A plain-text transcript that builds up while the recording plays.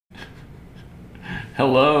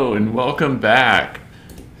Hello and welcome back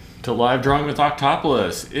to Live Drawing with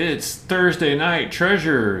Octopolis. It's Thursday Night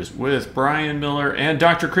Treasures with Brian Miller and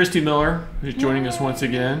Dr. Christy Miller, who's joining us once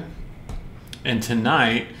again. And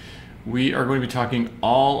tonight we are going to be talking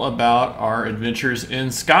all about our adventures in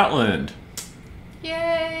Scotland.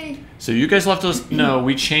 Yay! So you guys let us know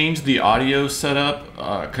we changed the audio setup.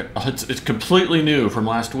 It's completely new from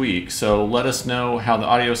last week. So let us know how the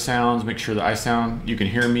audio sounds. Make sure that you can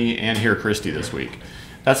hear me and hear Christy this week.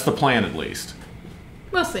 That's the plan, at least.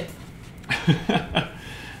 We'll see. But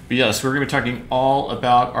yes, we're going to be talking all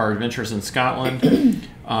about our adventures in Scotland.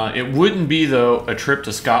 It wouldn't be, though, a trip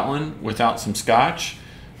to Scotland without some scotch.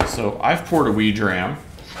 So I've poured a wee dram.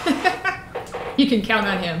 You can count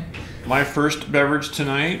on him. My first beverage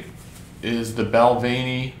tonight is the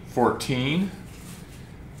Balvenie 14.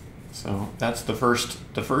 So that's the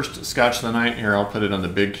first scotch of the night. Here, I'll put it on the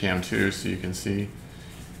big cam too so you can see.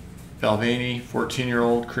 Balvenie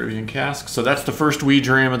 14-year-old Caribbean cask. So that's the first wee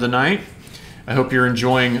dram of the night. I hope you're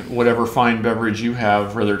enjoying whatever fine beverage you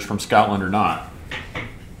have, whether it's from Scotland or not.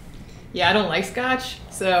 Yeah, I don't like scotch,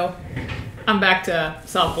 so I'm back to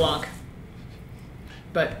Sauv Blanc.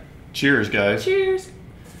 But cheers, guys. Cheers.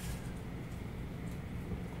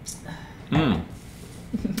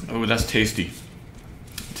 Oh, that's tasty.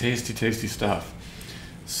 Tasty, tasty stuff.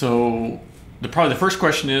 So, probably the first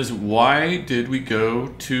question is, why did we go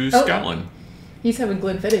to Scotland? He's having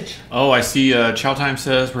Glenfiddich. Oh, I see Chow Time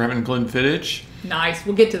says we're having Glenfiddich. Nice.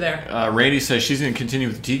 We'll get to there. Randy says she's going to continue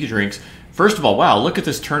with the tiki drinks. First of all, wow, look at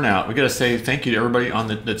this turnout. We got to say thank you to everybody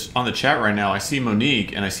that's on the chat right now. I see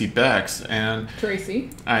Monique, and I see Bex, and Tracy.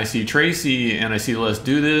 I see Tracy, and I see Let's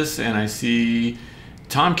Do This, and I see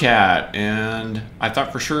Tomcat, and I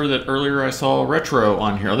thought for sure that earlier I saw Retro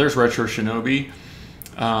on here. Oh, there's Retro Shinobi,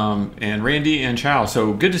 and Randy and Chow.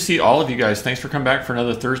 So good to see all of you guys. Thanks for coming back for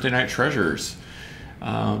another Thursday Night Treasures.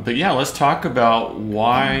 But yeah, let's talk about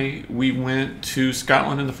why we went to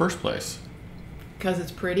Scotland in the first place. Because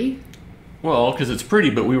it's pretty. Well, because it's pretty,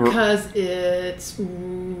 but we were... Because it's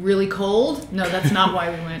really cold. No, that's not why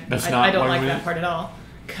we went. I don't like that part at all.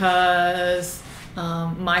 Because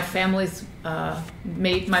my family's...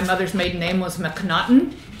 my mother's maiden name was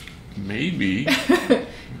McNaughton. Maybe.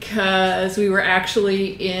 Because we were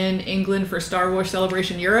actually in England for Star Wars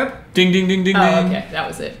Celebration Europe. Ding, ding, ding, ding, oh, ding. Okay, that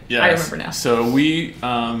was it. Yes. I remember now. So we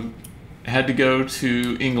had to go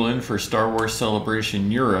to England for Star Wars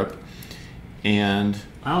Celebration Europe. And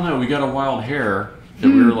I don't know, we got a wild hair that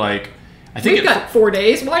we were like... We've got 4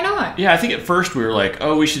 days, why not? Yeah, I think at first we were like,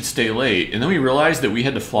 oh, we should stay late. And then we realized that we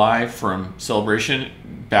had to fly from Celebration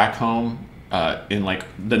back home in like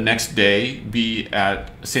the next day, be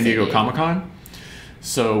at San Diego Comic-Con.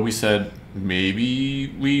 So we said, maybe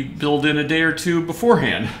we build in a day or two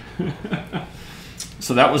beforehand.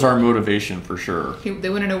 So that was our motivation for sure. They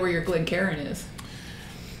want to know where your Glencairn is.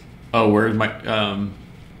 Oh, where's my...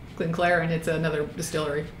 Glenclaren, it's another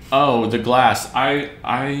distillery. Oh, the glass. Did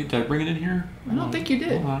I bring it in here? I don't think you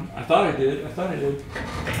did. Hold on. I thought I did.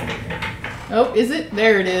 Oh, is it?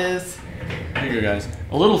 There it is. There you go, guys.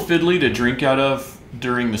 A little fiddly to drink out of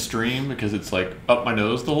during the stream because it's like up my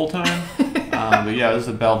nose the whole time. But yeah, this is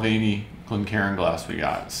a Balvenie Glencairn glass we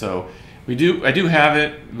got. So I do have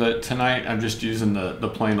it, but tonight I'm just using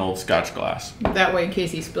the plain old Scotch glass. That way, in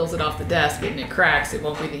case he spills it off the desk and it cracks, it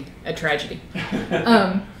won't be a tragedy.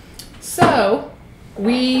 So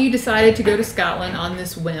we decided to go to Scotland on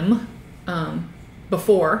this whim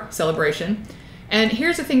before Celebration. And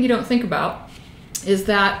here's the thing you don't think about is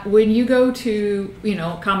that when you go to,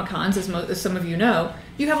 Comic-Cons, as some of you know,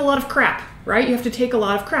 you have a lot of crap, right? You have to take a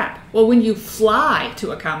lot of crap. Well, when you fly to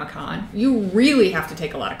a Comic-Con, you really have to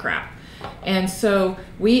take a lot of crap. And so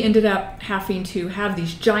we ended up having to have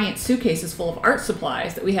these giant suitcases full of art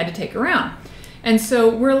supplies that we had to take around. And so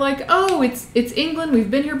we're like, oh, it's England. We've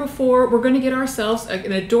been here before. We're going to get ourselves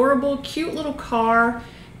an adorable, cute little car,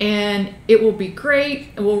 and it will be great.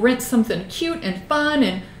 And we'll rent something cute and fun,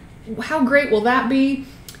 and how great will that be?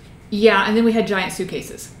 Yeah, and then we had giant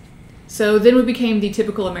suitcases. So then we became the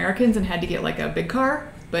typical Americans and had to get like a big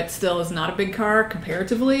car, but still is not a big car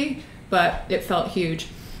comparatively, but it felt huge.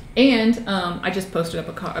 And I just posted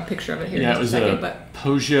up a picture of it here. Yeah, it was a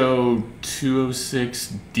Peugeot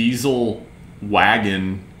 206 diesel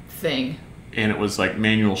wagon thing, and it was like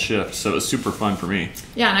manual shift, so it was super fun for me.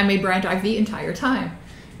 Yeah, and I made Brian drive the entire time.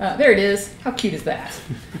 There it is. How cute is that?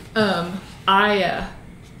 I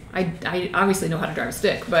obviously know how to drive a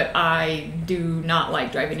stick, but I do not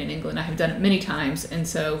like driving in England. I have done it many times, and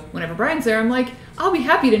so whenever Brian's there, I'm like, I'll be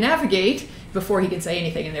happy to navigate before he can say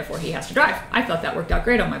anything, and therefore he has to drive. I thought that worked out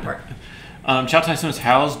great on my part. Chow Tai says,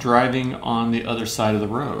 how's driving on the other side of the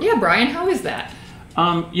road? Yeah, Brian, how is that?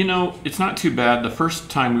 You know, it's not too bad. The first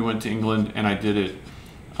time we went to England and I did it,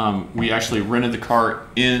 we actually rented the car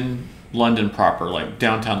in London proper, like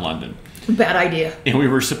downtown London. Bad idea. And we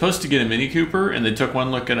were supposed to get a Mini Cooper, and they took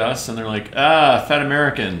one look at us, and they're like, fat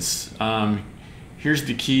Americans, here's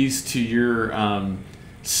the keys to your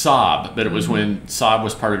Saab. But it was when Saab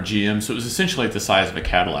was part of GM, so it was essentially like the size of a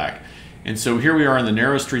Cadillac. And so here we are in the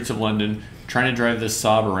narrow streets of London, trying to drive this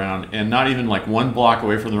Saab around, and not even like 1 block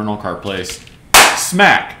away from the rental car place,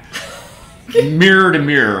 smack! Mirror to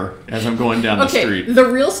mirror as I'm going down the street. The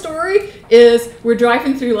real story is we're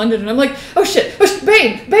driving through London and I'm like, oh shit,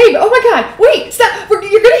 babe, oh my god, wait, stop, you're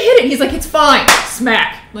gonna hit it. He's like, it's fine.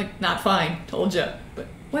 Smack. I'm like, not fine, told you, but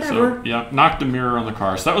whatever. So, yeah, knocked the mirror on the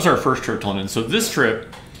car. So that was our first trip to London. So this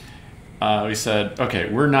trip, we said,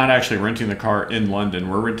 okay, we're not actually renting the car in London.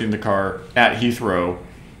 We're renting the car at Heathrow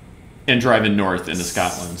and driving north into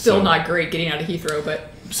Scotland. Still not great getting out of Heathrow, but...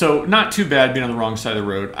 So not too bad being on the wrong side of the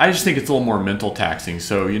road. I just think it's a little more mental taxing.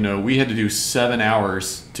 So, you know, we had to do 7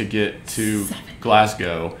 hours to get to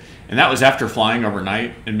Glasgow. And that was after flying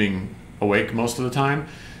overnight and being awake most of the time.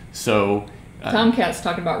 So... Tomcat's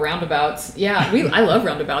talking about roundabouts. Yeah, I love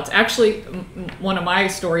roundabouts. Actually, one of my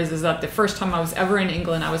stories is that the first time I was ever in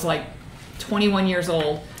England, I was like 21 years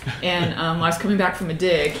old. And I was coming back from a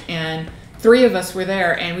dig. And 3 of us were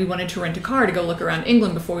there. And we wanted to rent a car to go look around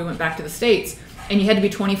England before we went back to the States. And you had to be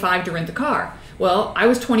 25 to rent the car. Well, I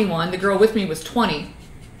was 21, the girl with me was 20,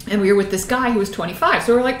 and we were with this guy who was 25.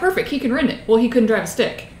 So we were like, perfect, he can rent it. Well, he couldn't drive a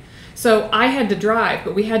stick. So I had to drive,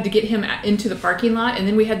 but we had to get him into the parking lot, and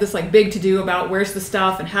then we had this like big to-do about where's the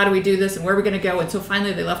stuff and how do we do this and where we're gonna go. And so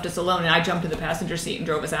finally they left us alone, and I jumped in the passenger seat and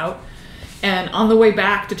drove us out. And on the way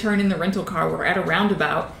back to turn in the rental car, we're at a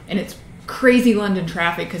roundabout, and it's crazy London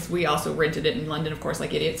traffic, because we also rented it in London, of course,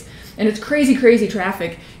 like idiots. And it's crazy, crazy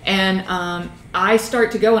traffic. And I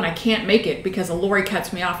start to go, and I can't make it because a lorry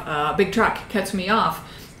cuts me off, a big truck cuts me off.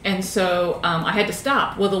 And so I had to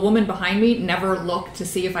stop. Well, the woman behind me never looked to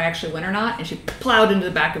see if I actually went or not, and she plowed into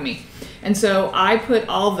the back of me. And so I put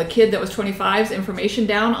all the kid that was 25's information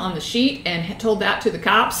down on the sheet and told that to the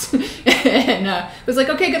cops. And was like,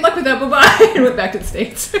 okay, good luck with that, bye-bye, and went back to the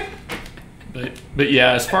States. But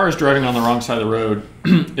yeah, as far as driving on the wrong side of the road,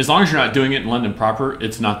 as long as you're not doing it in London proper,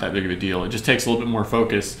 it's not that big of a deal. It just takes a little bit more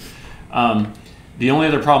focus. The only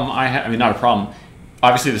other problem I had, I mean, not a problem,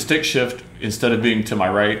 obviously the stick shift, instead of being to my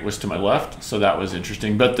right, was to my left, so that was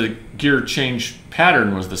interesting. But the gear change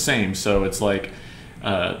pattern was the same, so it's like,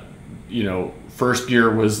 you know, first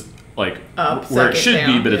gear was like up, where it should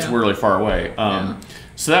down, be, but it's really far away.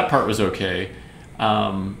 So that part was okay.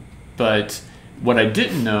 But what I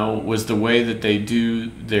didn't know was the way that they do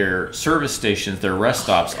their service stations, their rest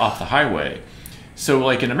stops off the highway. So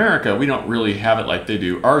like in America, we don't really have it like they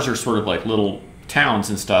do. Ours are sort of like little towns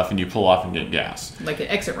and stuff, and you pull off and get gas. Like an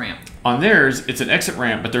exit ramp. On theirs, it's an exit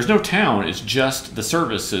ramp, but there's no town. It's just the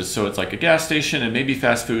services. So it's like a gas station and maybe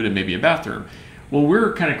fast food and maybe a bathroom. Well,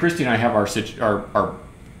 we're kind of, Christy and I have our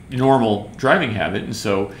normal driving habit, and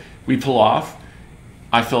so we pull off.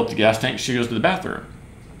 I fill up the gas tank. She goes to the bathroom.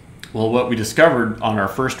 Well, what we discovered on our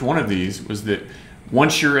first one of these was that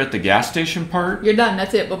once you're at the gas station part, you're done.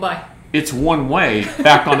 That's it. Bye-bye. It's one way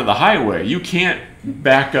back onto the highway. You can't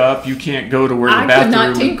back up. You can't go to where the bathroom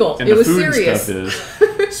not tinkle. and the food and stuff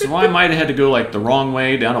is. So I might have had to go like the wrong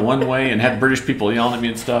way down a one way and had British people yelling at me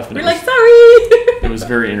and stuff. And we're like, sorry. It was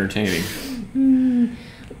very entertaining.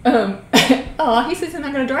 Oh, he says he's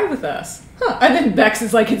not going to drive with us. Huh. And then Bex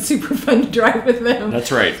is like, it's super fun to drive with them.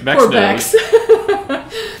 That's right. Bex Poor knows.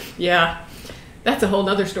 Bex. Yeah. That's a whole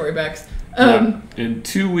other story, Bex. In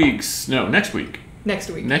 2 weeks, no, next week.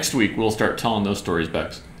 Next week we'll start telling those stories,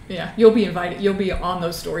 Bex. Yeah, you'll be invited. You'll be on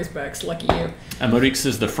those stories, Bex. Lucky you. And Monique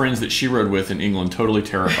says the friends that she rode with in England totally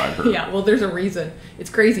terrified her. Yeah, well, there's a reason. It's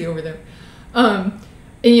crazy over there.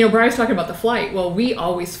 And, you know, Brian was talking about the flight. Well, we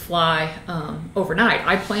always fly overnight.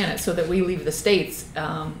 I plan it so that we leave the States.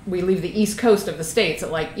 We leave the East Coast of the States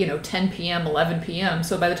at like, 10 p.m., 11 p.m.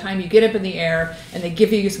 So by the time you get up in the air and they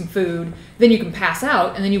give you some food, then you can pass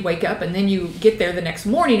out and then you wake up and then you get there the next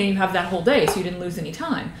morning and you have that whole day so you didn't lose any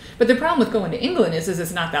time. But the problem with going to England is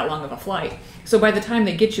it's not that long of a flight. So by the time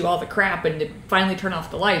they get you all the crap and finally turn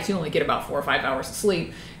off the lights, you only get about 4 or 5 hours of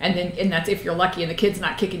sleep. And that's if you're lucky and the kid's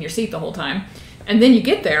not kicking your seat the whole time. And then you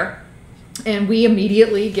get there, and we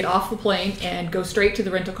immediately get off the plane and go straight to the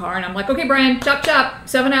rental car. And I'm like, okay, Brian, chop, chop,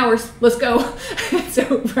 7 hours, let's go.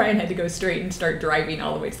 So Brian had to go straight and start driving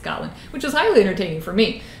all the way to Scotland, which was highly entertaining for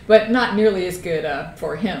me, but not nearly as good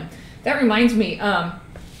for him. That reminds me,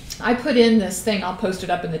 I put in this thing, I'll post it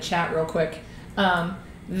up in the chat real quick,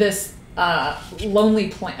 this Lonely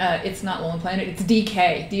Planet. It's not Lonely Planet. It's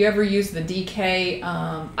DK. Do you ever use the DK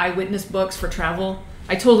Eyewitness books for travel?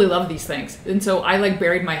 I totally love these things, and so I like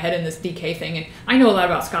buried my head in this DK thing. And I know a lot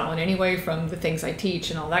about Scotland anyway from the things I teach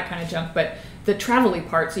and all that kind of junk. But the travel-y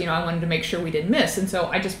parts, you know, I wanted to make sure we didn't miss, and so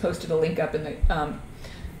I just posted a link up in the.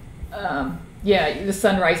 The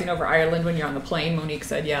sun rising over Ireland when you're on the plane. Monique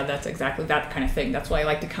said, yeah, that's exactly that kind of thing. That's why I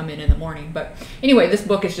like to come in the morning. But anyway, this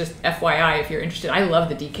book is just FYI if you're interested. I love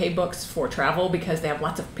the DK books for travel because they have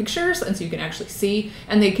lots of pictures, and so you can actually see,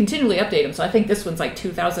 and they continually update them. So I think this one's like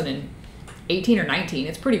 2018 or 19.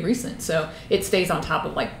 It's pretty recent. So it stays on top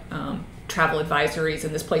of like travel advisories,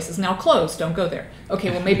 and this place is now closed. Don't go there.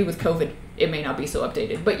 Okay, well, maybe with COVID, it may not be so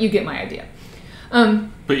updated, but you get my idea.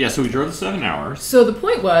 But yeah, so we drove the 7 hours. So the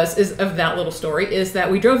point of that little story is that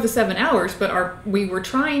we drove the 7 hours, but we were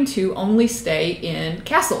trying to only stay in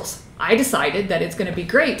castles. I decided that it's going to be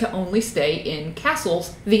great to only stay in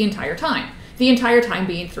castles the entire time. The entire time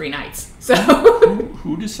being 3 nights. So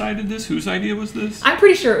who decided this? Whose idea was this? I'm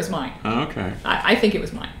pretty sure it was mine. Oh, okay. I think it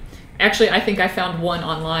was mine. Actually, I think I found one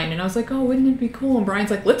online, and I was like, oh, wouldn't it be cool? And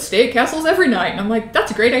Brian's like, let's stay at castles every night. And I'm like,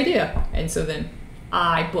 that's a great idea. And so then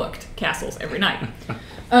I booked castles every night.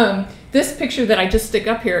 This picture that I just stick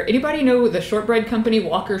up here, anybody know the shortbread company,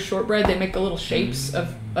 Walker's Shortbread? They make the little shapes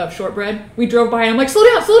of shortbread. We drove by and I'm like, slow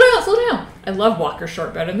down, slow down, slow down. I love Walker's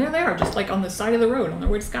Shortbread, and there they are, just like on the side of the road on their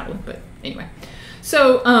way to Scotland. But anyway,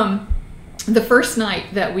 so the first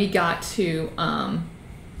night that we got to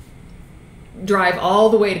drive all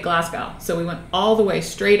the way to Glasgow, so we went all the way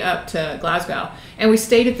straight up to Glasgow, and we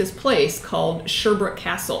stayed at this place called Sherbrooke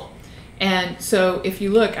Castle. And so if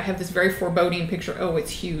you look, I have this very foreboding picture. Oh,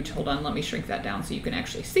 it's huge. Hold on, let me shrink that down so you can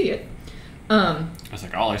actually see it. I was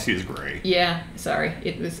like, all I see is gray. Yeah, sorry.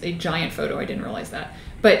 It was a giant photo. I didn't realize that.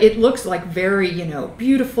 But it looks like very,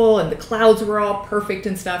 beautiful, and the clouds were all perfect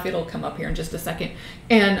and stuff. It'll come up here in just a second.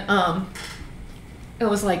 And I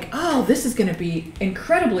was like, oh, this is going to be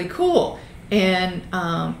incredibly cool. And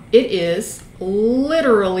it is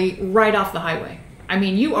literally right off the highway. I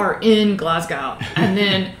mean, you are in Glasgow, and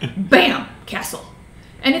then, bam, castle.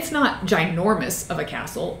 And it's not ginormous of a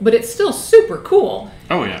castle, but it's still super cool.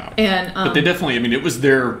 Oh, yeah. And but they definitely, it was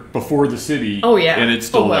there before the city. Oh, yeah. And it's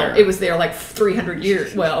still there. It was there like 300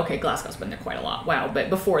 years. Well, okay, Glasgow's been there quite a lot. Wow. But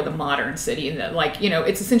before the modern city, and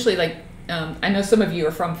it's essentially like, I know some of you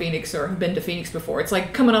are from Phoenix or have been to Phoenix before. It's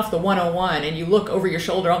like coming off the 101, and you look over your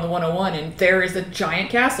shoulder on the 101, and there is a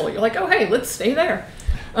giant castle. You're like, oh, hey, let's stay there.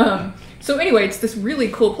 So anyway, it's this really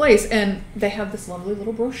cool place, and they have this lovely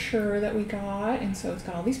little brochure that we got, and so it's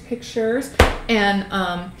got all these pictures.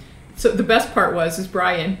 And so the best part is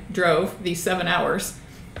Brian drove these 7 hours,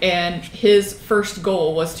 and his first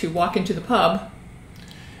goal was to walk into the pub.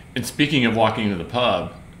 And speaking of walking into the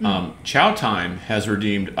pub, Chow Time has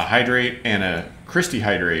redeemed a hydrate and a Christie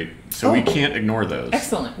hydrate, so we can't ignore those.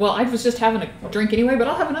 Excellent. Well, I was just having a drink anyway, but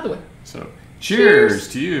I'll have another one. So cheers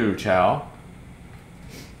to you, Chow.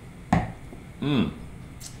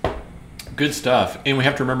 Good stuff. And we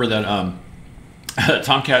have to remember that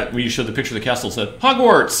Tomcat, when you showed the picture of the castle, said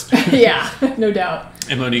Hogwarts. Yeah, no doubt.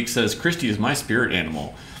 And Monique says, Christy is my spirit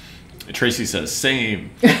animal. Tracy says,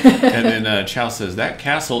 same. And then Chow says, that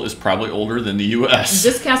castle is probably older than the U.S.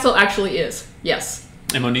 This castle actually is, yes.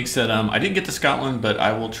 And Monique said, I didn't get to Scotland, but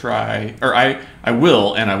I will try, or I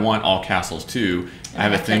will, and I want all castles too. I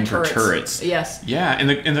have a thing for turrets. Yes. Yeah,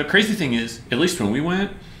 and the crazy thing is, at least when we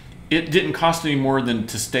went, it didn't cost any more than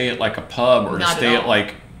to stay at like a pub or to stay at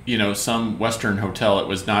like, some Western hotel. It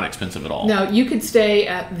was not expensive at all. No, you could stay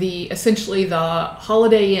at essentially the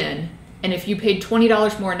Holiday Inn, and if you paid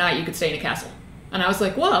 $20 more a night, you could stay in a castle. And I was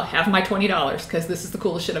like, well, have my $20 because this is the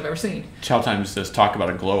coolest shit I've ever seen. Chow Time says, talk about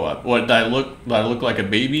a glow up. What, did I look like a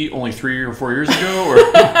baby only 3 or 4 years ago? Or?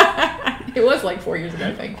 It was like 4 years ago,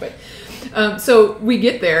 I think, but... so we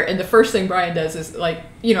get there, and the first thing Brian does is,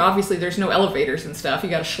 obviously there's no elevators and stuff. You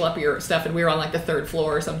got to schlep your stuff, and we were on like the 3rd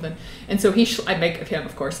floor or something. And so I make him,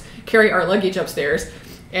 of course, carry our luggage upstairs,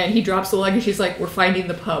 and he drops the luggage. He's like, we're finding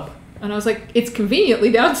the pub. And I was like, it's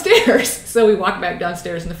conveniently downstairs. So we walk back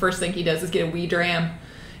downstairs, and the first thing he does is get a wee dram.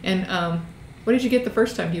 And what did you get the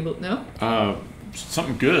first time? Do you know?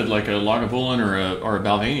 Something good, like a Lagavulin or a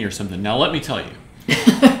Balvenie or something. Now, let me tell you.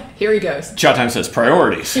 Here he goes. Chow Time says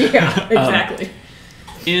priorities. Yeah, exactly.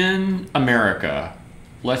 In America,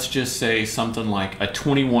 let's just say something like a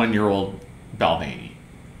 21-year-old Balvenie.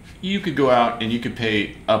 You could go out and you could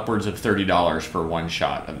pay upwards of $30 for one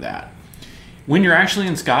shot of that. When you're actually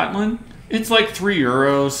in Scotland, it's like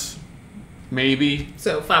 €3, maybe.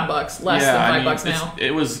 So $5, less than $5 now.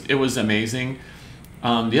 It was amazing.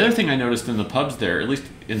 The other thing I noticed in the pubs there, at least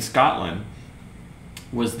in Scotland,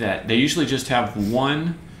 was that they usually just have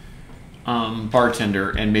one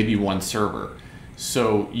bartender and maybe one server.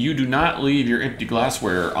 So you do not leave your empty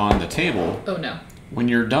glassware on the table. Oh, no. When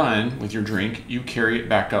you're done with your drink, you carry it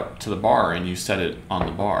back up to the bar and you set it on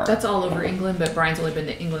the bar. That's all over England, but Brian's only been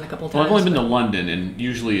to England a couple of times. Well, I've only been to London, and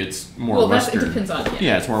usually it's more Western. It depends on,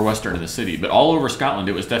 yeah, it's more Western in the city. But all over Scotland,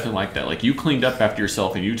 it was definitely like that. Like, you cleaned up after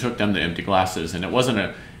yourself and you took them the empty glasses, and it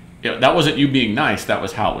wasn't that wasn't you being nice. That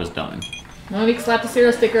was how it was done. Monique slapped a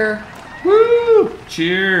cereal sticker. Woo!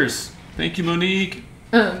 Cheers. Thank you, Monique.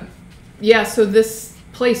 Yeah, so this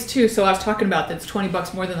place too, so I was talking about that's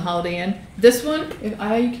 $20 more than the Holiday Inn. This one, you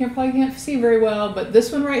probably can't see very well, but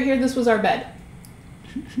this one right here, this was our bed.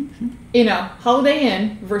 You know, Holiday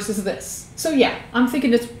Inn versus this. So yeah, I'm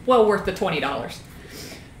thinking it's well worth the $20.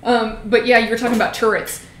 But yeah, you were talking about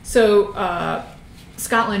turrets. So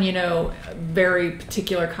Scotland, you know, very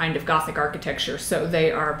particular kind of Gothic architecture. So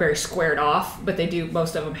they are very squared off, but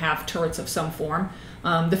most of them have turrets of some form.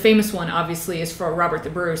 The famous one, obviously, is for Robert the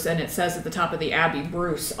Bruce, and it says at the top of the Abbey,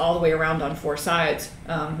 Bruce, all the way around on four sides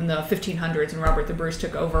in the 1500s, and Robert the Bruce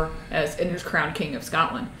took over and was crowned King of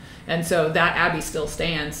Scotland. And so that Abbey still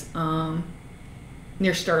stands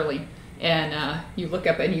near Stirling. And you look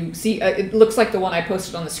up and you see, it looks like the one I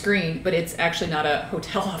posted on the screen, but it's actually not a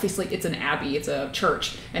hotel, obviously. It's an abbey, it's a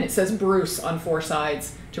church. And it says Bruce on four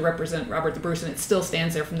sides to represent Robert the Bruce, and it still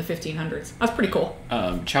stands there from the 1500s. That's pretty cool.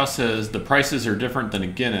 Chow says the prices are different than a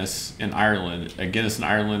Guinness in Ireland. A Guinness in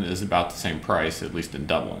Ireland is about the same price, at least in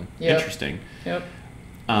Dublin. Yep. Interesting. Yep.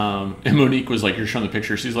 And Monique was like, you're showing the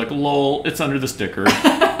picture. She's like, lol, it's under the sticker.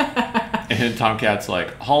 And Tomcat's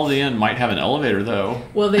like, Holiday Inn might have an elevator, though.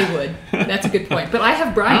 Well, they would. That's a good point. But I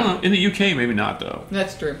have Brian. I don't know. In the UK, maybe not, though.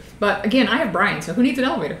 That's true. But again, I have Brian, so who needs an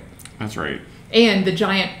elevator? That's right. And the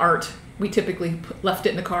giant art. We typically left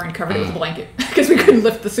it in the car and covered it with a blanket because we couldn't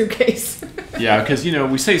lift the suitcase. Yeah, because, you know,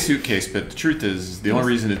 we say suitcase, but the truth is the only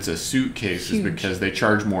reason it's a suitcase is because they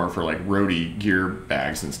charge more for, like, roadie gear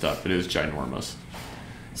bags and stuff. It is ginormous.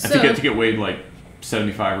 I think it weighed, like,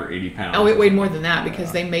 75 or 80 pounds. Oh, it weighed more than that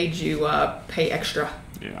because they made you pay extra.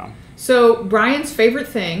 Yeah. So Brian's favorite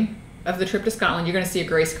thing of the trip to Scotland, you're going to see a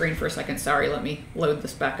gray screen for a second. Sorry, let me load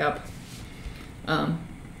this back up.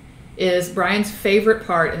 Is Brian's favorite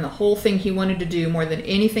part and the whole thing he wanted to do more than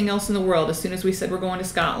anything else in the world as soon as we said we're going to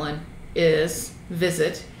Scotland is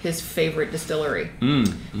visit his favorite distillery,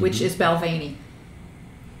 which is Balvenie.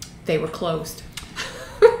 They were closed.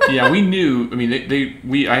 Yeah, we knew. I mean,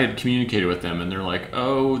 I had communicated with them, and they're like,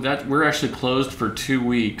 "Oh, we're actually closed for 2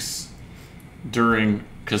 weeks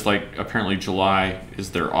because like apparently July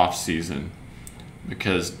is their off season."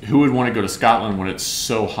 Because who would want to go to Scotland when it's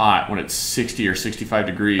so hot, when it's 60 or 65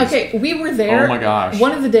 degrees? Okay, we were there. Oh my gosh.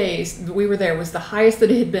 One of the days we were there was the highest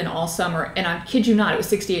that it had been all summer, and I kid you not, it was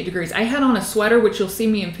 68 degrees. I had on a sweater, which you'll see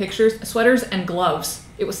me in pictures, sweaters and gloves.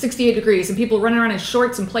 It was 68 degrees, and people running around in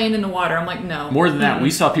shorts and playing in the water. I'm like, no. More than that,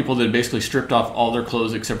 we saw people that basically stripped off all their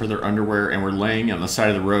clothes except for their underwear and were laying on the side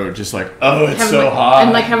of the road just like, oh, it's so hot.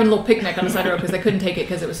 And like having a little picnic on the side of the road because they couldn't take it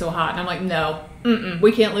because it was so hot. And I'm like, no,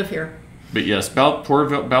 we can't live here. But yes, poor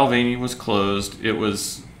Balvenie was closed. It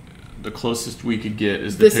was the closest we could get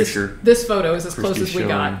is the picture. This photo is as close as we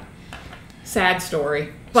got. Sad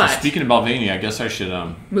story. But so speaking of Balvenie, I guess I should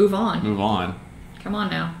move on. Move on. Come on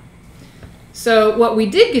now. So what we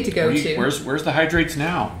did get to go to. Where's the hydrates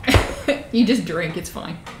now? You just drink. It's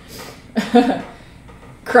fine.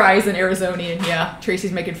 Cries an Arizonian. Yeah,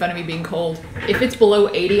 Tracy's making fun of me being cold. If it's below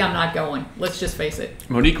 80, I'm not going. Let's just face it.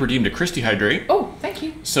 Monique redeemed a Christie Hydrate. Oh, thank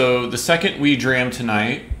you. So the second we dram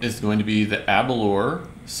tonight is going to be the Aberlour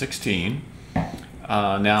 16.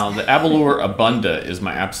 Now, the Aberlour Abunda is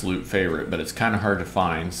my absolute favorite, but it's kind of hard to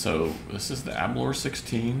find. So this is the Aberlour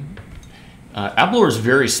 16. Aberlour is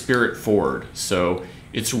very spirit forward, so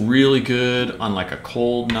it's really good on like a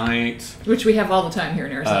cold night. Which we have all the time here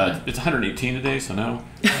in Arizona. It's 118 today, so no.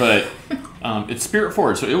 But it's spirit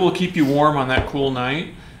forward, so it will keep you warm on that cool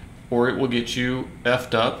night, or it will get you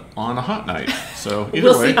effed up on a hot night. So either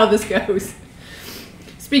we'll way. See how this goes.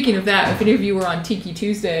 Speaking of that, if any of you were on Tiki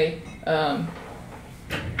Tuesday,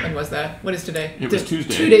 when was that? What is today? It was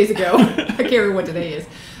Tuesday. 2 days ago. I can't remember what today is.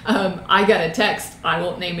 I got a text. I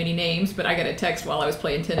won't name any names, but I got a text while I was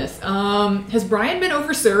playing tennis. Has Brian been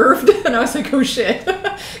overserved? And I was like, oh shit.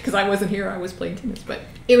 Because I wasn't here. I was playing tennis. But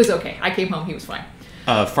it was okay. I came home. He was fine.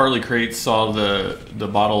 Farley Crate saw the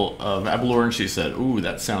bottle of Aberlour and she said, ooh,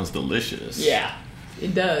 that sounds delicious. Yeah,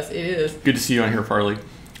 it does. It is. Good to see you on here, Farley.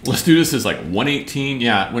 Let's do this is like 118.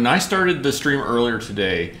 Yeah, when I started the stream earlier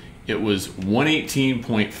today, it was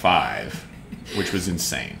 118.5, which was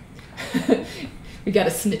insane. We got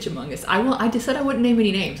a snitch among us. I just said I wouldn't name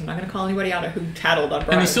any names. I'm not going to call anybody out who tattled on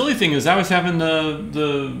Brian. And the silly thing is, I was having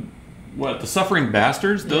the Suffering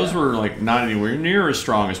Bastards. Those were like not anywhere near as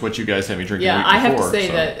strong as what you guys had me drinking. Yeah, the week I have to before,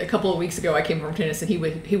 say that a couple of weeks ago I came from tennis and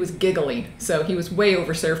he was giggling, so he was way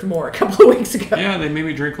overserved more a couple of weeks ago. Yeah, they made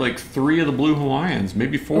me drink like 3 of the Blue Hawaiians,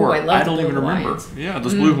 maybe 4. Oh, I don't even remember. Yeah,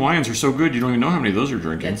 those Blue Hawaiians are so good, you don't even know how many of those you're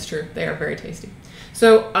drinking. That's true. They are very tasty.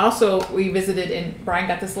 So also we visited and Brian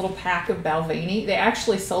got this little pack of Balvenie. They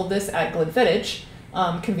actually sold this at Glenfiddich,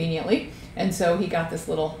 conveniently, and so he got this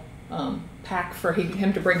little pack for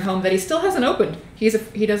him to bring home that he still hasn't opened. He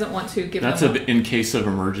doesn't want to give. That's in case of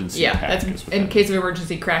emergency. Yeah, pack that's in case of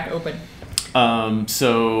emergency. Crack open.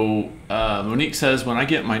 So Monique says, when I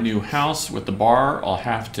get my new house with the bar, I'll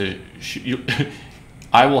have to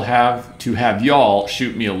I will have to have y'all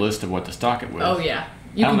shoot me a list of what to stock it with. Oh yeah,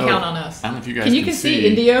 you can count on us. I don't know if you guys can see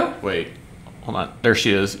Indio. Wait, hold on. There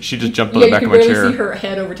she is. She just jumped on the back of my chair. You can barely see her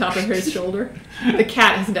head over top of his shoulder. The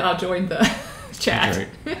cat has now joined the chat.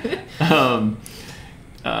 Right.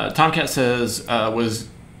 Tomcat says, Marie.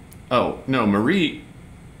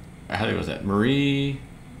 How was that?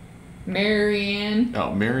 Marianne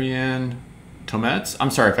Tomets. I'm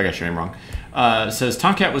sorry if I got your name wrong. Says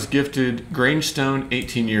Tomcat was gifted Grangestone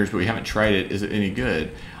 18 years, but we haven't tried it. Is it any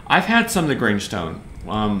good? I've had some of the Grangestone.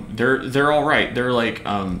 They're all right. They're like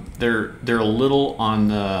they're a little on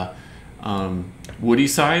the woody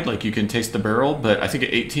side, like you can taste the barrel, but I think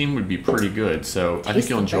at 18 would be pretty good. So I think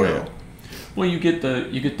you'll enjoy it. Well, you get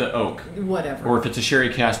the oak, whatever. Or if it's a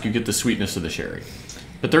sherry cask, you get the sweetness of the sherry.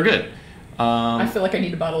 But they're good. I feel like I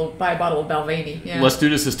need to buy a bottle of Balvenie. Yeah. Les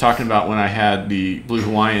Dudas is talking about when I had the Blue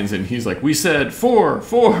Hawaiians, and he's like, we said 4.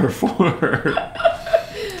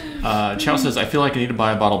 Chow says, I feel like I need to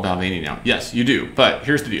buy a bottle of Balvenie now. Yes, you do. But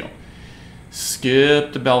here's the deal.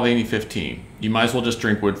 Skip the Balvenie 15. You might as well just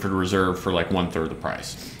drink Woodford Reserve for like 1/3 the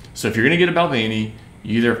price. So if you're going to get a Balvenie,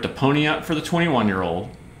 you either have to pony up for the 21-year-old,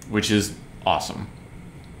 which is awesome,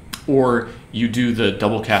 or you do the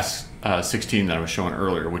double cask 16 that I was showing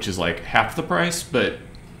earlier, which is like half the price, but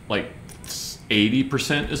like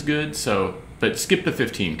 80% is good. So, but skip the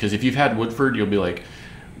 15, because if you've had Woodford, you'll be like,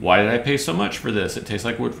 why did I pay so much for this? It tastes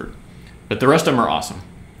like Woodford. But the rest of them are awesome.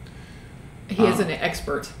 He is an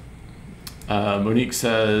expert. Monique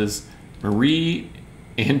says Marie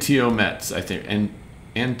Antiometz, I think, and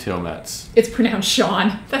Antiometz. It's pronounced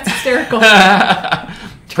Sean. That's hysterical.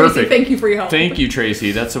 Perfect. Tracy, thank you for your help. Thank you,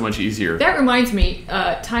 Tracy. That's so much easier. That reminds me,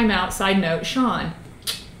 timeout, side note, Sean,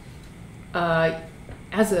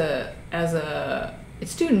 as a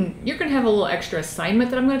student, you're going to have a little extra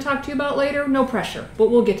assignment that I'm going to talk to you about later. No pressure, but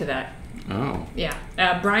we'll get to that. Oh. Yeah.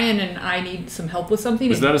 Brian and I need some help with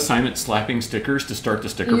something. Is that assignment slapping stickers to start the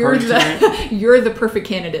sticker party tonight? You're the perfect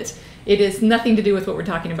candidate. It is nothing to do with what we're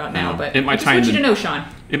talking about now, but I just want you to know, Sean.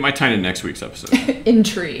 It might tie into next week's episode.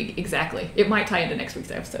 Intrigue, exactly. It might tie into next week's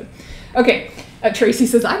episode. Okay, Tracy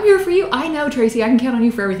says, I'm here for you. I know, Tracy. I can count on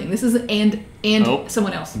you for everything. This is and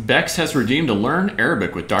someone else. Bex has redeemed to learn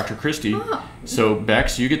Arabic with Dr. Christie. Oh. So,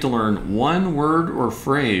 Bex, you get to learn one word or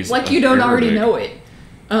phrase. Like you don't already know it.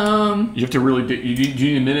 You have to really dig. Do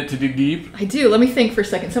you need a minute to dig deep? I do. Let me think for a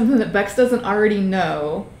second. Something that Bex doesn't already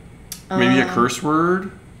know. Maybe a curse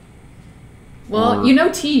word? Well, you know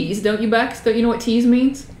tease, don't you, Bex? Don't you know what tease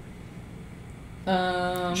means?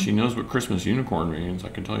 She knows what Christmas unicorn means. I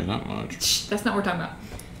can tell you that much. That's not what we're talking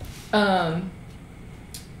about.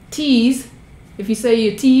 Tease. If you say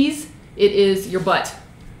you tease, it is your butt.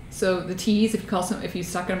 So the tease, if you're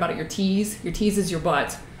talking about it, your tease is your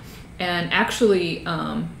butt. And actually,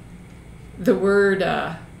 the word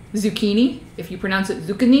zucchini, if you pronounce it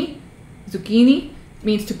zucchini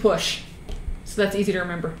means to push. So that's easy to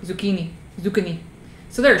remember. Zucchini.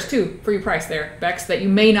 So there's 2 for your price there, Bex, that you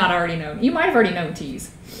may not already know. You might have already known tease.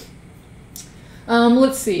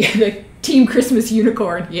 Let's see. The Team Christmas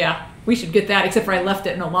Unicorn. Yeah, we should get that, except for I left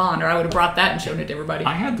it in a lawn, or I would have brought that and shown it to everybody.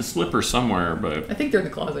 I had the slipper somewhere, but... I think they're in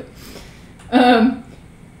the closet.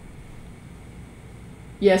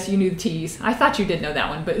 Yes, you knew tease. I thought you did know that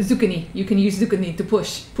one, but zucchini. You can use zucchini to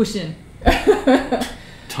push in.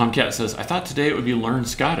 Tomcat says, I thought today it would be learn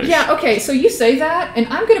Scottish. Yeah, okay, so you say that, and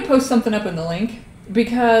I'm going to post something up in the link,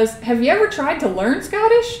 because have you ever tried to learn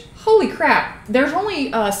Scottish? Holy crap. There's only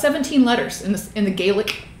 17 letters in the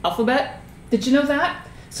Gaelic alphabet. Did you know that?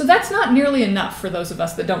 So that's not nearly enough for those of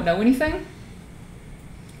us that don't know anything.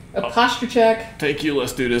 A posture check. Thank you,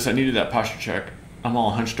 let's do this. I needed that posture check. I'm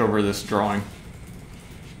all hunched over this drawing.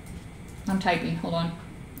 I'm typing. Hold on.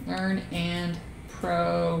 Learn and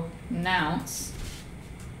pronounce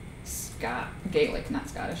Gaelic, not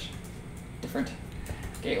Scottish. Different.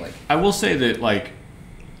 Gaelic. I will say that, like,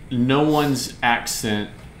 no one's accent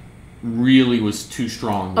really was too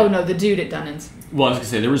strong. Oh no, the dude at Dunnan's. Well, I was gonna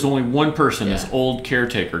say there was only one person, Yeah. this old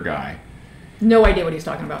caretaker guy, No idea what he's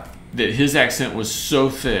talking about. that his accent was so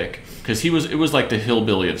thick because it was like the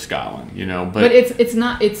hillbilly of Scotland, you know. But it's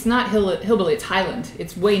not hillbilly. It's Highland.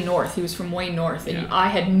 It's way north. He was from way north, and Yeah. I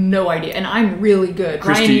had no idea. And I'm really good.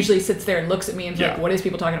 Christy- Ryan usually sits there and looks at me and is Yeah. like, "What is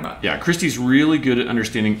people talking about?" Yeah, Christy's really good at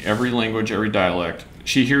understanding every language, every dialect.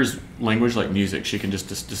 She hears language like music. She can just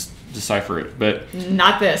decipher it. But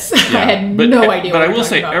Not this. yeah, I had but, no idea. But what I we were will talking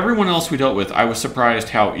say, about. everyone else we dealt with, I was surprised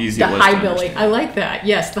how easy The it was to hillbilly. understand. I like that.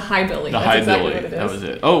 Yes, the hillbilly. The That's exactly hillbilly. what it is. That was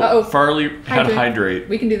it. Oh, Uh-oh. Farley had hydrate.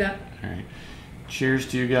 We can do that. All right. Cheers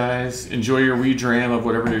to you guys. Enjoy your wee dram of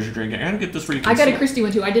whatever it is you're drinking. I gotta get this where you can I got see. a Christy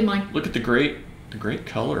one too. I did mine. Look at the great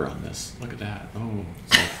color on this. Look at that. Oh,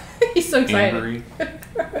 it's like He's so excited.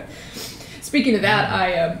 ambery. Speaking of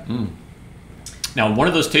that, Now, one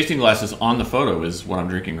of those tasting glasses on the photo is what I'm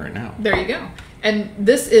drinking right now. there you go. And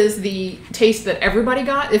this is the taste that everybody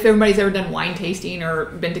got. If everybody's ever done wine tasting or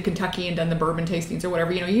been to Kentucky and done the bourbon tastings or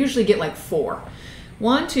whatever, you usually get like 4.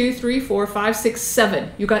 1, 2, 3, 4, 5, 6,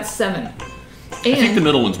 7. You got 7. And I think the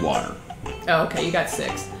middle one's water. oh, okay, you got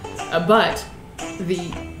 6. But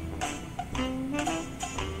the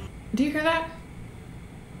do you hear that?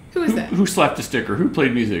 Who is that? Who slapped the sticker? Who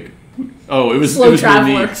played music? Oh, it was Slow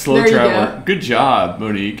Traveler. Monique. Slow There you Traveler. go. Good job,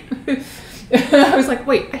 Monique. I was like,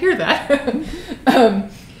 wait, I hear that.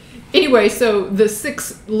 Anyway, so the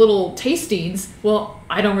 6 little tastings, well,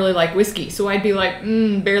 I don't really like whiskey. So I'd be like,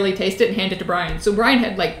 barely taste it and hand it to Brian. So Brian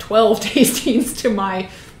had like 12 tastings to my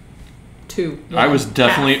 2. I was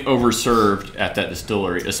definitely half. overserved at that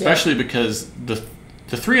distillery, especially because the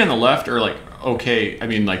 3 on the left are like, okay, I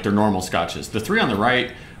mean, like they're normal scotches. The 3 on the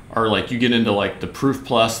right are like, you get into like the proof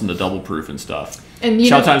plus and the double proof and stuff. And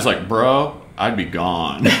Showtime's like, bro, I'd be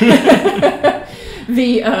gone.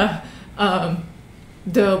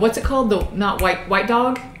 The what's it called? The not white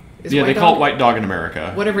dog? Is Yeah, white they dog? call it white dog in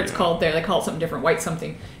America. Whatever it's called there. They call it something different, white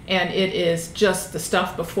something. And it is just the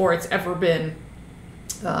stuff before it's ever been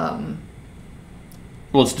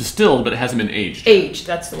Well, it's distilled, but it hasn't been aged. aged.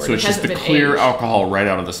 That's the word. So it's It just hasn't the been clear aged. alcohol right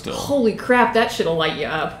out of the still. Holy crap, that shit'll light you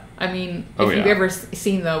up. I mean, Oh, if you've yeah. ever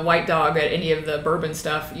seen the white dog at any of the bourbon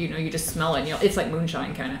stuff, you just smell it. And it's like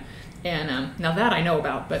moonshine kind of. And now that I know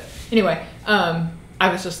about. But anyway,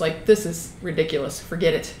 I was just like, this is ridiculous.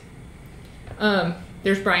 Forget it.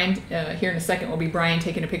 There's Brian. Here in a second will be Brian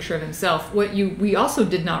taking a picture of himself. What we also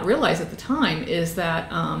did not realize at the time is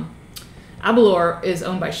that Abalor is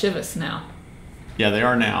owned by Chivas now. Yeah, they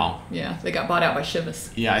are now. Yeah, they got bought out by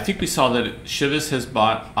Chivas. Yeah, I think we saw that Chivas has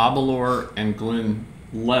bought Abalor and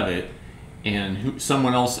Glenlivet, and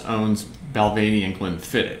someone else owns Balvenie and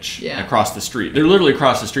Glenfiddich Yeah. across the street. They're literally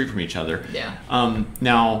across the street from each other. Yeah.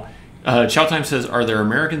 Now, Chowtime says, are there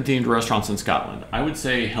American-themed restaurants in Scotland? I would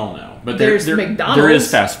say hell no. But There's there McDonald's.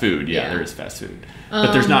 is fast food. Yeah, Yeah. there is fast food.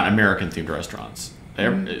 But there's not American-themed restaurants.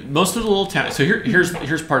 Most of the little towns... So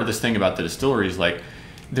here's part of this thing about the distilleries. Like,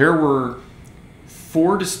 there were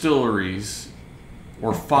 4 distilleries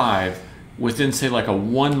or 5 within, say, like a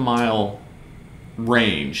 1-mile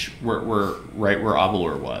range where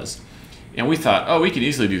Abalor was. And we thought, oh, we could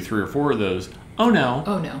easily do 3 or 4 of those. Oh, no.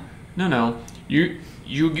 Oh no. No. You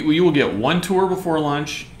will get 1 tour before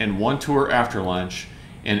lunch and 1 tour after lunch,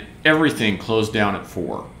 and everything closed down at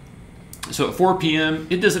 4. So at 4 p.m.,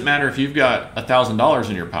 it doesn't matter if you've got $1,000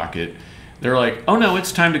 in your pocket. They're like, oh no,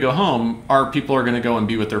 it's time to go home. Our people are going to go and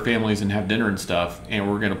be with their families and have dinner and stuff, and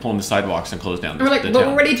we're going to pull them the sidewalks and close down the We're like, the but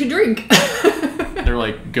town. we're ready to drink. They're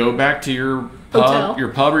like, go back to your Hotel.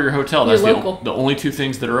 pub or your hotel. That's Your local. the only 2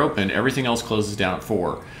 things that are open. Everything else closes down at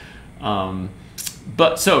 4.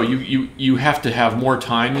 But so you have to have more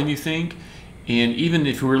time than you think. And even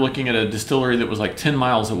if we were looking at a distillery that was like 10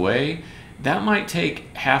 miles away, that might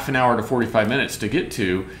take half an hour to 45 minutes to get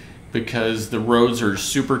to, because the roads are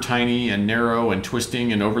super tiny and narrow and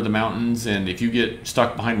twisting and over the mountains. And if you get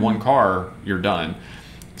stuck behind one car, you're done.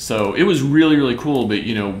 So it was really, really cool. But,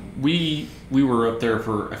 we were up there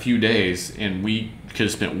for a few days, and we could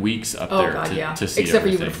have spent weeks up there to see Except for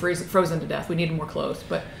you everything. would have frozen to death. We needed more clothes.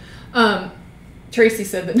 But Tracy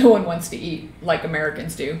said that no one wants to eat like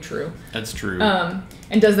Americans do. True. That's true.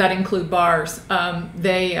 And does that include bars?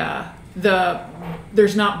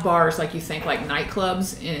 There's not bars like you think, like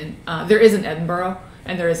nightclubs. There is in Edinburgh,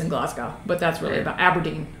 and there is in Glasgow, but that's really about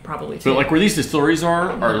Aberdeen probably too. But like where these distilleries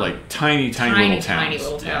are like tiny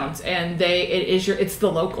little towns. And it's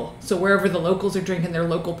the local. So wherever the locals are drinking their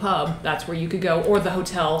local pub, that's where you could go, or the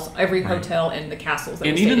hotels, every hotel and the castles. That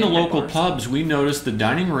and even the local pubs, we noticed the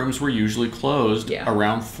dining rooms were usually closed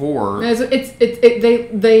around 4.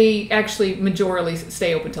 They actually majorly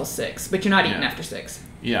stay open till 6, but you're not eating after 6.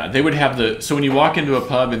 Yeah, they would have so when you walk into a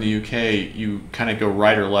pub in the UK, you kind of go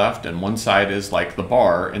right or left, and one side is like the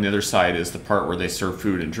bar, and the other side is the part where they serve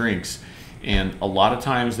food and drinks. And a lot of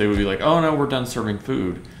times they would be like, oh no, we're done serving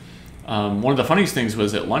food. One of the funniest things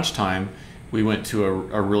was at lunchtime, we went to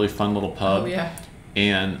a really fun little pub. Oh, yeah.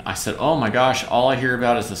 And I said, oh my gosh, all I hear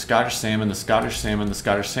about is the Scottish salmon, the Scottish salmon, the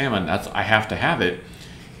Scottish salmon. I have to have it.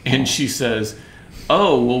 And she says,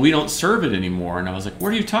 oh, well, we don't serve it anymore. And I was like,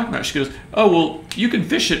 what are you talking about? She goes, oh, well, you can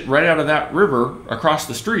fish it right out of that river across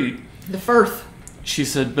the street. The Firth. She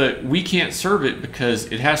said, but we can't serve it because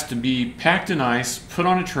it has to be packed in ice, put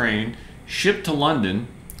on a train, shipped to London,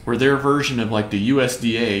 where their version of like the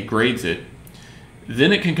USDA grades it.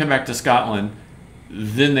 Then it can come back to Scotland.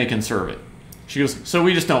 Then they can serve it. She goes, so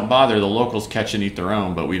we just don't bother. The locals catch and eat their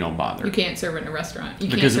own, but we don't bother. You can't serve it in a restaurant. You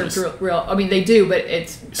can't serve real. I mean, they do, but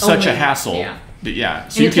it's such a hassle. Yeah. Yeah.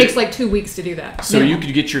 So and it takes like 2 weeks to do that. So you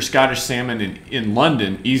could get your Scottish salmon in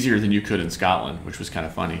London easier than you could in Scotland, which was kind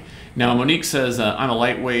of funny. Now, Monique says, I'm a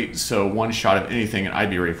lightweight, so one shot of anything and I'd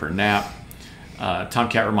be ready for a nap.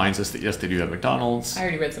 Tomcat reminds us that, yes, they do have McDonald's. I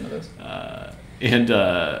already read some of those. And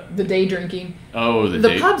the day drinking. Oh,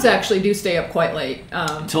 the pubs actually do stay up quite late.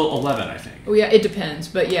 Until 11, I think. Oh yeah, it depends,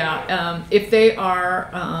 but yeah, if they are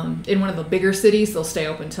in one of the bigger cities, they'll stay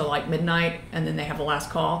open until like midnight, and then they have the last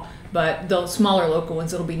call. But the smaller local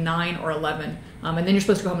ones, it'll be 9 or 11, and then you're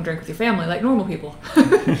supposed to go home and drink with your family like normal people.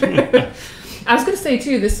 I was going to say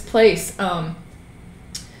too, this place.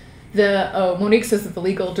 Monique says that the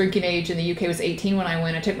legal drinking age in the UK was 18 when I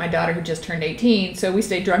went. I took my daughter who just turned 18, so we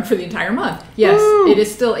stayed drunk for the entire month. Yes, It is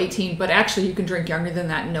still 18, but actually you can drink younger than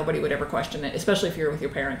that and nobody would ever question it, especially if you're with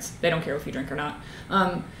your parents. They don't care if you drink or not.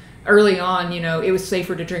 Early on, it was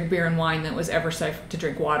safer to drink beer and wine than it was ever safe to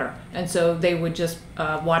drink water. And so they would just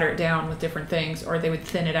water it down with different things, or they would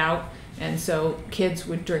thin it out. And so kids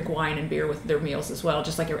would drink wine and beer with their meals as well,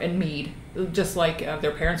 and mead, just like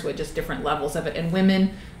their parents would, just different levels of it. And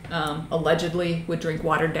women allegedly would drink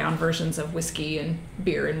watered down versions of whiskey and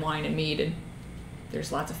beer and wine and mead. And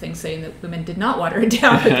there's lots of things saying that women did not water it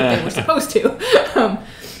down, but that they were supposed to.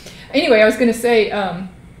 Anyway, I was going to say,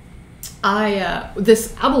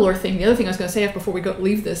 this Abelor thing, the other thing I was going to say before we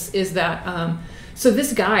leave this is that, so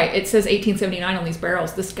this guy, it says 1879 on these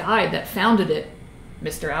barrels, this guy that founded it,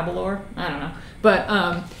 Mr. Abelor, I don't know,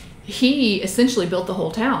 but he essentially built the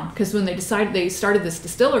whole town, because when they started this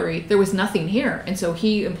distillery, there was nothing here, and so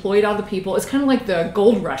he employed all the people. It's kind of like the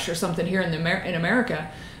gold rush or something here in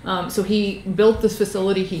America. So he built this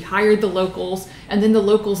facility, he hired the locals, and then the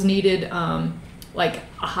locals needed like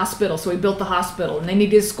a hospital, so he built the hospital, and they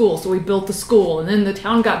needed a school, so he built the school, and then the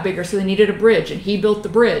town got bigger, so they needed a bridge, and he built the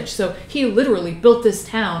bridge. So he literally built this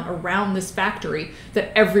town around this factory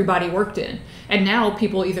that everybody worked in. And now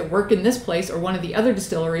people either work in this place or one of the other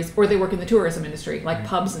distilleries, or they work in the tourism industry, like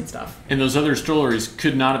pubs and stuff. And those other distilleries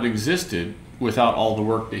could not have existed without all the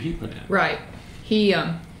work that he put in. Right. He's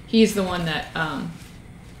the one that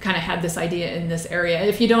kind of had this idea in this area.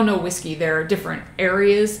 If you don't know whiskey, there are different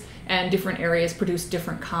areas, and different areas produce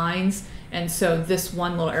different kinds. And so this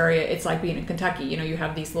one little area, it's like being in Kentucky. You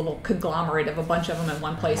have these little conglomerate of a bunch of them in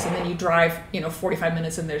one place, and then you drive, 45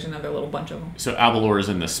 minutes, and there's another little bunch of them. So Abelor is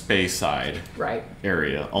in the Speyside right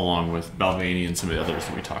area, along with Balvenie and some of the others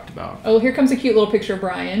that we talked about. Oh, here comes a cute little picture of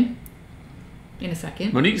Brian. In a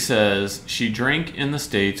second. Monique says she drank in the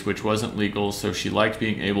States, which wasn't legal, so she liked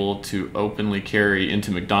being able to openly carry into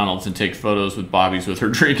McDonald's and take photos with Bobbies with her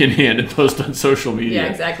drink in hand and post on social media. Yeah,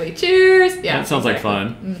 exactly. Cheers! Yeah, that sounds like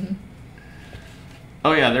fun. Mm-hmm.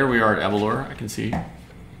 Oh yeah, there we are at Abelor. I can see.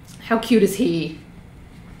 How cute is he?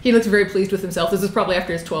 He looks very pleased with himself. This is probably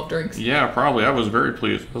after his 12 drinks. Yeah, probably. I was very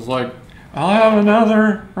pleased. I was like, I'll have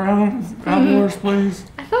another round of Abelors, please.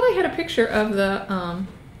 I thought I had a picture of the...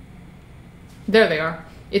 There they are.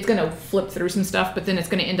 It's going to flip through some stuff, but then it's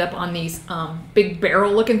going to end up on these big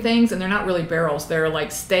barrel-looking things, and they're not really barrels. They're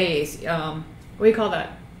like stays. What do you call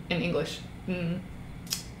that in English?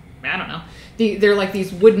 I don't know. They're like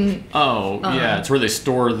these wooden... yeah. It's where they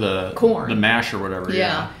store the corn. The mash or whatever.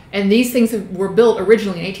 Yeah. And these things were built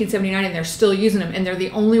originally in 1879, and they're still using them, and they're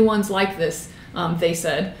the only ones like this, they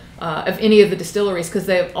said, of any of the distilleries, because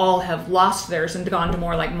they all have lost theirs and gone to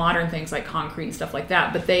more like modern things like concrete and stuff like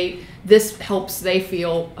that. But this helps they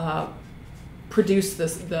feel produce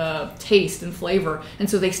the taste and flavor, and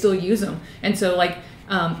so they still use them. And so like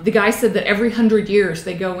the guy said that every 100 years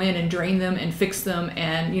they go in and drain them and fix them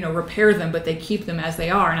and repair them, but they keep them as they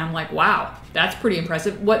are. And I'm like, wow, that's pretty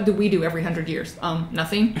impressive. What do we do every 100 years?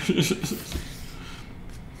 Nothing.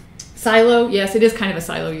 Silo, yes, it is kind of a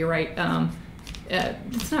silo. You're right.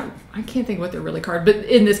 It's not. I can't think of what they're really called, but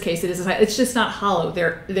in this case, it is. It's just not hollow.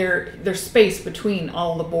 There's space between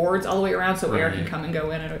all the boards all the way around, so air can come and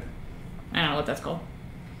go in. I don't know what that's called.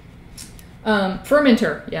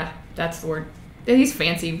 Fermenter, yeah, that's the word. These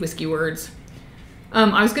fancy whiskey words.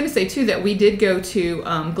 I was going to say too that we did go to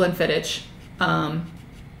Glenfiddich.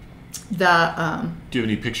 Do you have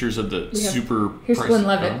any pictures of the super? Here's price?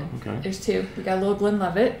 Glenlivet. Oh, okay. There's two. We got a little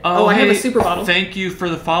Glenlivet. Oh, I hey, have a super bottle. Thank you for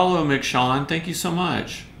the follow, McShawn. Thank you so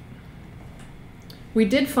much. We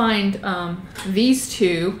did find these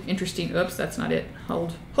two interesting. Oops, that's not it.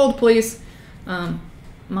 Hold, please.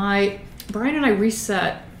 Brian and I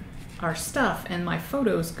reset our stuff, and my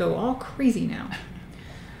photos go all crazy now.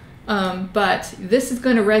 But this is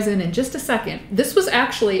going to resin in just a second. This was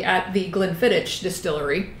actually at the Glenfiddich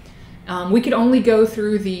distillery. We could only go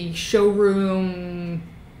through the showroom,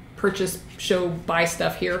 purchase, buy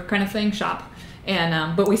stuff here kind of thing, shop.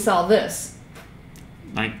 And but we saw this.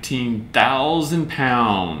 19,000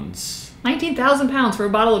 pounds. 19,000 pounds for a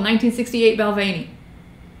bottle of 1968 Balvenie.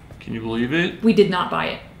 Can you believe it? We did not buy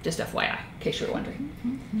it, just FYI, in case you were wondering.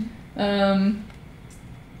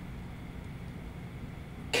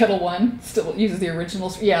 Kettle One still uses the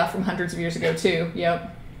originals, from hundreds of years ago too.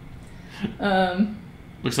 Yep.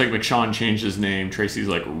 Looks like McShawn changed his name. Tracy's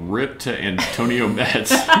like rip to Antonio Metz.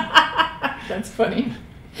 That's funny.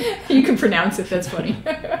 You can pronounce it. That's funny.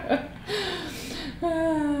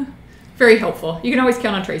 Very helpful. You can always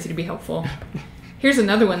count on Tracy to be helpful. Here's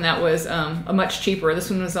another one that was a much cheaper.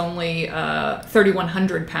 This one was only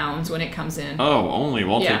 3,100 pounds when it comes in. Oh, only?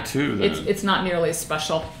 Well, I'll take two then. It's not nearly as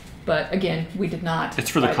special, but again, we did not.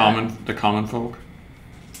 It's for the common folk.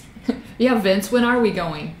 Yeah, Vince. When are we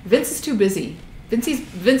going? Vince is too busy. Vince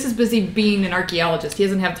is busy being an archaeologist. He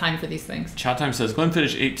doesn't have time for these things. Chat Time says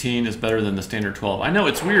Glenfiddich 18 is better than the standard 12. I know,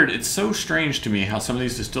 it's weird. It's so strange to me how some of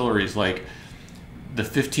these distilleries, like the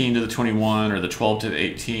 15 to the 21 or the 12 to the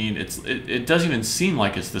 18, it doesn't even seem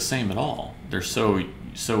like it's the same at all. They're so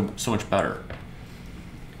much better.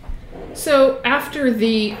 So after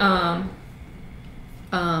the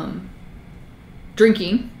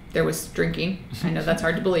drinking, there was drinking. I know that's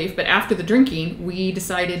hard to believe, but after the drinking, we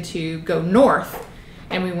decided to go north,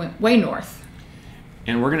 and we went way north.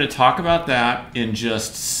 And we're going to talk about that in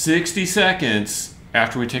just 60 seconds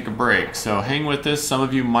after we take a break. So hang with us. Some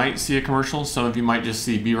of you might see a commercial. Some of you might just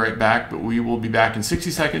see Be Right Back, but we will be back in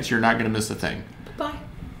 60 seconds. You're not going to miss a thing. Bye.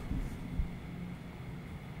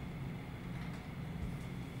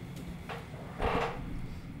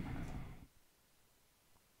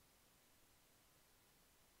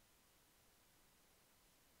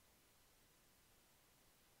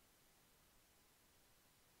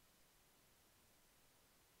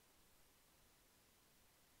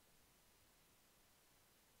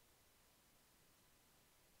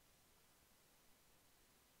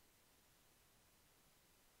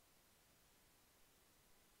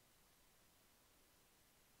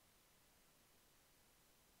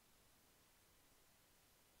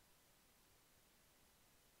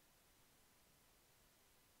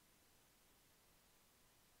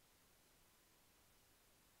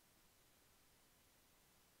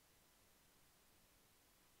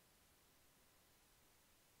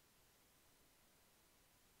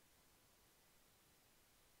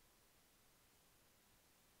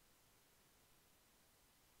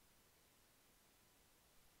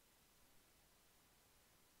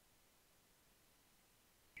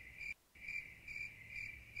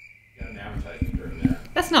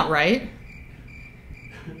 That's not right.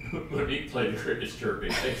 Monique played cricket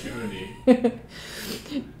chirping. Thank you, Monique.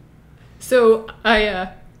 So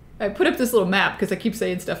I put up this little map because I keep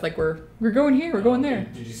saying stuff like we're going here, we're going there.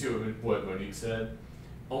 Did you see what Monique said?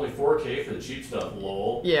 Only 4K for the cheap stuff,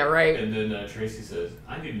 lol. Yeah, right. And then Tracy says,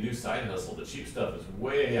 I need a new side hustle. The cheap stuff is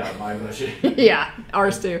way out of my budget. Yeah,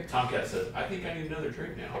 ours too. Tomcat says, I think I need another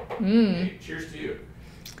drink now. Hey, cheers to you.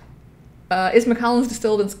 Is Macallan's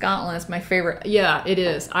distilled in Scotland? It's my favorite. Yeah, it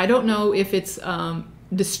is. I don't know if it's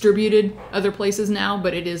distributed other places now,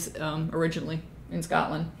 but it is originally in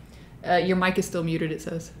Scotland. Your mic is still muted, it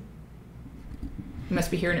says. You must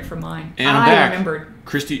be hearing it from mine. And I'm back. Remembered.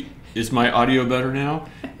 Christy, is my audio better now?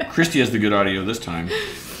 Christy has the good audio this time.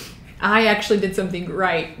 I actually did something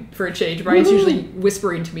right for a change. Brian's usually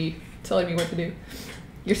whispering to me, telling me what to do.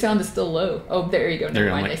 Your sound is still low. Oh, there you go.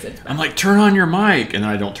 Never mind. I'm like, turn on your mic, and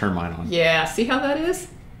then I don't turn mine on. Yeah, see how that is?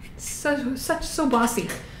 So bossy.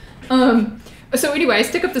 So anyway, I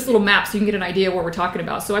stick up this little map so you can get an idea what we're talking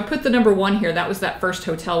about. So I put the number 1 here. That was that first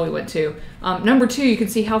hotel we went to. Number 2, you can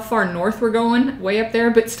see how far north we're going, way up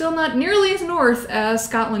there, but still not nearly as north as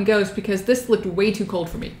Scotland goes because this looked way too cold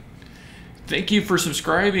for me. Thank you for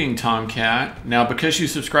subscribing, Tomcat. Now, because you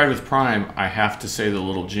subscribe with Prime, I have to say the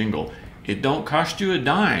little jingle. It don't cost you a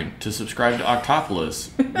dime to subscribe to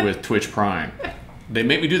Octopolis with Twitch Prime. They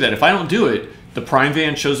make me do that. If I don't do it, the Prime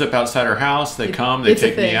van shows up outside our house. They come, they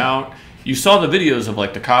take me out. You saw the videos of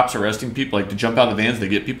like the cops arresting people, like to jump out of the vans, they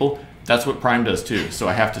get people. That's what Prime does too. So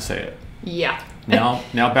I have to say it. Yeah. Now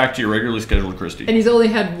back to your regularly scheduled Christy. And he's only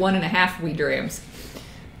had 1.5 wee drams.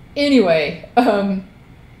 Anyway,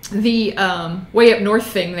 the way up north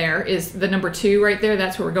thing there is the number 2 right there.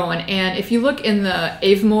 That's where we're going. And if you look in the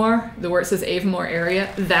Avemore, where it says Avemore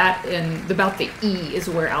area, that and about the E is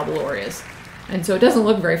where Albalor is. And so it doesn't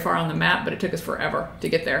look very far on the map, but it took us forever to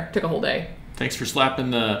get there. It took a whole day. Thanks for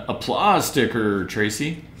slapping the applause sticker,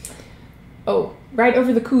 Tracy. Oh, right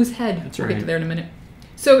over the Coo's head. That's we'll right. get to there in a minute.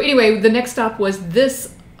 So anyway, the next stop was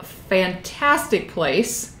this fantastic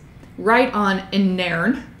place right on in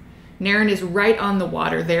Nairn. Nairn is right on the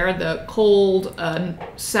water there, the cold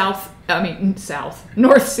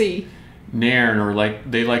North Sea. Nairn, or like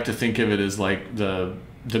they like to think of it as like the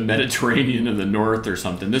Mediterranean of the north or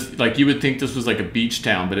something. This, like, you would think this was like a beach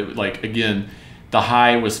town, but it, like, again, the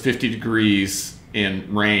high was 50 degrees and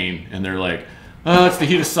rain, and they're like, oh, it's the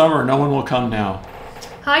heat of summer, no one will come now.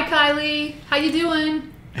 Hi, Kylie. How you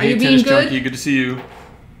doing? Hey, are you being Tennis good? Junkie, good to see you.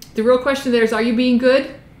 The real question there is, are you being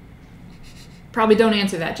good? Probably don't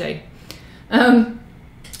answer that, Jade.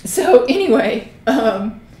 So anyway,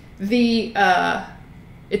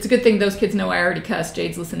 it's a good thing those kids know I already cussed.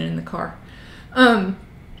 Jade's listening in the car.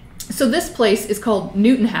 So this place is called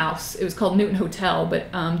Newton House. It was called Newton Hotel,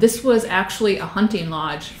 but this was actually a hunting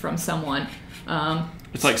lodge from someone.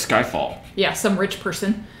 It's like Skyfall. Yeah, some rich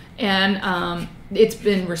person. And it's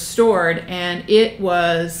been restored, and it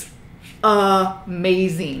was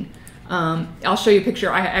amazing. I'll show you a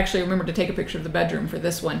picture. I actually remember to take a picture of the bedroom for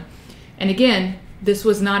this one. And again, this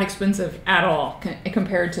was not expensive at all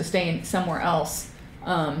compared to staying somewhere else.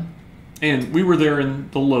 And we were there in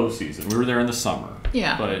the low season. We were there in the summer.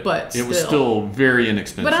 Yeah, but it was still very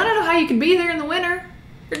inexpensive. But I don't know how you could be there in the winter.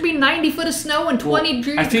 There'd be 90 foot of snow and 20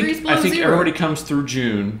 degrees below zero. I think everybody comes through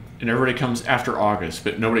June, and everybody comes after August,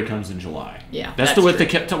 but nobody comes in July. Yeah, that's the way they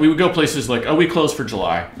kept. We would go places like, oh, we close for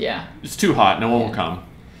July. Yeah, it's too hot. No one will come.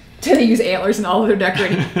 Do they use antlers in all of their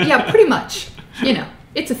decorating? Yeah, pretty much. You know,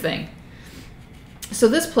 it's a thing. So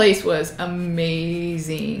this place was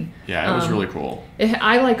amazing. Yeah, it was really cool.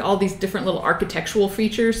 I like all these different little architectural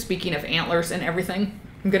features. Speaking of antlers and everything,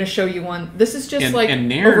 I'm going to show you one. This is just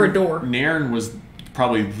Nairn, over a door. Nairn was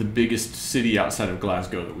probably the biggest city outside of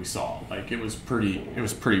Glasgow that we saw. Like, it was pretty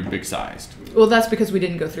big sized. Well, that's because we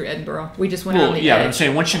didn't go through Edinburgh. We just went on the edge. But I'm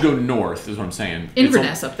saying once you go north is what I'm saying.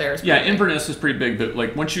 Inverness up there is pretty big. Inverness is pretty big, but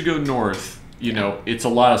like once you go north, you know, it's a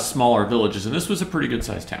lot of smaller villages, and this was a pretty good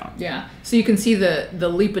sized town. Yeah. So you can see the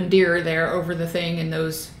leaping deer there over the thing, and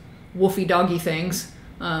those woofy doggy things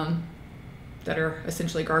that are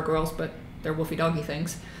essentially gargoyles, but they're woofy doggy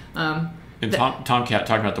things. And Tomcat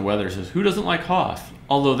talking about the weather says, who doesn't like Hoth?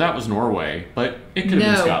 Although that was Norway, but it could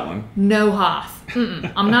have been Scotland. No Hoth.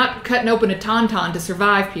 I'm not cutting open a tauntaun to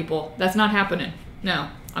survive, people. That's not happening. No,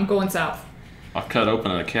 I'm going south. I'll cut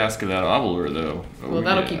open a cask of that Odyssey, though. Well,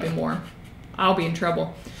 that'll keep him warm. I'll be in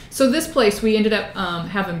trouble. So this place, we ended up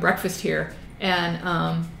having breakfast here.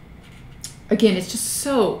 And again, it's just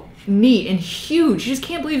so neat and huge. You just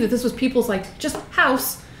can't believe that this was people's just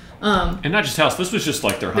house. And not just house. This was just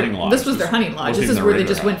like their hunting lodge. This was their hunting lodge. This is where they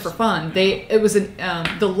just went for fun.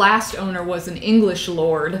 The last owner was an English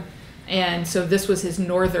lord, and so this was his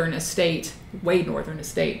northern estate, way northern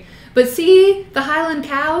estate. But see the Highland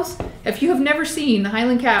cows. If you have never seen the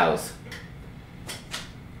Highland cows,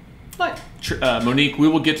 what? Monique, we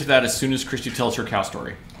will get to that as soon as Christy tells her cow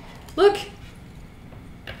story. Look,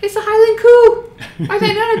 it's a Highland coo. Are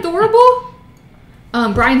they not adorable?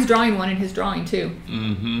 Brian's drawing one in his drawing too.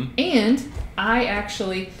 Mm-hmm. And I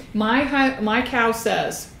actually, my cow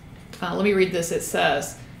says, let me read this. It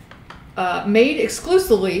says, made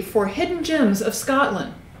exclusively for hidden gems of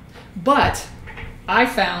Scotland. But I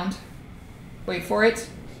found, wait for it.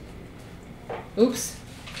 Oops,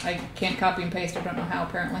 I can't copy and paste. I don't know how,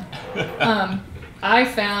 apparently. I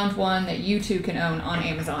found one that you two can own on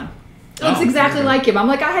Amazon. It looks exactly like him. I'm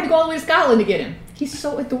like, I had to go all the way to Scotland to get him. He's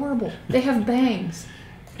so adorable. They have bangs.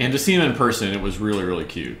 And to see him in person, it was really, really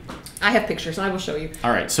cute. I have pictures. I will show you.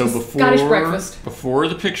 All right. So Scottish breakfast. Before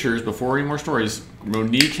the pictures, before any more stories,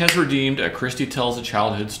 Monique has redeemed a Christy Tells a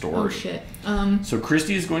Childhood story. Oh, shit. So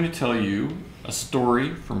Christy is going to tell you a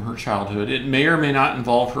story from her childhood. It may or may not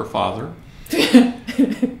involve her father.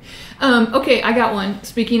 Okay, I got one.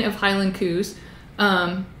 Speaking of Highland coos,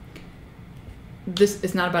 this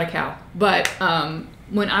is not about a cow, but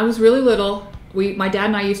when I was really little, my dad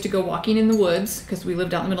and I used to go walking in the woods because we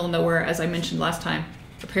lived out in the middle of nowhere, as I mentioned last time.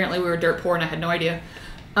 Apparently we were dirt poor and I had no idea.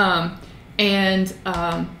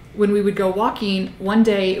 When we would go walking, one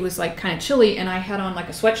day it was like kind of chilly and I had on like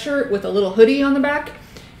a sweatshirt with a little hoodie on the back,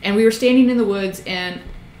 and we were standing in the woods, and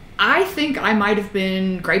I think I might have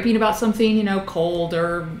been griping about something, you know, cold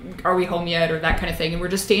or are we home yet or that kind of thing. And we're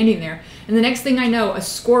just standing there. And the next thing I know, a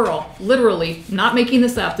squirrel, literally, not making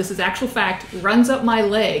this up, this is actual fact, runs up my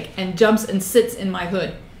leg and jumps and sits in my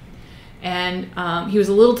hood. And he was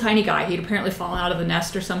a little tiny guy. He'd apparently fallen out of the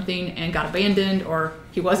nest or something and got abandoned, or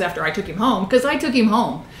he was after I took him home, because I took him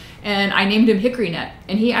home. And I named him Hickory Nut.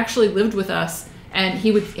 And he actually lived with us, and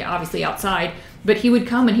he would, obviously outside, but he would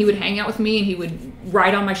come and he would hang out with me, and he would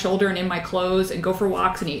ride on my shoulder and in my clothes and go for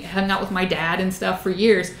walks, and he hung out with my dad and stuff for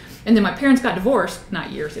years. And then my parents got divorced.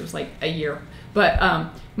 Not years, it was like a year.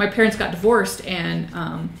 But my parents got divorced,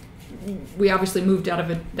 and we obviously moved out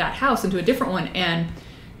of that house into a different one. And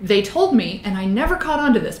they told me, and I never caught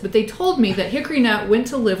on to this, but they told me that Hickory Nut went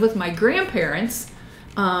to live with my grandparents.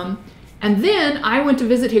 And then I went to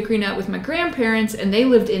visit Hickory Nut with my grandparents, and they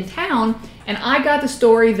lived in town. And I got the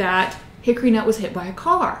story that Hickory Nut was hit by a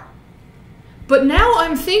car. But now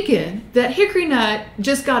I'm thinking that Hickory Nut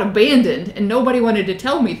just got abandoned and nobody wanted to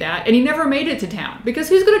tell me that, and he never made it to town, because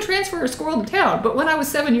who's going to transfer a squirrel to town? But when I was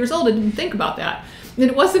 7 years old, I didn't think about that. And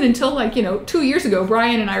it wasn't until 2 years ago,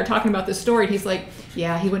 Brian and I are talking about this story, and he's like,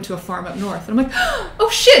 yeah, he went to a farm up north. And I'm like, oh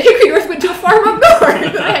shit, Hickory North went to a farm up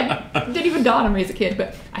north. Didn't even dawn on me as a kid,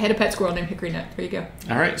 but I had a pet squirrel named Hickory Nut. There you go.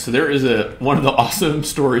 All right, so there is one of the awesome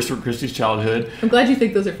stories from Christy's childhood. I'm glad you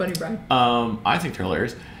think those are funny, Brian. I think they're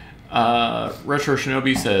hilarious. Retro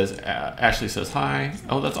Shinobi says, Ashley says hi.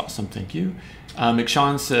 Oh, that's awesome, thank you.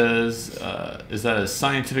 McShawn says, is that a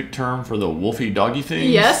scientific term for the wolfy doggy thing?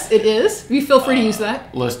 Yes, it is. You feel free to use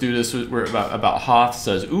that. Let's do this. We're about Hoth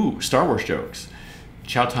says, ooh, Star Wars jokes.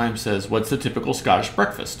 Chow Time says, what's the typical Scottish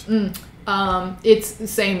breakfast? It's the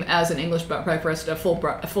same as an English breakfast, a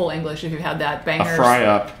full English, if you've had that. Bangers. A fry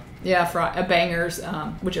up. Yeah, bangers,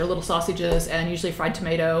 which are little sausages, and usually fried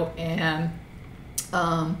tomato, and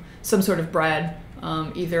some sort of bread,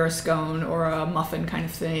 either a scone or a muffin kind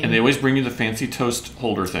of thing. And they always bring you the fancy toast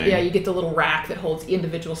holder thing. Yeah, you get the little rack that holds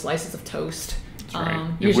individual slices of toast. That's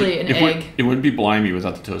right. Usually an egg. It wouldn't be Blimey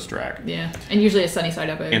without the toast rack. Yeah, and usually a sunny side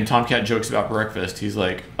up egg. And Tomcat jokes about breakfast. He's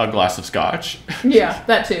like, a glass of scotch. Yeah,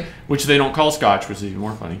 that too. Which they don't call scotch, which is even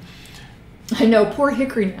more funny. I know, poor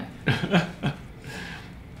Hickory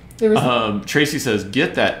Nut. Tracy says,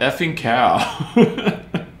 get that effing cow.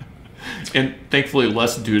 And thankfully,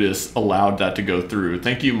 Les Dudas allowed that to go through.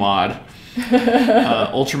 Thank you, Maud.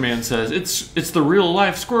 Ultraman says, it's the real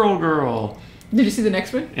life squirrel girl. Did you see the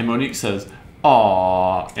next one? And Monique says,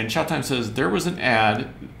 aw. And Showtime says, there was an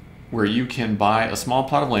ad where you can buy a small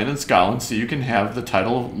plot of land in Scotland so you can have the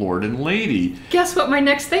title of Lord and Lady. Guess what my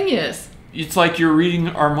next thing is? It's like you're reading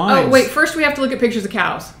our minds. Oh, wait, first we have to look at pictures of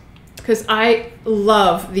cows. Because I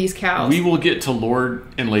love these cows. We will get to Lord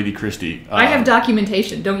and Lady Christy. I have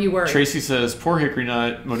documentation, don't you worry. Tracy says, poor Hickory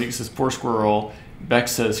Nut. Monique says, poor squirrel.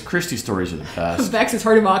 Bex says, Christy stories are the best. Bex is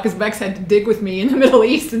hard to mock because Bex had to dig with me in the Middle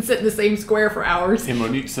East and sit in the same square for hours. And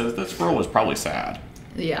Monique says, that squirrel was probably sad.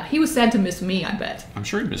 Yeah, he was sad to miss me, I bet. I'm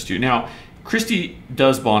sure he missed you. Now, Christy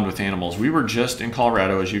does bond with animals. We were just in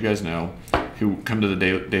Colorado, as you guys know, who come to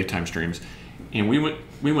the daytime streams. And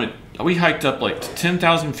we hiked up like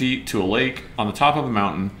 10,000 feet to a lake on the top of a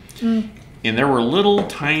mountain, and there were little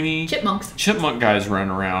tiny chipmunk guys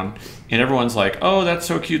running around, and everyone's like, oh, that's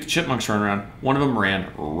so cute, the chipmunks running around. One of them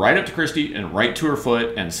ran right up to Christy and right to her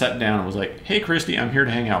foot and sat down and was like, hey, Christy, I'm here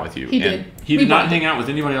to hang out with you. He did. He did not hang out with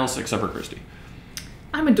anybody else except for Christy.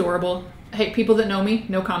 I'm adorable. Hey, people that know me,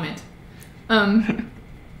 no comment.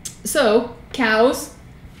 So, cows.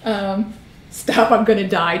 Stop, I'm gonna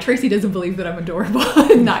die. Tracy doesn't believe that I'm adorable.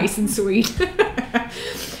 Nice and sweet.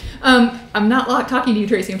 I'm not talking to you,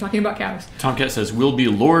 Tracy. I'm talking about cows. Tomcat says, we'll be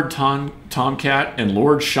Lord Tomcat and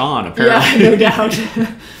Lord Sean, apparently. Yeah, no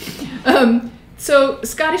doubt. So,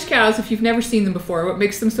 Scottish cows, if you've never seen them before, what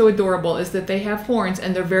makes them so adorable is that they have horns,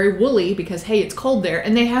 and they're very woolly because, hey, it's cold there,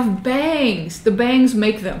 and they have bangs. The bangs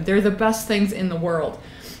make them. They're the best things in the world.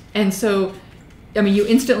 And so, I mean, you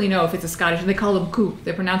instantly know if it's a Scottish, and they call them coo.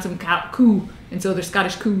 They pronounce them coo, and so they're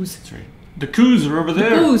Scottish coos. That's right. The coos are over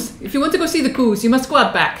there. Coos. If you want to go see the coos, you must go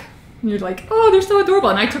out back. And you're like, oh, they're so adorable.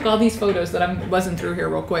 And I took all these photos that I'm buzzing through here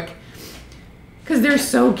real quick. Because they're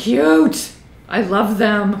so cute. I love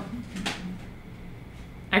them.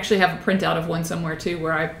 I actually have a printout of one somewhere, too,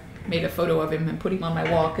 where I made a photo of him and put him on my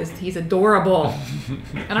wall because he's adorable.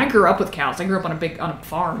 And I grew up with cows. I grew up on a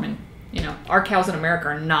farm. And, you know, our cows in America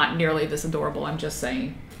are not nearly this adorable. I'm just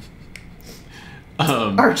saying.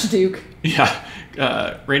 Archduke. Yeah.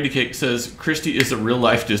 Randy Cake says, Christy is a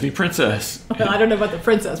real-life Disney princess. Well, I don't know about the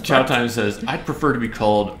princess part. Chow Time says, I'd prefer to be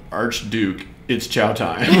called Archduke. It's Chow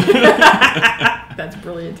Time. That's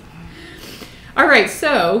brilliant. All right,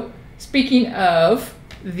 so speaking of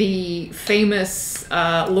the famous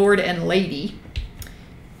Lord and Lady,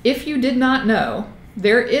 if you did not know,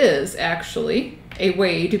 there is actually a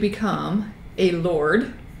way to become a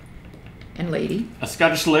Lord and Lady. A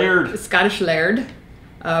Scottish Laird. A Scottish Laird.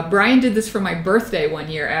 Brian did this for my birthday one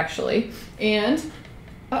year, actually. And,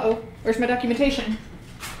 uh-oh, where's my documentation?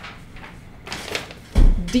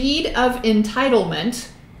 Deed of Entitlement,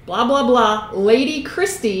 blah, blah, blah, Lady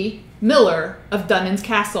Christy Miller of Dunnan's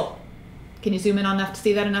Castle. Can you zoom in on enough to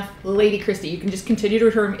see that enough? Lady Christy. You can just continue to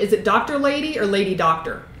refer to, is it Dr. Lady or Lady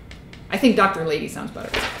Doctor? I think Dr. Lady sounds better.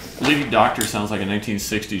 Lady Doctor sounds like a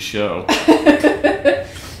 1960s show.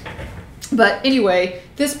 But anyway,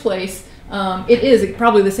 this place, it is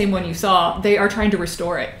probably the same one you saw. They are trying to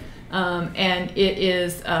restore it. And it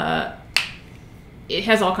is, it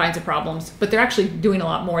has all kinds of problems, but they're actually doing a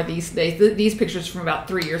lot more these days. These pictures from about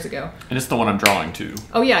 3 years ago. And it's the one I'm drawing too.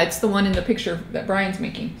 Oh yeah, it's the one in the picture that Brian's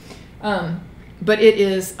making. But it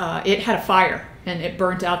is, it had a fire and it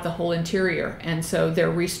burnt out the whole interior. And so they're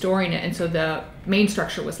restoring it. And so the main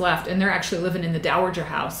structure was left, and they're actually living in the Dowager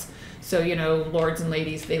House. So, you know, lords and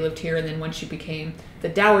ladies, they lived here, and then once you became the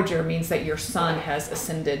Dowager, means that your son has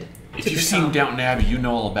ascended. If you've seen Downton Abbey, you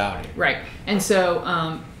know all about it. Right. And so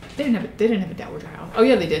they didn't have a Dowager House. Oh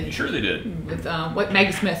yeah, they did. Sure they did. With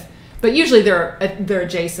Maggie Smith. But usually they're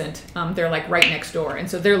adjacent. They're like right next door, and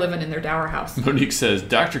so they're living in their dower house. Monique says,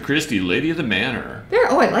 Dr. Christie, Lady of the Manor.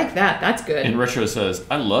 Oh, I like that. That's good. And Retro says,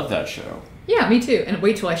 I love that show. Yeah, me too. And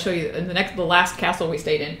wait till I show you the last castle we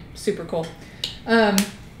stayed in. Super cool.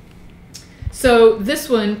 So this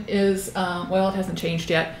one is, well, it hasn't changed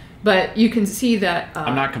yet, but you can see that...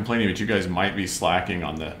 I'm not complaining, but you guys might be slacking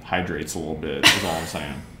on the hydrates a little bit, is all I'm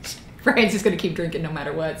saying. Brian's just going to keep drinking no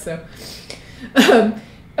matter what, so...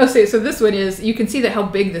 so this one is, you can see that how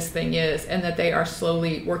big this thing is and that they are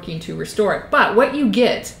slowly working to restore it. But what you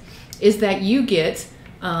get is that you get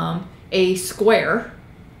a square,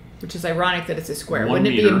 which is ironic that it's a square. Wouldn't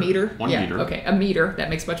it be a meter? 1 meter. Okay, a meter. That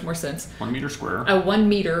makes much more sense. 1 meter square. A 1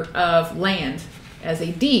 meter of land as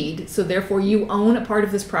a deed. So therefore you own a part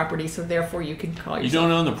of this property. So therefore you can call yourself... You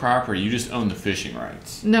don't own the property. You just own the fishing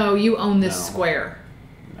rights. No, you own this square.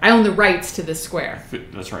 I own the rights to this square.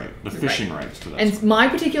 That's right. The fishing rights to that. And square. My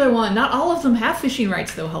particular one, not all of them have fishing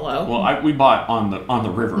rights though, hello. Well, we bought on the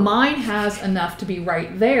river. Mine has enough to be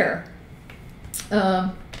right there.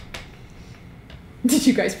 Did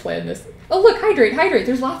you guys plan this? Oh, look, hydrate.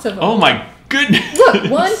 There's lots of them. Oh my goodness.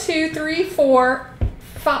 Look, 1, 2, 3, 4,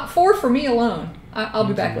 4 for me alone. I'll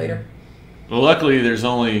be back later. Well, luckily there's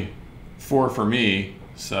only 4 for me,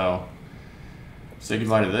 so say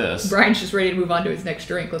goodbye to this. Brian's just ready to move on to his next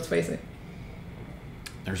drink, let's face it.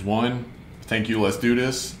 There's 1. Thank you, let's do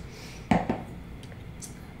this.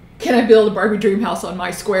 Can I build a Barbie dream house on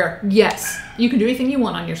my square? Yes. You can do anything you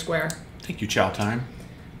want on your square. Thank you, Chow Time.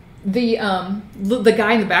 The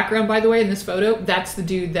guy in the background, by the way, in this photo, that's the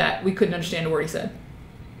dude that we couldn't understand a word he said.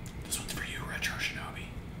 This one's for you, Retro Shinobi.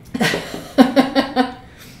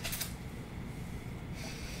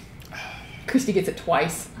 Christy gets it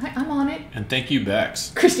twice. I'm on it. And thank you,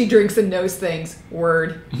 Bex. Christy drinks and knows things.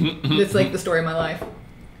 Word. That's like the story of my life.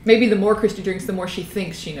 Maybe the more Christy drinks, the more she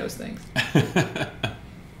thinks she knows things.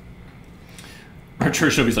 Retro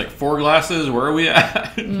Shinobi's like, 4 glasses? Where are we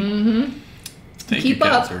at? Mm-hmm. Thank you,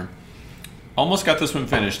 Cancer. Almost got this one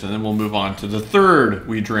finished, and then we'll move on to the third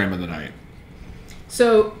We Dram of the Night.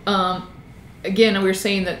 So, again, we were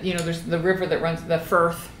saying that, you know, there's the river that runs, the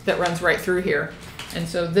Firth that runs right through here. And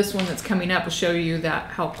so this one that's coming up will show you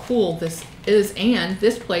that how cool this is. And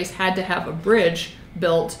this place had to have a bridge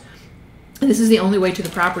built. And this is the only way to the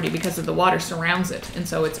property because of the water surrounds it. And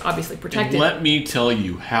so it's obviously protected. And let me tell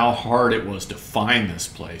you how hard it was to find this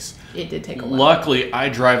place. It did take a while. Luckily, I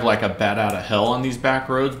drive like a bat out of hell on these back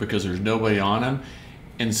roads because there's nobody on them.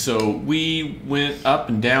 And so we went up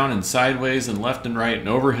and down and sideways and left and right and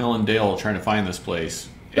over hill and dale trying to find this place.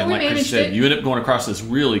 But and like Chris said, you end up going across this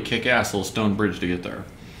really kick-ass little stone bridge to get there.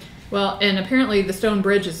 Well, and apparently the stone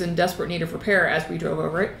bridge is in desperate need of repair as we drove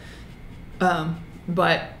over it.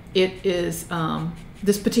 But it is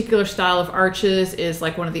this particular style of arches is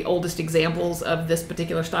like one of the oldest examples of this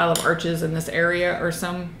particular style of arches in this area or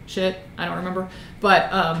some shit. I don't remember,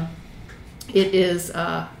 but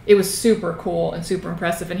it was super cool and super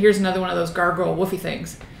impressive. And here's another one of those gargoyle woofy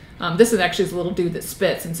things. This is actually this little dude that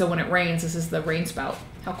spits, and so when it rains, this is the rain spout.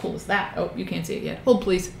 How cool is that? Oh, you can't see it yet. Hold,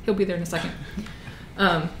 please. He'll be there in a second.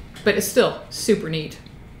 But it's still super neat.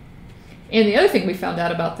 And the other thing we found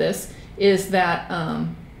out about this is that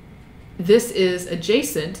this is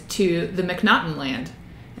adjacent to the MacNaughton land.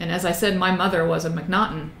 And as I said, my mother was a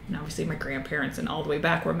MacNaughton, and obviously my grandparents and all the way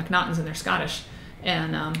back were MacNaughtons, and they're Scottish.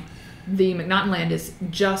 And the MacNaughton land is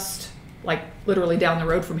just like literally down the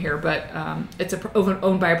road from here, but it's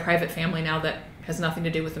owned by a private family now that has nothing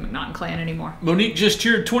to do with the MacNaughton clan anymore. Monique just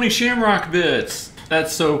cheered 20 Shamrock bits.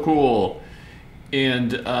 That's so cool.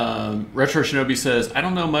 And Retro Shinobi says, I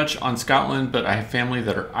don't know much on Scotland, but I have family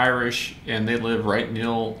that are Irish, and they live right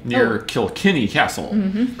near Kilkenny Castle.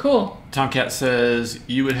 Mm-hmm. Cool. Tomcat says,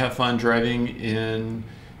 you would have fun driving in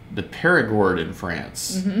the Périgord in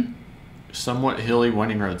France. Mm-hmm. Somewhat hilly,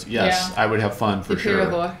 winding roads. Yes, yeah. I would have fun for sure.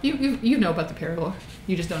 Périgord. You know about the Périgord.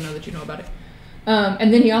 You just don't know that you know about it.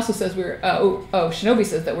 And then he also says Shinobi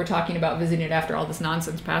says that we're talking about visiting it after all this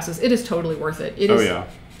nonsense passes. It is totally worth it. It is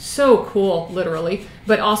so cool, literally,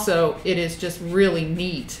 but also it is just really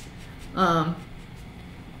neat.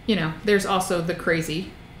 There's also the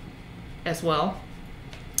crazy as well,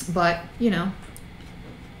 but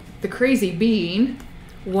the crazy being,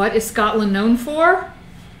 what is Scotland known for?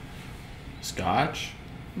 Scotch.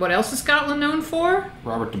 What else is Scotland known for?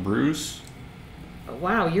 Robert the Bruce. Oh,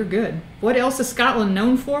 wow, you're good. What else is Scotland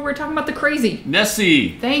known for? We're talking about the crazy.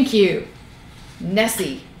 Nessie. Thank you.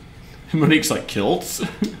 Nessie. Monique's like kilts.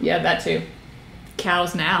 Yeah, that too.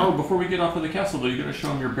 Cows now. Oh, before we get off of the castle, though, you're going to show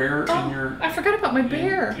them your bear and your... I forgot about my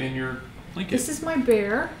bear. And your Lincoln. This is my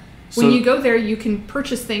bear. When you go there, you can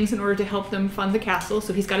purchase things in order to help them fund the castle.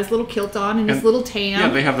 So he's got his little kilt on and his little tam. Yeah,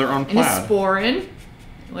 they have their own plaid. And his sporin.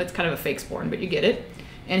 Well, it's kind of a fake sporin, but you get it.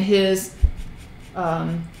 And his,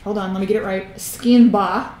 hold on, let me get it right, skin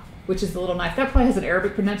ba, which is the little knife. That probably has an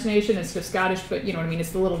Arabic pronunciation. It's just Scottish, but you know what I mean.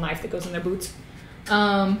 It's the little knife that goes in their boots.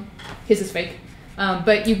 His is fake.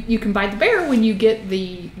 But you can buy the bear when you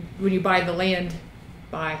buy the land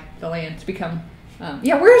to become,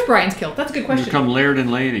 where's Brian's kilt? That's a good question. Become laird and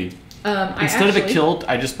lady. Instead of a kilt,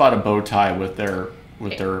 I just bought a bow tie with their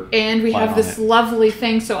and we have this lovely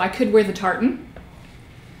thing, so I could wear the tartan.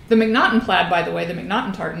 The MacNaughton plaid, by the way, the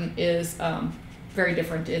MacNaughton tartan is very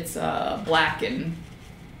different. It's black and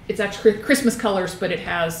it's actually Christmas colors, but it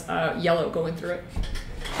has yellow going through it.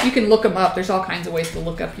 You can look them up. There's all kinds of ways to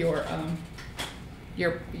look up your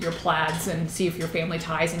plaids and see if your family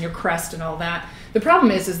ties and your crest and all that. The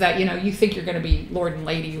problem is that you think you're going to be lord and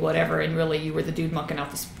lady whatever, and really you were the dude mucking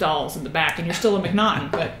out the stalls in the back, and you're still a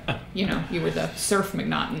MacNaughton, but you were the serf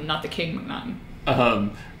MacNaughton, not the king MacNaughton.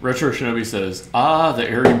 Retro Shinobi says, the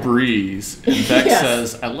airy breeze. And Beck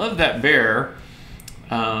says, I love that bear.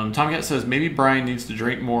 Tomcat says, maybe Brian needs to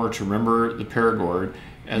drink more to remember the Périgord.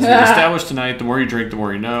 As we established tonight, the more you drink, the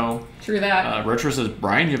more you know. True that. Retro says,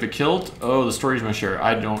 Brian, you have a kilt? Oh, the story's my share.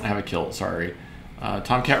 I don't have a kilt, sorry.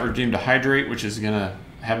 Tomcat redeemed a hydrate, which is going to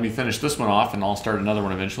have me finish this one off, and I'll start another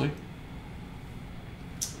one eventually.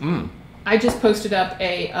 I just posted up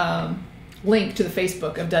a link to the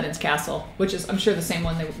Facebook of Dunnan's Castle, which is, I'm sure, the same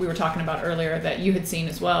one that we were talking about earlier that you had seen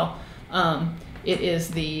as well. It is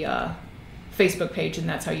the Facebook page, and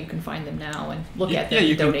that's how you can find them now and look at them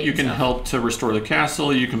and donate. You can help to restore the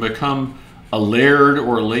castle. You can become a laird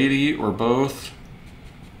or a lady or both.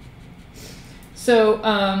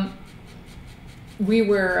 So we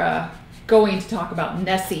were going to talk about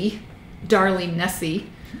Nessie, darling Nessie.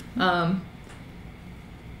 I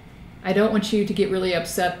don't want you to get really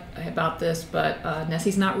upset about this, but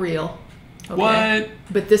Nessie's not real. Okay? What?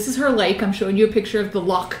 But this is her lake. I'm showing you a picture of the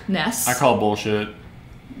Loch Ness. I call bullshit.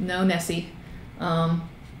 No, Nessie.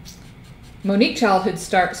 Monique childhood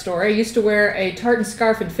story. I used to wear a tartan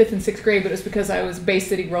scarf in 5th and 6th grade, but it was because I was Bay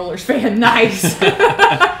City Rollers fan. Nice.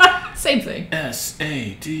 Same thing.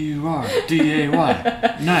 S-A-D-U-R-D-A-Y.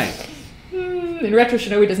 Nice. And Retro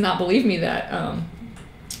Shinobi does not believe me that.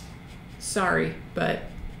 Sorry, but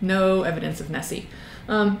no evidence of Nessie.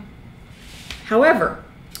 However,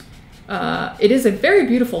 it is a very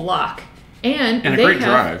beautiful loch. And a great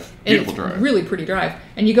drive. Beautiful drive. Really pretty drive.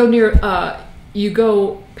 And you go near... you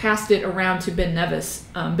go past it around to Ben Nevis.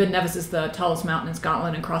 Ben Nevis is the tallest mountain in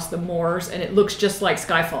Scotland, and across the moors, and it looks just like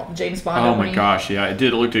Skyfall, James Bond. Oh my gosh, yeah, it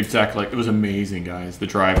did. It looked exactly like, it was amazing, guys. The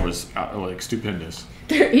drive was like stupendous.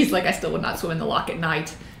 He's like, I still would not swim in the loch at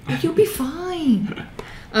night. You'll be fine.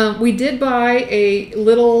 We did buy a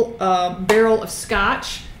little barrel of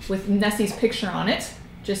scotch with Nessie's picture on it,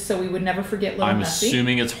 just so we would never forget little Nessie. I'm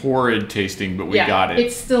assuming it's horrid tasting, but we got it.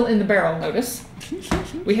 It's still in the barrel, notice.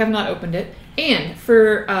 We have not opened it. And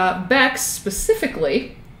for Bex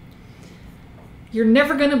specifically, you're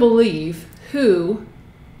never going to believe who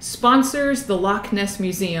sponsors the Loch Ness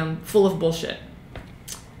Museum full of bullshit.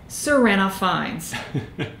 Sir Ranulph Fiennes.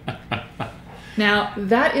 Now,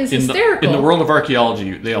 that is hysterical. In the world of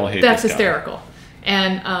archaeology, they all hate That's this guy. hysterical.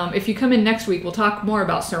 And if you come in next week, we'll talk more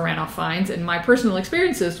about Sir Ranulph Fiennes and my personal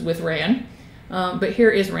experiences with Ran. But here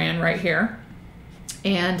is Ran right here.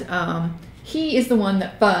 And he is the one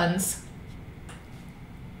that funds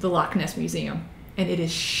the Loch Ness Museum. And it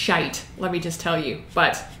is shite, let me just tell you.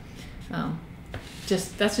 But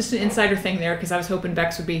that's just an insider thing there, because I was hoping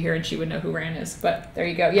Bex would be here and she would know who Ran is. But there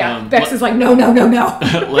you go. Yeah, Bex is like, no.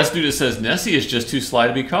 Let's do this says, Nessie is just too sly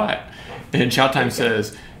to be caught. And Chow Time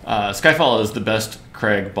says, Skyfall is the best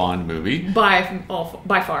Craig Bond movie. By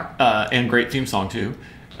far. And great theme song, too.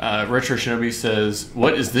 Retro Shinobi says,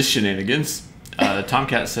 what is this shenanigans?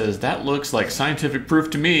 Tomcat says, that looks like scientific proof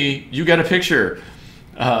to me. You got a picture.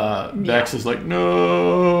 Bex is like,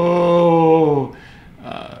 no.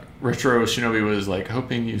 Retro Shinobi was like,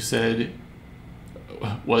 hoping you said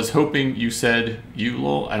you,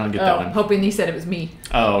 lol. I don't get that one. Hoping you said it was me.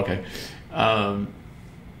 Oh, okay.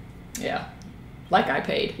 Yeah. Like I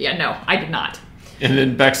paid. Yeah, no, I did not. And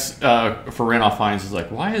then Bex, for Ranulph Fiennes, is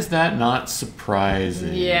like, why is that not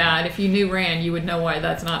surprising? Yeah, and if you knew Rand, you would know why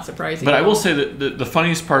that's not surprising. But I will say that the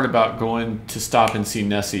funniest part about going to stop and see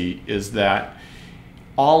Nessie is that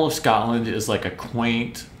all of Scotland is like a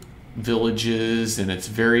quaint villages, and it's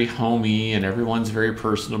very homey, and everyone's very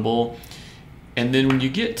personable. And then when you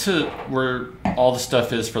get to where all the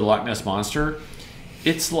stuff is for the Loch Ness Monster,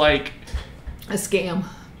 it's like a scam.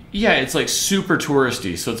 Yeah, it's like super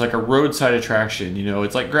touristy. So it's like a roadside attraction. You know,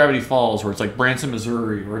 it's like Gravity Falls, or it's like Branson,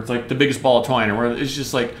 Missouri, or it's like the biggest ball of twine, or where it's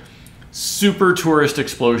just like super tourist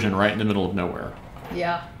explosion right in the middle of nowhere.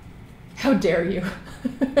 Yeah. How dare you?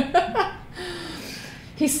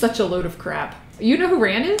 He's such a load of crap. You know who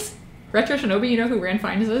Rand is? Retro Shinobi, you know who Rand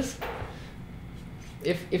Fiennes is?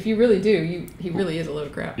 If you really do, he really is a load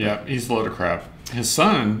of crap. Yeah, he's a load of crap. His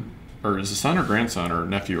son, or is his son or grandson or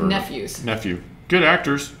nephew? Or nephew. Good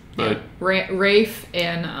actors, but... Yeah. Rafe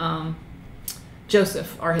and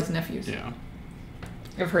Joseph are his nephews. Yeah.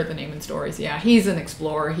 I've heard the name in stories. Yeah, he's an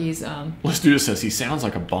explorer. He's... Let's do this says he sounds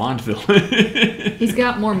like a Bond villain. He's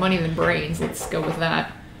got more money than brains. Let's go with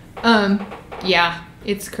that. Yeah,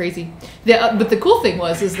 it's crazy. But the cool thing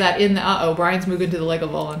is that in the Brian's moving to the Lake of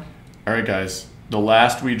Volin. All right, guys. The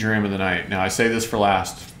last wee dream of the night. Now, I say this for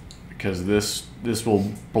last because this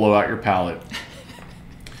will blow out your palate.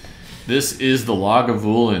 This is the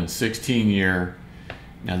Lagavulin 16 year.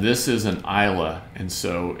 Now, this is an Isla, and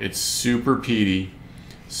so it's super peaty,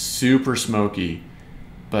 super smoky,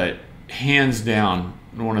 but hands down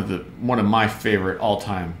one of my favorite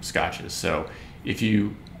all-time scotches. So if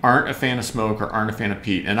you aren't a fan of smoke or aren't a fan of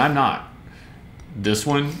peat, and I'm not, this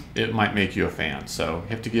one, it might make you a fan. So you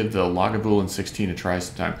have to give the Lagavulin 16 a try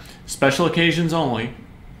sometime. Special occasions only,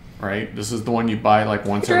 right? This is the one you buy like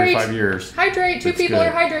once every 5 years. Hydrate. Two people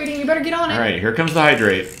are hydrating. You better get on it. All right, here comes the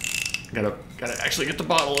hydrate. Gotta actually get the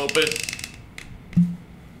bottle open.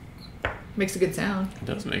 Makes a good sound. It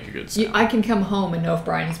does make a good sound. I can come home and know if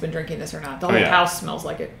Brian has been drinking this or not. The whole house smells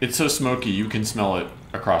like it. It's so smoky, you can smell it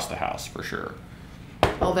across the house for sure.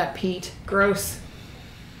 All that peat. Gross.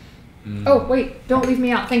 Oh, wait. Don't leave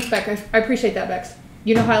me out. Thanks, Beck. I appreciate that, Bex.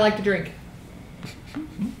 You know how I like to drink.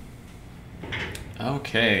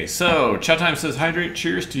 Okay, so Chow Time says hydrate.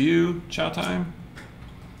 Cheers to you, Chow Time.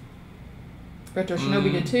 Retro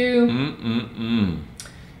Shinobi did too.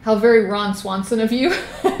 How very Ron Swanson of you.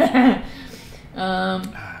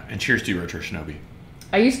 And cheers to you, Retro Shinobi.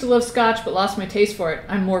 I used to love scotch, but lost my taste for it.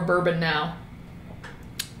 I'm more bourbon now.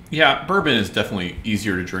 Yeah, bourbon is definitely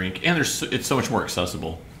easier to drink, and it's so much more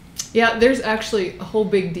accessible. Yeah, there's actually a whole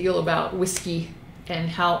big deal about whiskey and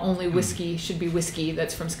how only whiskey should be whiskey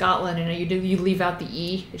that's from Scotland, and you leave out the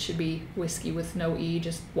E. It should be whiskey with no E,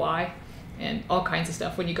 just Y, and all kinds of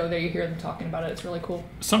stuff. When you go there, you hear them talking about it. It's really cool.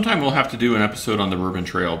 Sometime we'll have to do an episode on the Bourbon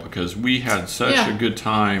Trail because we had such a good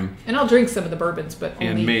time. And I'll drink some of the bourbons, but only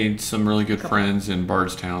and made some really good friends in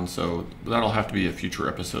Bardstown, so that'll have to be a future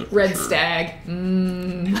episode for Red sure. Stag.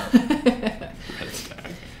 Red Stag.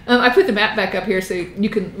 I put the map back up here so you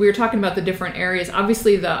can. We were talking about the different areas.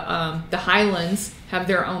 Obviously, the Highlands have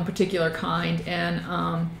their own particular kind,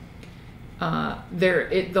 and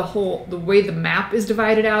the way the map is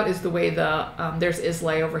divided out is the way there's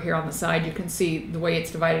Islay over here on the side. You can see the way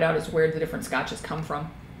it's divided out is where the different scotches come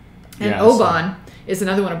from. And Oban is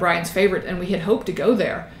another one of Brian's favorite, and we had hoped to go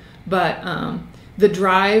there, but the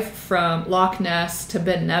drive from Loch Ness to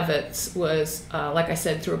Ben Nevis was, like I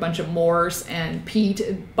said, through a bunch of moors and peat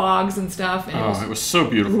bogs and stuff. And it was so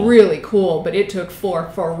beautiful, really cool. But it took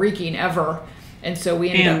for reeking ever, and so we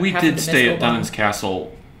ended up. And we having did to stay miss at Dunn's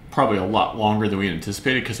Castle probably a lot longer than we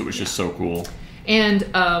anticipated because it was just so cool. And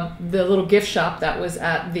the little gift shop that was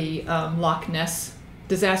at the Loch Ness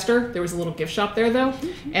disaster, there was a little gift shop there though,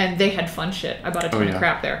 and they had fun shit. I bought a ton of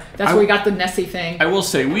crap there. That's where we got the Nessie thing. I will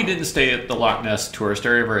say we didn't stay at the Loch Ness tourist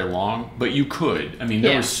area very long, but you could. I mean,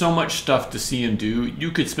 there was so much stuff to see and do.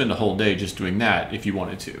 You could spend a whole day just doing that if you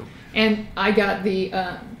wanted to. And I got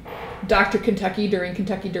the Dr. Kentucky during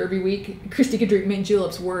Kentucky Derby week. Christy could drink mint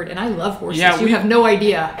julep's word, and I love horses. You have no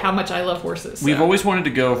idea how much I love horses. So. We've always wanted to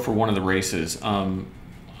go for one of the races.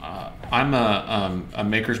 I'm a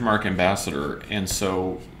Maker's Mark ambassador, and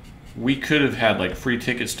so we could have had like free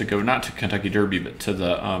tickets to go not to Kentucky Derby, but to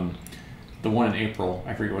the one in April.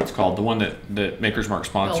 I forget what it's called. The one that Maker's Mark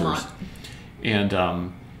sponsors. And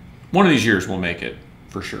one of these years we'll make it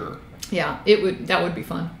for sure. Yeah, that would be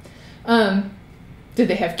fun. Did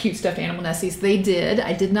they have cute stuffed animal Nessies? They did.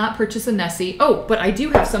 I did not purchase a Nessie. Oh, but I do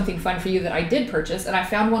have something fun for you that I did purchase, and I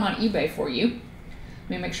found one on eBay for you. Let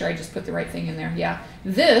me make sure I just put the right thing in there. Yeah.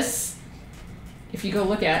 This, if you go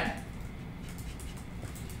look at,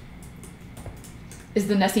 is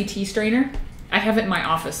the Nessie tea strainer. I have it in my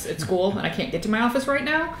office at school, and I can't get to my office right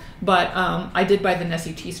now, but I did buy the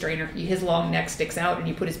Nessie tea strainer. His long neck sticks out, and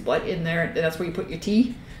you put his butt in there, and that's where you put your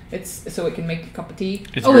tea. It's so it can make a cup of tea.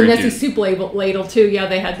 And Nessie soup ladle too. Yeah,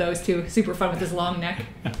 they had those too. Super fun with his long neck.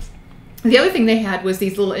 The other thing they had was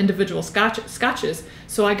these little individual scotches.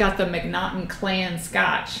 So I got the McNaughton Clan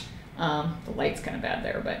Scotch. The light's kind of bad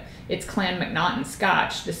there, but it's Clan McNaughton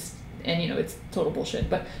Scotch. And it's total bullshit.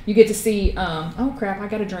 But you get to see. Oh crap! I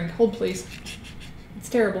got a drink. Hold please. It's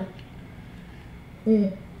terrible.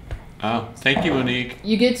 Oh, thank you, Monique.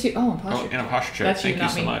 You get to and a posture check. Thank you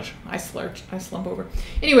so much. I slump over.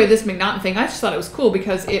 Anyway, this McNaughton thing, I just thought it was cool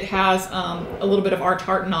because it has a little bit of Art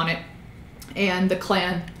Tartan on it, and the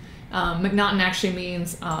clan McNaughton actually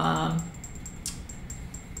means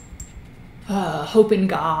hope in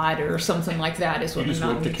God or something like that is what you McNaughton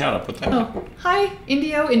just woke the cat up with that. Oh, hi,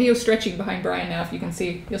 Indio. Indio's stretching behind Brian now. If you can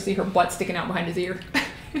see, you'll see her butt sticking out behind his ear.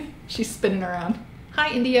 She's spinning around.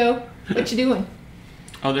 Hi, Indio. What you doing?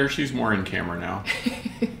 Oh, there she's more in camera now.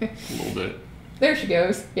 A little bit. There she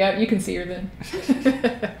goes. Yeah, you can see her then.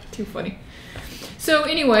 Too funny. So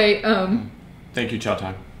anyway, thank you, Chow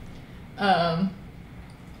Time.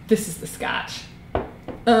 This is the Scotch.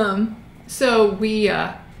 So we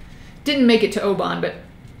didn't make it to Oban, but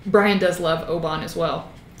Brian does love Oban as well.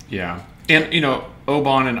 Yeah, and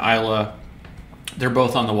Oban and Isla, they're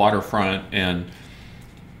both on the waterfront, and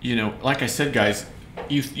like I said, guys.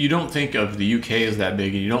 You don't think of the UK as that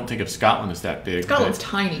big, and you don't think of Scotland as that big. Scotland's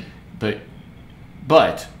tiny.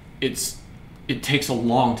 But it takes a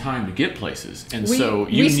long time to get places, and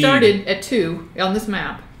we started at 2 on this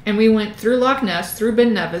map, and we went through Loch Ness, through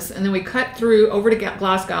Ben Nevis, and then we cut through over to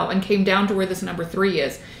Glasgow and came down to where this number 3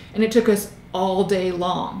 is, and it took us all day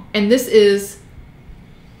long. And this is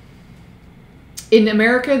in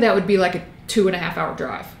America that would be like a 2.5 hour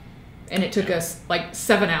drive. And it took us like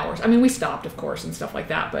 7 hours. I mean, we stopped, of course, and stuff like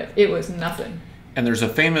that, but it was nothing. And there's a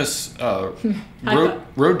famous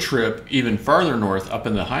road trip even farther north up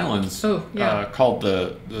in the Highlands called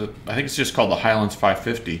I think it's just called the Highlands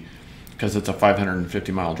 550 because it's a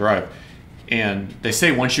 550-mile drive. And they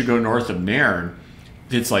say once you go north of Nairn,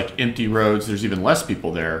 it's like empty roads. There's even less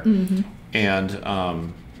people there. Mm-hmm.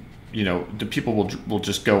 And the people will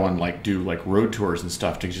just go on do road tours and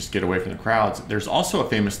stuff to just get away from the crowds. There's also a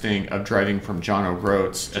famous thing of driving from John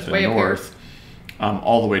O'Groats at the north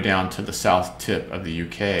all the way down to the south tip of the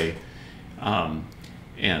UK.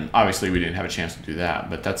 And obviously we didn't have a chance to do that,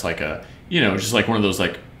 but that's like just like one of those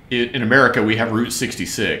in America we have Route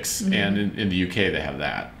 66 mm-hmm. and in the UK they have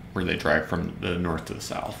that where they drive from the north to the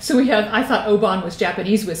south. So I thought Oban was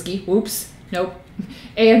Japanese whiskey. Whoops. Nope.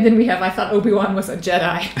 And then I thought Obi-Wan was a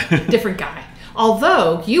Jedi. Different guy.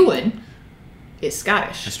 Although Ewan is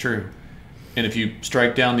Scottish. That's true. And if you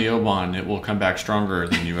strike down the Oban, it will come back stronger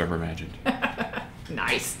than you ever imagined.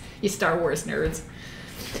 Nice. You Star Wars nerds.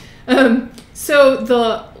 So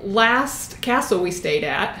the last castle we stayed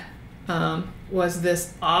at was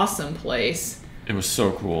this awesome place. It was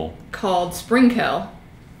so cool. Called Springkell.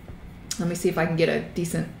 Let me see if I can get a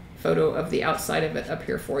decent photo of the outside of it up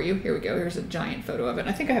here for you. Here we go. Here's a giant photo of it.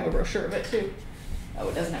 I think I have a brochure of it too. Oh,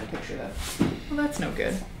 it doesn't have a picture though. Well, that's no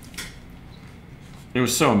good. It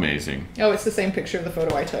was so amazing. Oh, it's the same picture of the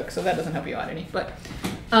photo I took, so that doesn't help you out any. But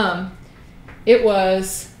it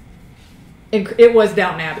was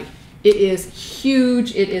Downton Abbey. It is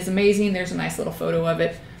huge. It is amazing. There's a nice little photo of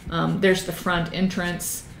it. There's the front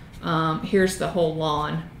entrance. Here's the whole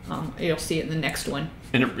lawn. You'll see it in the next one.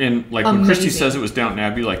 And like when Christy says it was Downton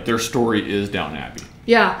Abbey, like their story is Downton Abbey.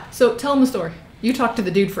 Yeah. So tell them the story. You talked to the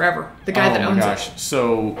dude forever, the guy that owns it. Oh my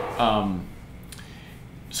gosh.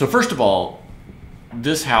 So first of all,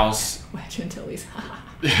 this house. Wedge and Tilly's.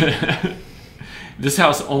 This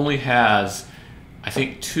house only has, I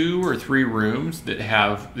think, 2 or 3 rooms that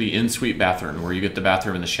have the en-suite bathroom, where you get the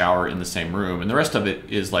bathroom and the shower in the same room, and the rest of it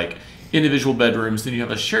is like individual bedrooms. Then you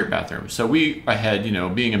have a shared bathroom. So we ahead,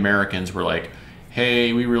 being Americans, we're like,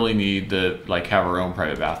 hey, we really need to have our own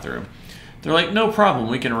private bathroom. They're like, no problem,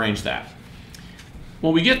 we can arrange that.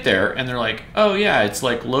 Well, we get there and they're like, oh yeah, it's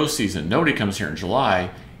like low season. Nobody comes here in July.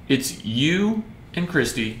 It's you and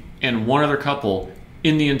Christy and one other couple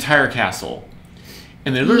in the entire castle.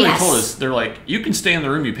 And they literally told us, they're like, you can stay in the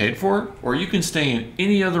room you paid for, or you can stay in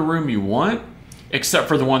any other room you want, except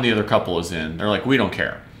for the one the other couple is in. They're like, we don't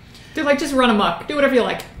care. They're like, just run amok. Do whatever you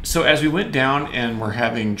like. So as we went down and we're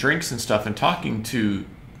having drinks and stuff and talking to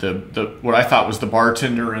the what I thought was the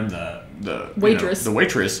bartender and the waitress, the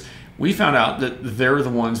waitress, we found out that they're the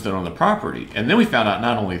ones that own the property. And then we found out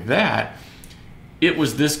not only that, it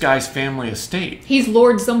was this guy's family estate. He's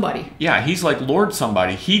Lord somebody. Yeah, he's like Lord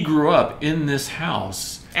somebody. He grew up in this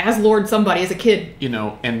house. As Lord somebody, as a kid.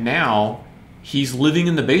 And now he's living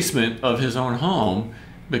in the basement of his own home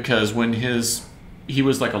because when he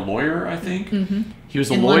was like a lawyer, I think. Mm-hmm. He was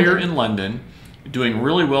a lawyer in London, doing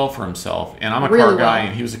really well for himself. And I'm a car guy,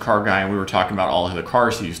 and he was a car guy, and we were talking about all of the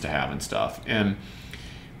cars he used to have and stuff. And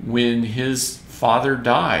when his father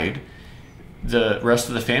died, the rest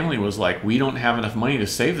of the family was like, we don't have enough money to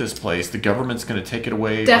save this place. The government's going to take it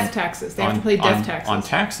away. Death taxes. They have to pay death taxes. On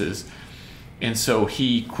taxes. And so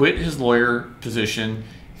he quit his lawyer position,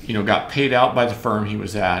 got paid out by the firm he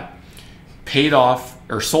was at, paid off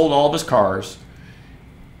or sold all of his cars,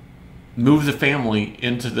 moved the family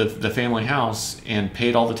into the family house and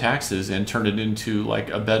paid all the taxes and turned it into like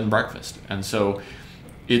a bed and breakfast. And so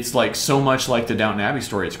it's like so much like the Downton Abbey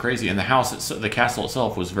story. It's crazy. And the castle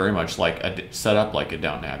itself was very much like set up like a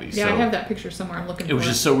Downton Abbey. Yeah, so I have that picture somewhere. I'm looking for it. It was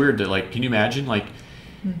just so weird that can you imagine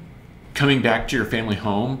coming back to your family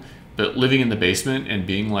home, but living in the basement and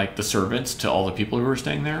being like the servants to all the people who were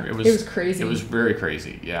staying there? It was crazy. It was very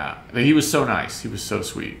crazy. Yeah. But he was so nice. He was so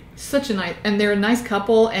sweet. And they're a nice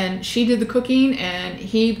couple, and she did the cooking and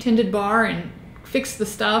he tended bar and fixed the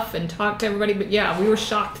stuff and talked to everybody. But yeah, we were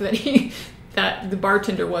shocked that the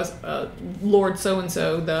bartender was Lord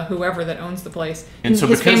so-and-so, the whoever that owns the place. And so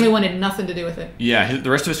his family wanted nothing to do with it. Yeah,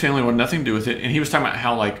 the rest of his family wanted nothing to do with it. And he was talking about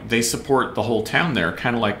how they support the whole town there,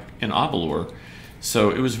 kind of like in Audible.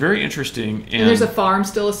 So it was very interesting. And there's a farm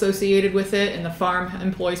still associated with it, and the farm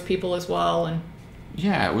employs people as well. And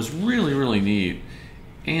yeah, it was really, really neat.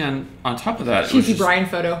 And on top of that... Cheesy Brian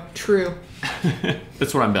photo. True.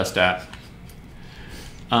 That's what I'm best at.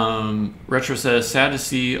 Retro says, sad to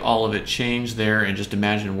see all of it change there and just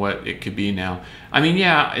imagine what it could be now. I mean,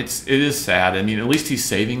 yeah, it is sad. I mean, at least he's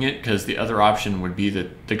saving it, because the other option would be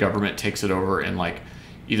that the government takes it over and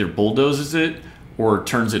either bulldozes it or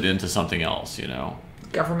turns it into something else,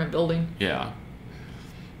 Government building. Yeah.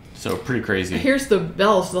 So pretty crazy. Here's the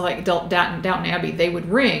bells, like Downton Abbey, they would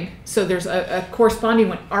ring. So there's a corresponding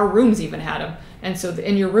one. Our rooms even had them. And so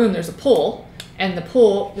in your room, there's a pull, and the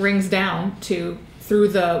pull rings down through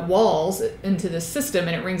the walls into the system,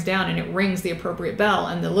 and it rings down and it rings the appropriate bell,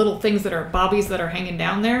 and the little things that are bobbies that are hanging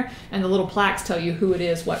down there and the little plaques tell you who it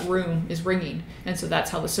is, what room is ringing. And so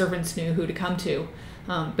that's how the servants knew who to come to.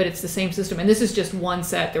 But it's the same system, and this is just one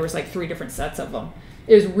set. There was 3 different sets of them.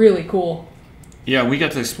 It was really cool. Yeah, we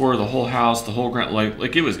got to explore the whole house, the whole ground.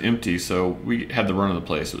 Like it was empty, so we had the run of the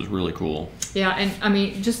place. It was really cool. Yeah, and I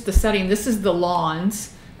mean, just the setting. This is the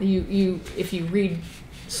lawns. If you read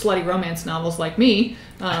slutty romance novels like me,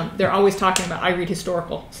 they're always talking about, I read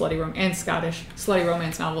historical and Scottish slutty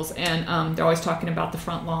romance novels, and they're always talking about the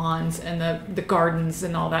front lawns and the gardens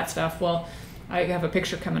and all that stuff. Well, I have a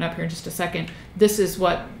picture coming up here in just a second. This is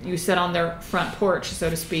what you set on their front porch, so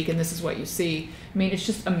to speak, and this is what you see. I mean, it's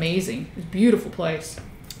just amazing. It's a beautiful place.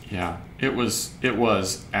 Yeah, it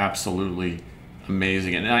was absolutely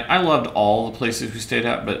amazing. And I loved all the places we stayed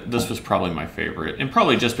at, but this was probably my favorite. And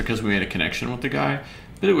probably just because we made a connection with the guy,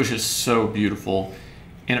 but it was just so beautiful.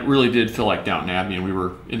 And it really did feel like Downton Abbey, and we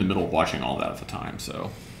were in the middle of watching all that at the time.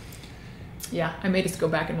 So Yeah, I made us go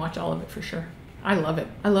back and watch all of it for sure. I love it.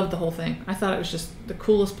 I love the whole thing. I thought it was just the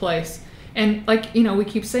coolest place. And like, you know, we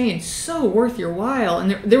keep saying, so worth your while.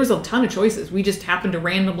 And there was a ton of choices. We just happened to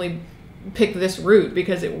randomly pick this route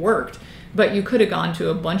because it worked. But you could have gone to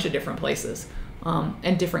a bunch of different places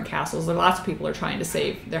and different castles. There lots of people are trying to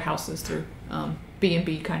save their houses through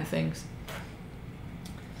B&B kind of things.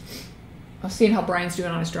 I was seeing how Brian's doing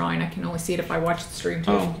on his drawing. I can only see it if I watch the stream too.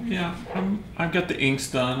 Oh, yeah. I've got the inks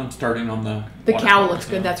done. I'm starting on the... The cowl looks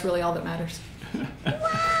good. That's really all that matters.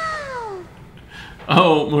 Wow!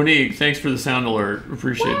 Oh, Monique, thanks for the sound alert.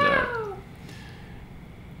 Appreciate that.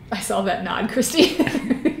 I saw that nod, Christy.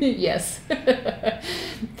 Yes.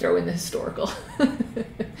 Throw in the historical.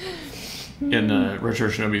 And Retro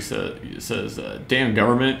Shinobi says, damn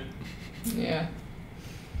government. Yeah.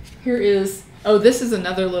 Here is... Oh, this is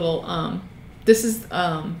another little... this is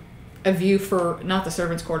a view for, not the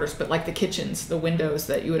servants' quarters, but like the kitchens, the windows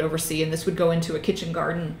that you would oversee. And this would go into a kitchen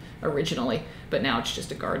garden originally, but now it's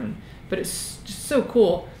just a garden. But it's just so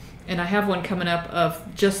cool. And I have one coming up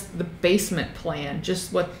of just the basement plan,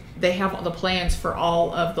 just what they have, all the plans for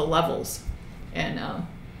all of the levels. And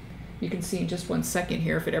you can see in just 1 second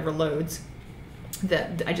here, if it ever loads,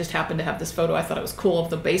 that I just happened to have this photo. I thought it was cool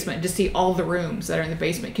of the basement, just see all the rooms that are in the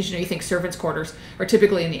basement. Because, you know, you think servants' quarters are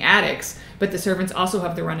typically in the attics, but the servants also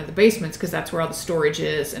have the run of the basements because that's where all the storage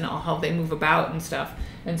is and all how they move about and stuff.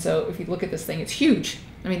 And so if you look at this thing, it's huge.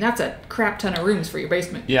 I mean, that's a crap ton of rooms for your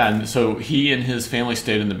basement. Yeah, and so he and his family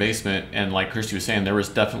stayed in the basement, and like Christy was saying, there was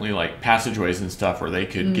definitely like passageways and stuff where they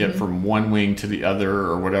could get from one wing to the other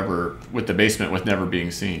or whatever with the basement with never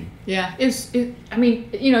being seen. Yeah, I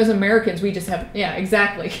mean, you know, as Americans, we just have, yeah,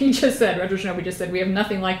 exactly. He just said, Retro Shinobi just said, we have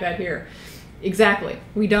nothing like that here. Exactly,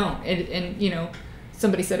 we don't. And you know,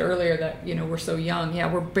 somebody said earlier that, you know, we're so young.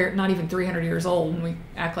 Yeah, we're not even 300 years old, and we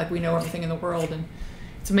act like we know everything in the world, and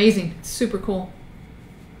it's amazing. It's super cool.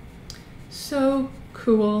 So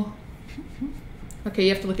cool. Okay,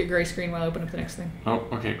 you have to look at gray screen while I open up the next thing. Oh,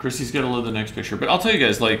 okay. Christy's got to load the next picture. But I'll tell you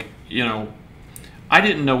guys, like, you know, I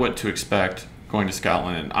didn't know what to expect going to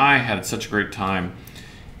Scotland, and I had such a great time.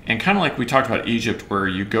 And kind of like we talked about Egypt, where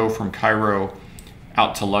you go from Cairo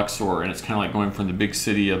out to Luxor, and it's kind of like going from the big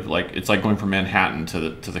city of, like, it's like going from Manhattan to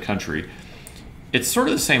the country. It's sort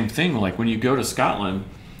of the same thing. Like when you go to Scotland,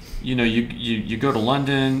 you know, you go to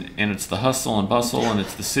London, and it's the hustle and bustle, and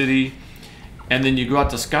it's the city. And then you go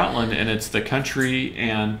out to Scotland and it's the country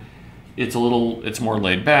and it's more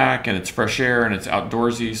laid back and it's fresh air and it's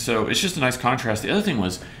outdoorsy. So it's just a nice contrast. The other thing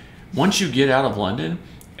was, once you get out of London,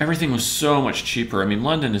 everything was so much cheaper. I mean,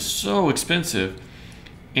 London is so expensive.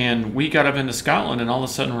 And we got up into Scotland and all of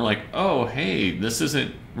a sudden we're like, oh, hey, this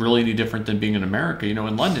isn't really any different than being in America. You know,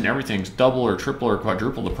 in London, everything's double or triple or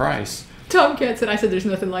quadruple the price. Tomcat said, I said, there's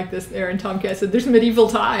nothing like this there. And Tomcat said, there's medieval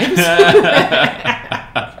times.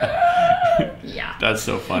 Yeah. That's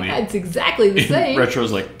so funny. That's exactly the same.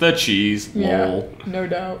 Retro's like, the cheese, lol. Yeah, no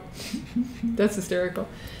doubt. That's hysterical.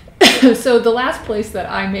 So the last place that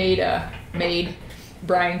I made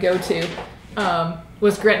Brian go to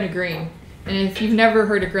was Gretna Green. And if you've never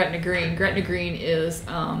heard of Gretna Green is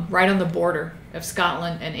right on the border of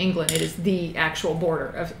Scotland and England. It is the actual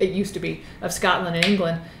border it used to be, of Scotland and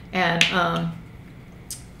England. And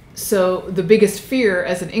so the biggest fear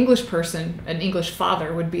as an English person, an English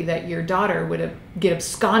father, would be that your daughter would get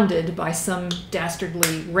absconded by some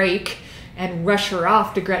dastardly rake and rush her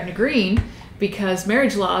off to Gretna Green, because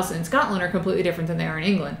marriage laws in Scotland are completely different than they are in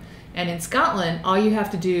England. And in Scotland, all you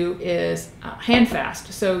have to do is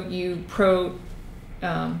handfast. So you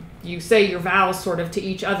say your vows sort of to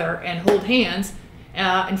each other and hold hands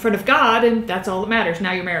in front of God, and that's all that matters.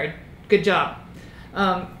 Now you're married. Good job.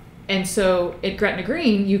 And so at Gretna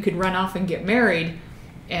Green, you could run off and get married,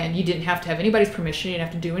 and you didn't have to have anybody's permission. You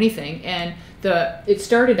didn't have to do anything. And it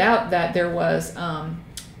started out that there was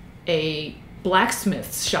a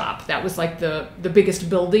blacksmith's shop that was like the biggest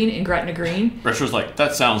building in Gretna Green. Retro's like,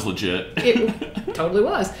 that sounds legit. It totally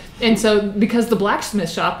was. And so because the blacksmith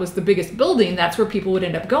shop was the biggest building, that's where people would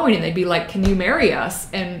end up going, and they'd be like, can you marry us?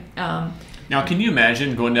 And now, can you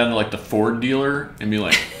imagine going down to like the Ford dealer and be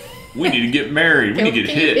like, we need to get married. We need to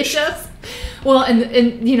get hitched. Well,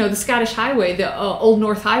 and you know, the Scottish Highway, the Old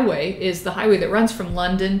North Highway, is the highway that runs from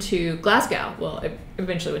London to Glasgow. Well, it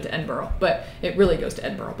eventually went to Edinburgh, but it really goes to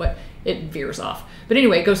Edinburgh, but it veers off. But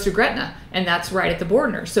anyway, it goes through Gretna, and that's right at the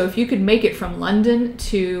border. So if you could make it from London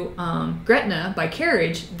to Gretna by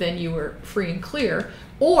carriage, then you were free and clear.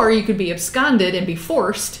 Or you could be absconded and be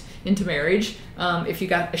forced into marriage if you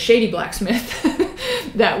got a shady blacksmith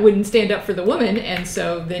that wouldn't stand up for the woman, and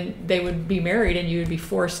so then they would be married, and you would be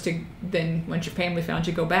forced to then, once your family found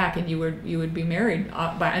you, go back, and you would be married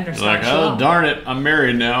by under Scottish law. Oh, darn it, I'm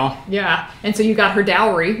married now. Yeah, and so you got her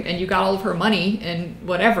dowry, and you got all of her money and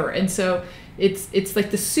whatever, and so it's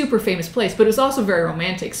like the super famous place, but it was also very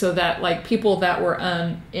romantic, so that like people that were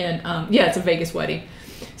it's a Vegas wedding.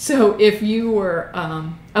 So if you were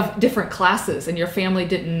of different classes and your family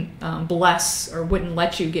didn't bless or wouldn't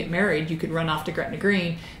let you get married, you could run off to Gretna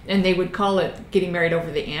Green, and they would call it getting married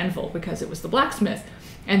over the anvil because it was the blacksmith.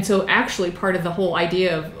 And so actually part of the whole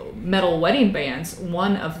idea of metal wedding bands,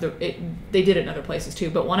 they did it in other places too,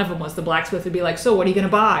 but one of them was the blacksmith would be like, so what are you going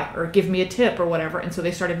to buy? Or give me a tip or whatever. And so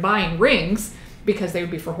they started buying rings because they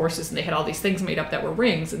would be for horses, and they had all these things made up that were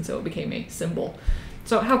rings, and so it became a symbol.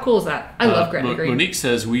 So how cool is that? I love Gretna Green. Monique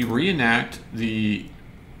says, we reenact the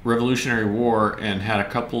Revolutionary War and had a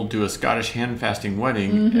couple do a Scottish hand-fasting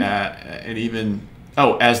wedding and even,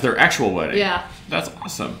 as their actual wedding. Yeah. That's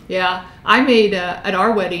awesome. Yeah. I made, at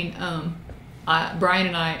our wedding, Brian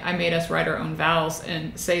and I made us write our own vows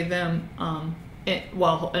and say them, and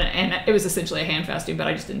it was essentially a hand fasting, but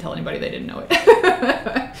I just didn't tell anybody, they didn't know it.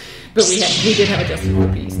 But we did have a Justice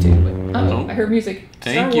for Peace too. But, I heard music.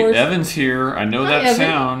 Thank you. Evan's here. I know that Evan.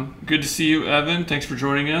 sound. Good to see you, Evan. Thanks for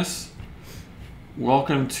joining us.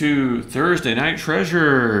 Welcome to Thursday Night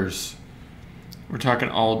Treasures. We're talking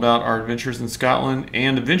all about our adventures in Scotland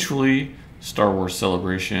and eventually Star Wars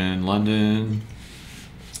Celebration, London.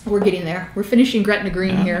 We're getting there. We're finishing Gretna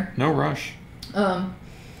Green here. No rush.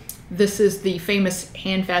 This is the famous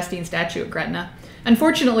hand fasting statue at Gretna.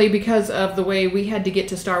 Unfortunately, because of the way we had to get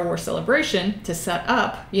to Star Wars Celebration to set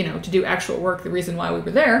up, to do actual work, the reason why we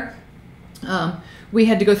were there, we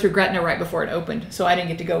had to go through Gretna right before it opened. So I didn't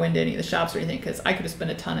get to go into any of the shops or anything because I could have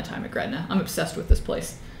spent a ton of time at Gretna. I'm obsessed with this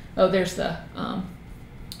place. Oh, there's the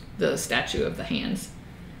statue of the hands.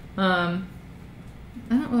 I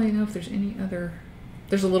don't really know if there's any other.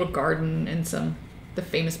 There's a little garden and the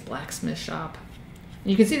famous blacksmith shop.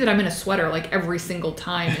 You can see that I'm in a sweater like every single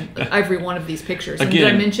time in every one of these pictures. And Again,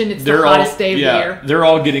 did I mention it's the hottest day of the year? They're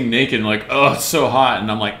all getting naked and like, oh, it's so hot. And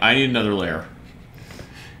I'm like, I need another layer.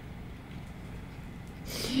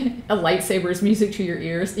 A lightsaber's music to your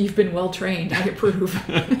ears. You've been well trained. I approve.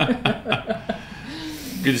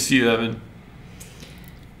 Good to see you, Evan.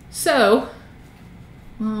 So,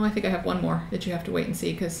 I think I have one more that you have to wait and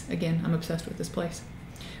see because, again, I'm obsessed with this place.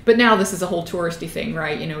 But now this is a whole touristy thing,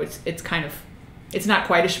 right? It's kind of... It's not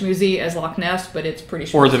quite as schmoozy as Loch Ness, but it's pretty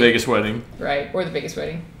schmoozy. Or the Vegas wedding. Right, or the Vegas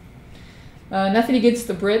wedding. Nothing against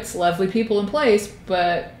the Brits, lovely people in place,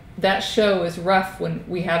 but that show is rough when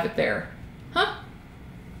we have it there. Huh?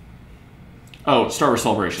 Oh, Star Wars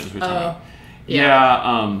Celebrations.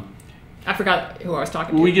 Yeah. I forgot who I was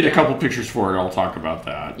talking to. We get a couple pictures for it. I'll talk about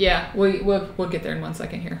that. Yeah, we'll get there in 1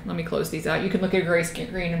 second here. Let me close these out. You can look at Grace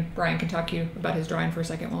Green, and Brian can talk to you about his drawing for a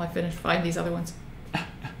second while I find these other ones.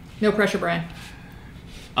 No pressure, Brian.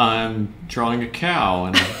 I'm drawing a cow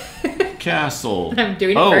and a castle. I'm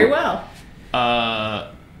doing it very well.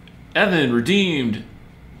 Evan redeemed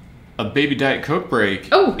a baby Diet Coke break.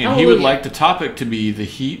 Oh, and he would like the topic to be the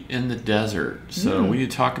heat in the desert. So we need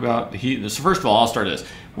to talk about the heat. So first of all, I'll start this.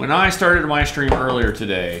 When I started my stream earlier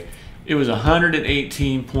today, it was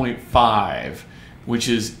 118.5, which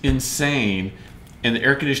is insane. And the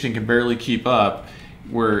air conditioning can barely keep up,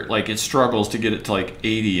 where like it struggles to get it to like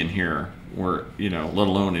 80 in here, or let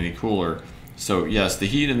alone any cooler. So yes, the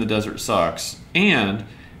heat in the desert sucks. And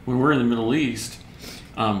when we're in the Middle East,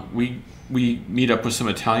 we meet up with some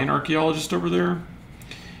Italian archaeologists over there,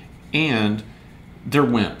 and they're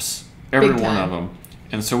wimps, every one of them.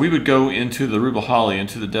 And so we would go into the Rubahali,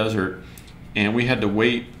 into the desert, and we had to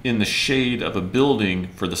wait in the shade of a building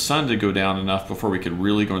for the sun to go down enough before we could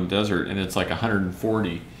really go in the desert. And it's like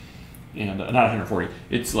 140, and not 140.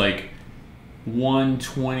 It's like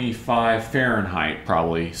 125 Fahrenheit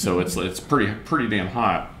probably. So it's pretty damn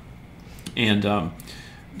hot. And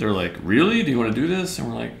they're like, "Really? Do you want to do this?" And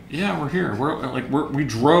we're like, "Yeah, we're here. We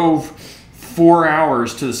drove 4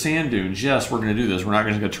 hours to the sand dunes. Yes, we're going to do this. We're not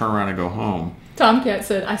going to turn around and go home." Tomcat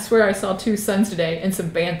said, "I swear I saw 2 suns today and some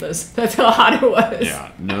banthas." That's how hot it was. Yeah,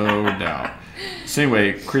 no doubt. So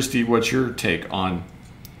anyway, Christy, what's your take on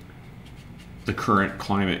the current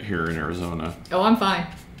climate here in Arizona? Oh, I'm fine.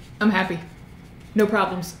 I'm happy. No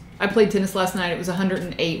problems. I played tennis last night. It was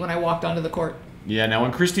 108 when I walked onto the court. Yeah, now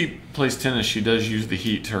when Christy plays tennis, she does use the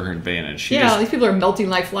heat to her advantage. These people are melting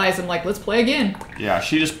like flies. I'm like, let's play again. Yeah,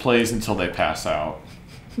 she just plays until they pass out.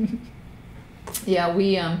 Yeah,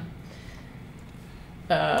 we,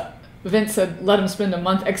 Vince said, let them spend a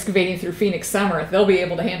month excavating through Phoenix summer. They'll be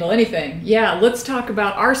able to handle anything. Yeah, let's talk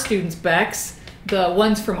about our students, Bex. the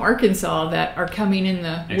ones from Arkansas that are coming in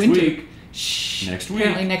the Next winter. week. Shh. Next week.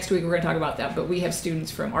 Apparently next week we're going to talk about that. But we have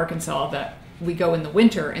students from Arkansas that we go in the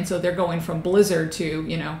winter, and so they're going from blizzard to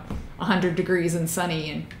 100 degrees and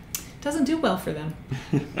sunny, and it doesn't do well for them.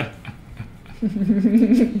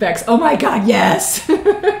 Bex, oh my God, yes.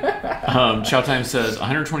 Chow Time says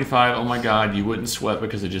 125. Oh my God, you wouldn't sweat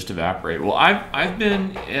because it just evaporated. Well, I've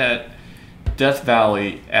been at Death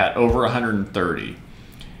Valley at over 130,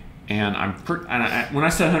 and when I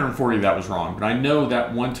said 140, that was wrong. But I know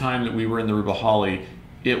that one time that we were in the Rubahali,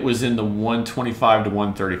 it was in the 125 to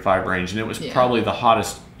 135 range, and it was probably the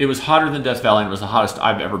hottest. It was hotter than Death Valley, and it was the hottest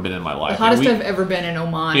I've ever been in my life. The hottest I've ever been in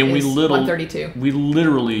Oman is 132. We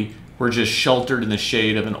literally were just sheltered in the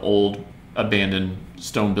shade of an old abandoned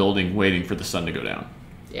stone building waiting for the sun to go down.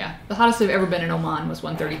 Yeah, the hottest I've ever been in Oman was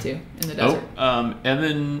 132 in the desert.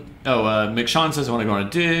 McShawn says, I want to go on a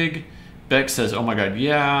dig. Beck says, oh my God,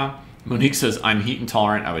 yeah. Monique says, I'm heat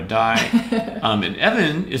intolerant, I would die. And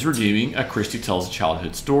Evan is redeeming a Christy Tells a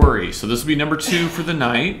Childhood Story. So this will be number 2 for the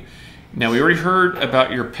night. Now, we already heard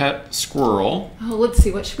about your pet squirrel. Oh, let's see.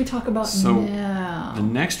 What should we talk about so now? The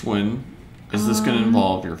next one, is this going to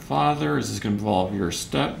involve your father? Is this going to involve your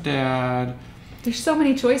stepdad? There's so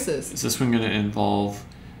many choices. Is this one going to involve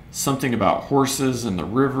something about horses and the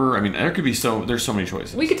river? I mean, there's so many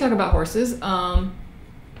choices. We could talk about horses.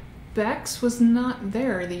 Bex was not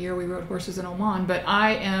there the year we rode horses in Oman, but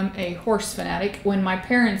I am a horse fanatic. When my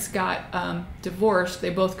parents got divorced, they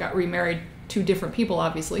both got remarried to different people,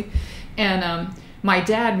 obviously. And my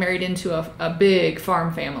dad married into a big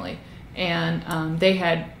farm family. And they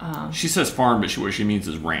had... she says farm, but what she means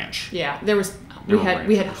is ranch. Yeah,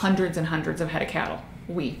 we had hundreds and hundreds of head of cattle.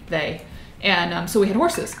 They. And so we had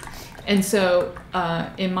horses. And so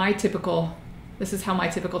this is how my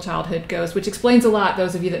typical childhood goes, which explains a lot,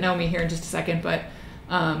 those of you that know me here in just a second. But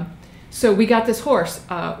so we got this horse.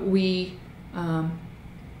 We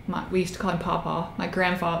used to call him Pawpaw.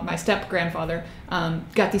 My step-grandfather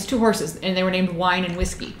got these 2 horses, and they were named Wine and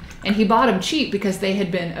Whiskey. And he bought them cheap because they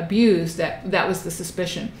had been abused. That was the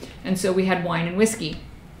suspicion. And so we had Wine and Whiskey.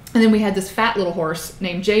 And then we had this fat little horse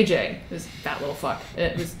named JJ. This fat little fuck.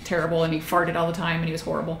 It was terrible, and he farted all the time, and he was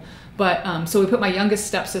horrible. But so we put my youngest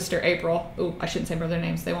stepsister, April. Oh, I shouldn't say brother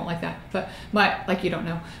names. They won't like that. But you don't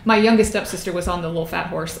know. My youngest stepsister was on the little fat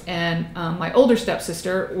horse, and my older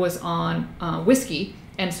stepsister was on Whiskey,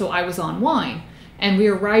 and so I was on Wine. And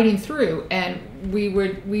we were riding through, and we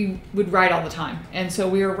would ride all the time. And so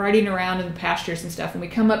we were riding around in the pastures and stuff, and we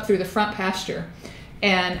come up through the front pasture,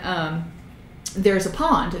 and there's a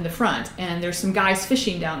pond in the front, and there's some guys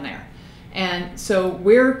fishing down there. And so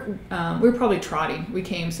we're probably trotting. We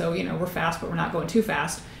came, so we're fast, but we're not going too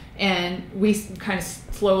fast. And we kind of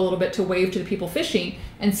slow a little bit to wave to the people fishing,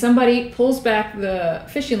 and somebody pulls back the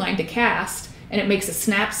fishing line to cast, and it makes a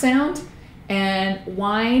snap sound. And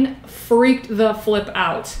Wine freaked the flip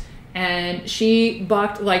out. And she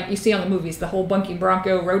bucked, like you see on the movies, the whole Bunky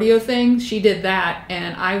Bronco rodeo thing. She did that,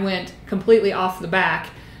 and I went completely off the back,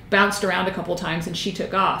 bounced around a couple times, and she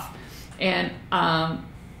took off. And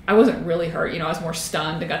I wasn't really hurt. I was more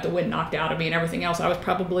stunned and got the wind knocked out of me and everything else. I was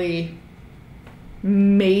probably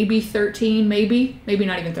maybe 13, maybe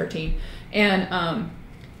not even 13. And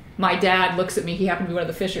my dad looks at me. He happened to be one of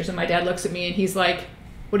the fishers, and my dad looks at me, and he's like,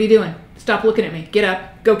 what are you doing? Stop looking at me. Get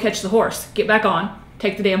up. Go catch the horse. Get back on.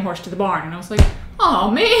 Take the damn horse to the barn. And I was like, oh,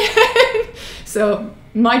 man. So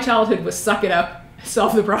my childhood was suck it up,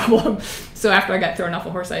 solve the problem. So after I got thrown off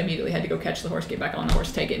a horse, I immediately had to go catch the horse, get back on the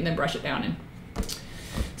horse, take it, and then brush it down. And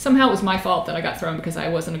somehow it was my fault that I got thrown because I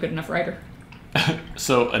wasn't a good enough rider.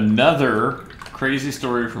 So another crazy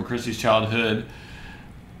story from Christy's childhood.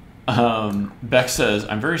 Beck says,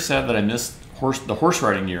 I'm very sad that I missed the horse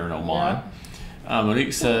riding year in Oman. Yeah.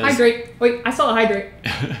 Monique says... Hydrate. Wait, I saw a hydrate.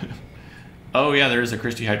 Oh, yeah, there is a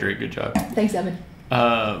Christy hydrate. Good job. Thanks, Evan.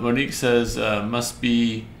 Monique says, must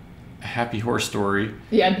be a happy horse story.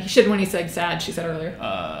 Yeah, he should when he said sad, she said earlier.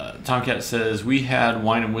 Tomcat says, we had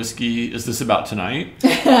Wine and Whiskey. Is this about tonight?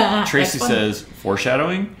 Tracy says,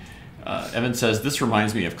 foreshadowing. Evan says, this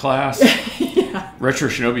reminds me of class. Yeah. Retro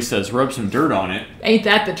Shinobi says, rub some dirt on it. Ain't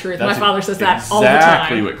that the truth? That's my father says that all the time.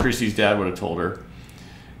 Exactly what Christy's dad would have told her.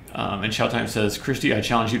 And Showtime says, Christy, I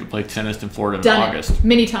challenge you to play tennis in Florida in August. It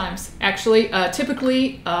many times, actually.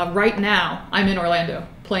 Typically, right now, I'm in Orlando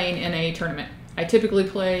playing in a tournament. I typically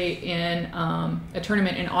play in a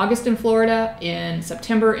tournament in August in Florida, in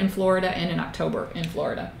September in Florida, and in October in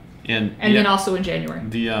Florida. And then also in January.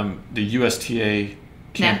 The USTA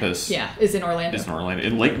campus is in Orlando.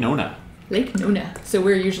 In Lake Nona. Lake Nona. So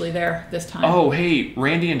we're usually there this time. Oh, hey,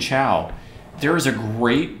 Randy and Chow. There is a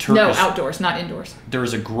great No, Turkish... outdoors, not indoors. There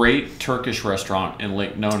is a great Turkish restaurant in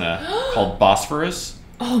Lake Nona called Bosphorus.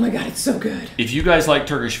 Oh my god, it's so good. If you guys like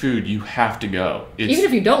Turkish food, you have to go. Even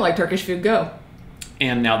if you don't like Turkish food, go.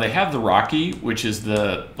 And now they have the Rocky, which is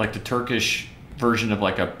the Turkish version of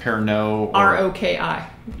like a Pernod. R-O-K-I.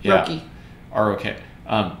 Yeah, Roki. R-O-K.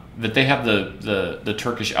 That they have the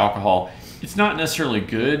Turkish alcohol. It's not necessarily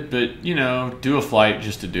good, but, you know, do a flight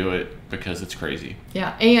just to do it because it's crazy.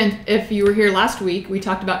 Yeah, and if you were here last week, we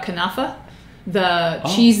talked about kanafa, the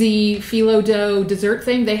cheesy phyllo dough dessert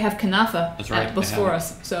thing. They have kanafa at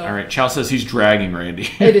Bosphorus. So. All right, Chow says he's dragging Randy.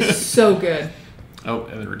 It is so good. Oh,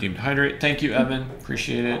 Evan redeemed hydrate. Thank you, Evan.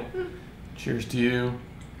 Appreciate it. Cheers to you.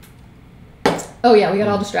 Oh yeah, we got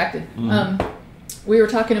all distracted. We were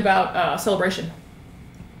talking about Celebration.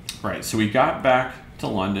 Right, so we got back to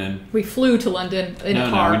London. We flew to London in a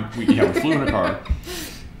car. We flew in a car.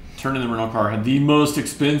 Turned in the rental car. Had the most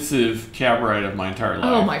expensive cab ride of my entire life.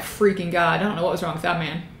 Oh my freaking god! I don't know what was wrong with that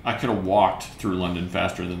man. I could have walked through London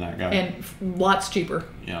faster than that guy. And lots cheaper.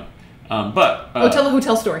 Yeah. Tell the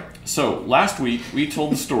hotel story. So last week we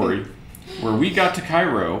told the story where we got to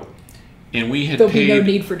Cairo and we had There'll paid. There'll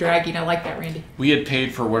be no need for dragging. I like that, Randy. We had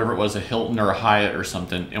paid for whatever it was, a Hilton or a Hyatt or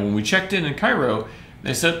something. And when we checked in Cairo,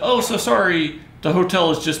 they said, "Oh, so sorry, the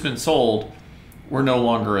hotel has just been sold. We're no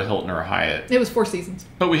longer a Hilton or a Hyatt. It was Four Seasons.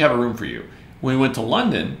 But we have a room for you." When we went to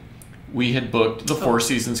London, we had booked the Four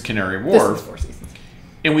Seasons Canary This Wharf. is Four Seasons.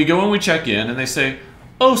 And we go and we check in and they say,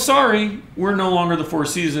 "Oh, sorry, we're no longer the Four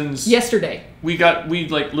Seasons. Yesterday. We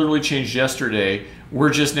like literally changed yesterday. We're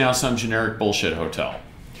just now some generic bullshit hotel.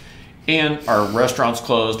 And our restaurant's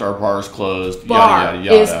closed, our bar's closed, Bar yada,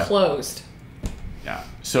 yada, yada. is closed. Yeah.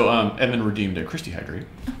 So Evan redeemed a Christie Hydrate.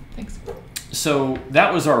 Oh, thanks. So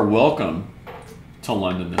that was our welcome to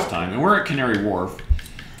London this time. And we're at Canary Wharf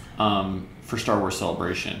for Star Wars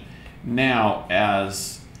Celebration. Now,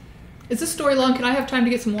 Is this story long? Can I have time to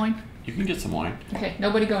get some wine? you can get some wine. Okay,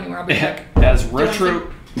 nobody go anywhere. I'll be back. As Do you want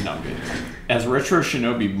retro... No, I'm good. As Retro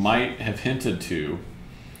Shinobi might have hinted to,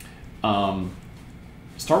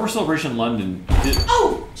 Star Wars Celebration London...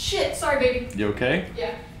 Oh, shit. Sorry, baby. You okay?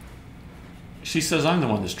 Yeah. She says I'm the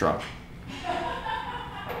one that's drunk.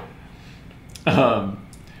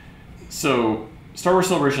 So Star Wars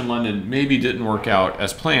Celebration London maybe didn't work out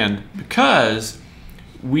as planned because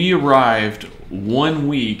we arrived 1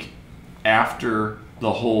 week after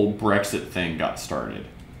the whole Brexit thing got started.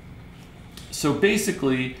 So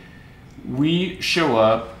basically, we show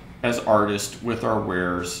up as artists with our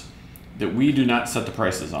wares that we do not set the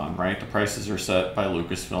prices on, right? The prices are set by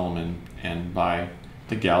Lucasfilm and by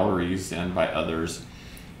the galleries and by others.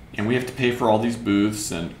 And we have to pay for all these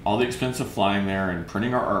booths and all the expensive flying there and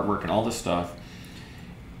printing our artwork and all this stuff.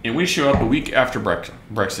 And we show up a week after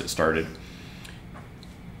Brexit started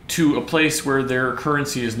to a place where their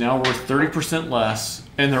currency is now worth 30% less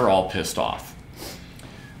and they're all pissed off.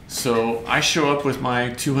 So I show up with my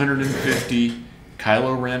 250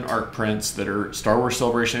 Kylo Ren art prints that are Star Wars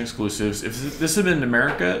Celebration exclusives. If this had been in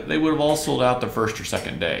America, they would have all sold out the first or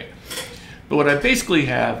second day. But what I basically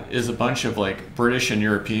have is a bunch of like British and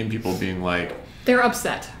European people being like, they're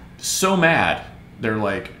upset. So mad. They're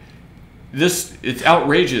like, it's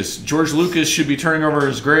outrageous. George Lucas should be turning over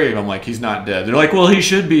his grave. I'm like, he's not dead. They're like, well, he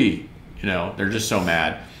should be. You know, they're just so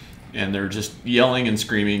mad. And they're just yelling and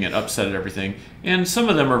screaming and upset at everything. And some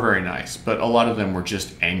of them are very nice, but a lot of them were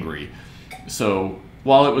just angry. So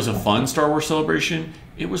while it was a fun Star Wars Celebration,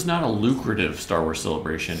 it was not a lucrative Star Wars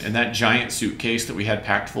Celebration. And that giant suitcase that we had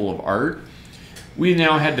packed full of art, we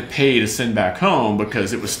now had to pay to send back home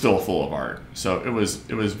because it was still full of art. So it was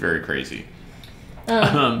very crazy.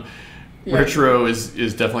 Yeah. Retro is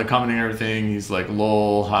definitely commenting on everything. He's like,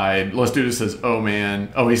 lol, hide. Let's Do This says, oh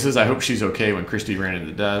man. Oh, he says, I hope she's okay when Christy ran into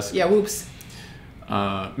the desk. Yeah, whoops.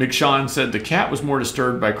 McShawn said the cat was more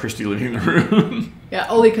disturbed by Christy leaving the room. Yeah,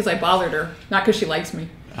 only because I bothered her, not because she likes me.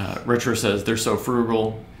 Retro says, they're so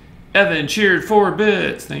frugal. Evan cheered 4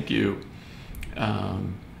 bits. Thank you.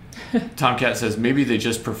 Tomcat says, maybe they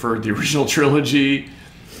just preferred the original trilogy.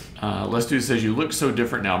 Let's Do says, you look so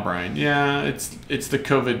different now, Brian. Yeah, it's the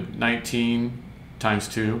COVID-19 times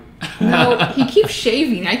 2. No, he keeps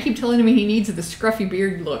shaving. I keep telling him he needs the scruffy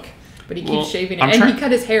beard look, but he keeps shaving it. And he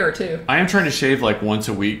cut his hair, too. I am trying to shave like once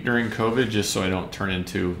a week during COVID just so I don't turn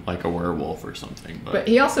into like a werewolf or something. But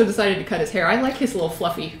he also decided to cut his hair. I like his little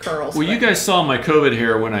fluffy curls. Well, you guys saw my COVID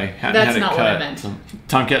hair when I hadn't had it cut. That's not what I meant.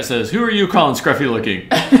 Tomcat says, who are you calling scruffy looking?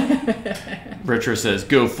 Retro says,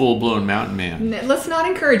 go full-blown mountain man. Let's not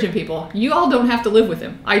encourage him, people. You all don't have to live with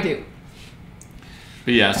him. I do.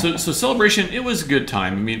 But yeah, so Celebration, it was a good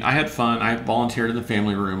time. I mean, I had fun. I volunteered in the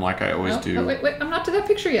family room like I always do. Oh, wait, I'm not to that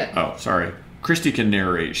picture yet. Oh, sorry. Christy can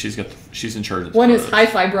narrate. She's in charge of the One is photos.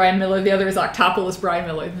 Hi-Fi Brian Miller, the other is Octopolis Brian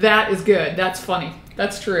Miller. That is good. That's funny.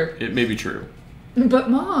 That's true. It may be true. But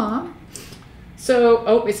Mom...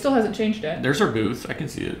 So, it still hasn't changed yet. There's our booth. I can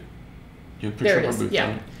see it. You have a picture There it of our is, booth. yeah. on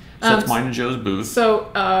it. So that's mine and Joe's booth.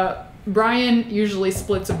 So, Brian usually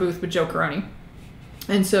splits a booth with Joe Caroni.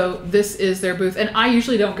 And so this is their booth. And I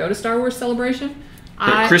usually don't go to Star Wars Celebration.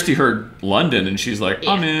 But Christy heard London and she's like,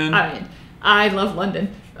 Yeah, I'm in. I'm in. I love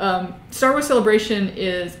London. Star Wars Celebration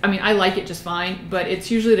is, I like it just fine, but it's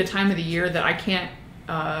usually the time of the year that I can't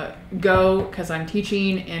go because I'm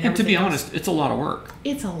teaching And to be honest, it's a lot of work.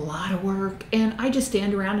 It's a lot of work, and I just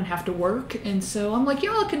stand around and have to work, and so I'm like,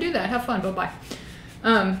 I can do that. Have fun. Bye-bye.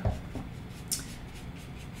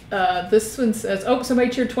 This one says, somebody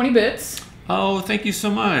cheered 20 bits. Oh, thank you so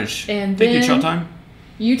much. And thank you, then- Showtime.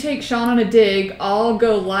 You take Sean on a dig, I'll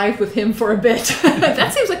go live with him for a bit.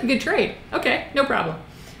 That seems like a good trade. Okay, no problem.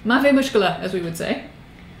 Mave mushkala, as we would say.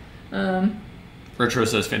 Retro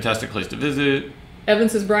says, fantastic place to visit. Evan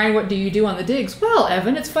says, Brian, what do you do on the digs? Well,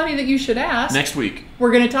 Evan, it's funny that you should ask. Next week.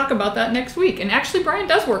 We're going to talk about that next week. And actually, Brian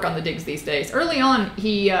does work on the digs these days. Early on,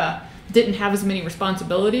 he didn't have as many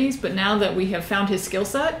responsibilities, but now that we have found his skill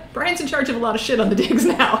set, Brian's in charge of a lot of shit on the digs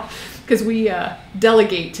now because we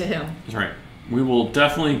delegate to him. That's right. We will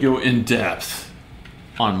definitely go in depth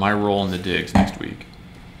on my role in the digs next week.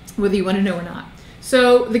 Whether you want to know or not.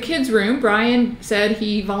 So the kids' room, Brian said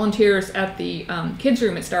he volunteers at the kids'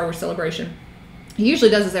 room at Star Wars Celebration. He usually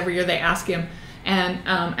does this every year. They ask him. And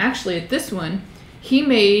actually at this one, he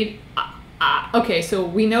made... okay, so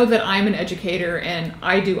we know that I'm an educator and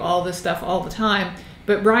I do all this stuff all the time.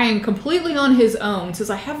 But Brian, completely on his own, says,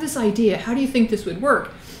 I have this idea. How do you think this would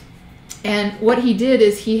work? And what he did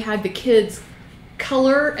is he had the kids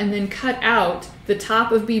color and then cut out the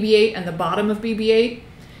top of BB-8 and the bottom of BB-8,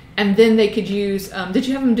 and then they could use. Did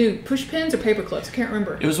you have them do push pins or paper clips? I can't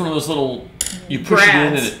remember. It was one of those little. You push it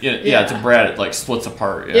in, and it's a brad. It like splits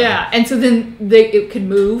apart. Yeah, and so then it could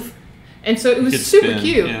move, and so it was super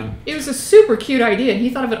cute. Yeah. It was a super cute idea, and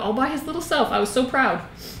he thought of it all by his little self. I was so proud.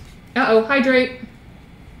 Hydrate.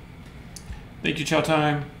 Thank you, Chow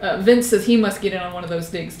Time. Vince says he must get in on one of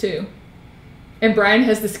those digs too. And Brian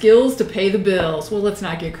has the skills to pay the bills. Well, let's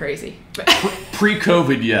not get crazy.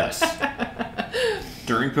 Pre-COVID, yes.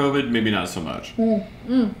 During COVID, maybe not so much.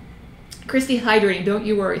 Christy hydrating, don't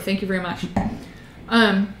you worry. Thank you very much.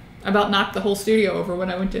 About knocked the whole studio over when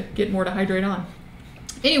I went to get more to hydrate on.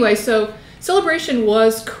 Anyway, so Celebration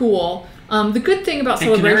was cool. The good thing about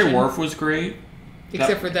Celebration... Canary Wharf was great.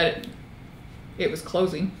 Except for that it was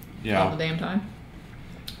closing all the damn time.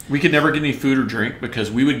 We could never get any food or drink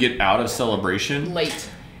because we would get out of Celebration late.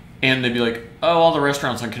 And they'd be like, all the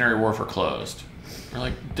restaurants on Canary Wharf are closed. We're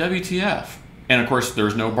like, WTF. And of course,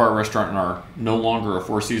 there's no bar restaurant in our no longer a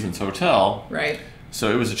Four Seasons hotel. Right.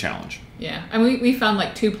 So it was a challenge. Yeah. And we found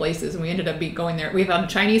like 2 places and we ended up going there. We found a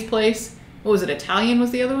Chinese place. What was it? Italian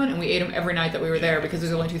was the other one. And we ate them every night that we were there because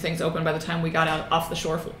there's only 2 things open by the time we got out off the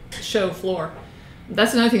show floor.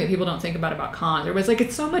 That's another thing that people don't think about cons. Everybody's like,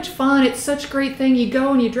 it's so much fun. It's such a great thing. You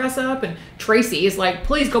go and you dress up. And Tracy is like,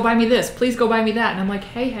 please go buy me this. Please go buy me that. And I'm like,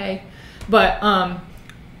 hey. But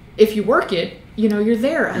if you work it, you're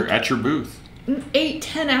there. You're at your booth.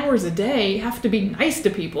 8-10 hours a day. You have to be nice to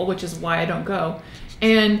people, which is why I don't go.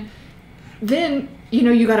 And then,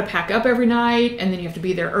 you got to pack up every night. And then you have to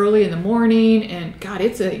be there early in the morning. And God,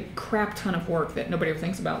 it's a crap ton of work that nobody ever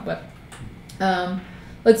thinks about. But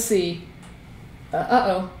let's see.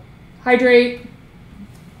 Hydrate.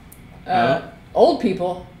 Old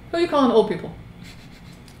people. Who are you calling old people?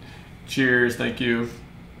 Cheers, thank you.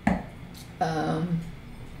 And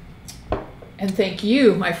thank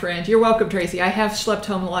you, my friend. You're welcome, Tracy. I have schlepped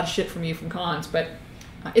home a lot of shit from you from cons, but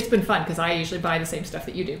it's been fun because I usually buy the same stuff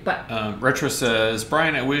that you do. But Retro says,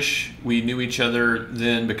 Brian, I wish we knew each other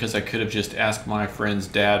then because I could have just asked my friend's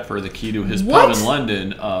dad for the key to his pub in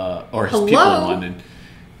London, or his people in London.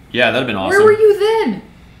 Yeah, that'd have been awesome. Where were you then?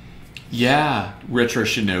 Yeah, Retro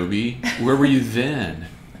Shinobi. Where were you then?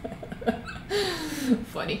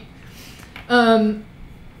 Funny. What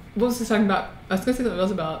was I talking about? I was going to say something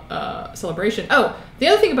else about Celebration. Oh, the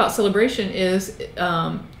other thing about Celebration is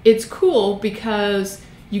it's cool because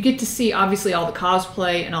you get to see, obviously, all the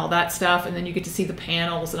cosplay and all that stuff, and then you get to see the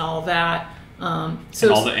panels and all of that. So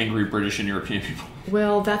and all the angry British and European people.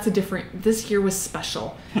 Well, that's a different... This year was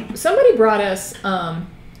special. Somebody brought us...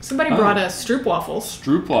 brought us stroopwafels.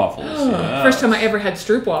 Stroopwafels, yeah. First time I ever had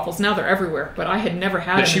stroopwafels. Now they're everywhere, but I had never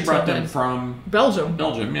had them. But she brought them then. from Belgium.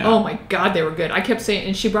 Belgium, yeah. Oh my God, they were good. I kept saying,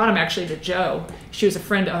 and she brought them actually to Joe. She was a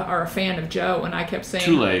friend or a fan of Joe, and I kept saying,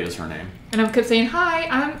 Tule is her name. And I kept saying, "Hi,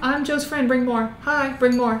 I'm Joe's friend. Bring more. Hi,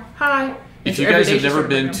 bring more. Hi." If you guys have never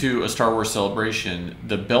been to a Star Wars celebration,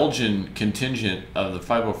 the Belgian contingent of the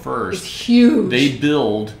 501st, it's huge. They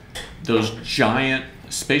build those giant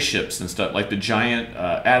spaceships and stuff, like the giant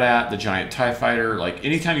AT-AT, the giant TIE fighter. Like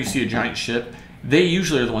anytime you see a giant ship, they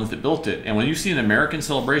usually are the ones that built it. And when you see an American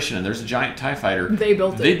celebration and there's a giant TIE fighter, they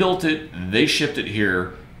built it, they shipped it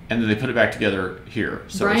here, and then they put it back together here.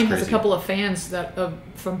 So Brian has a couple of fans that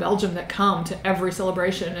from Belgium that come to every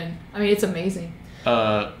celebration, and I mean it's amazing.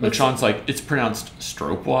 Sean's like, it's pronounced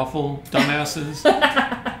stroopwafel, dumbasses.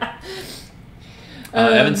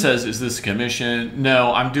 Evan says, is this a commission?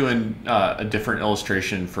 No, I'm doing a different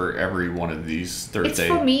illustration for every one of these Thursday.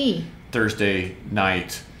 It's for me. Thursday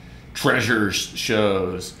night treasures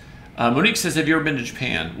shows. Monique says, have you ever been to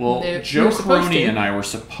Japan? Well, Joe Caroni and I were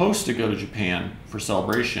supposed to go to Japan for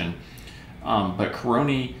celebration, but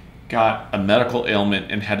Caroni got a medical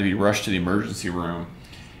ailment and had to be rushed to the emergency room.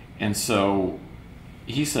 And so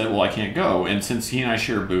he said, well, I can't go. And since he and I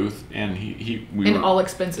share a booth and we were all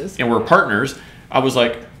expenses and we're partners, I was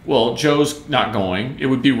like, well, Joe's not going. It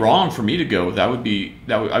would be wrong for me to go. I would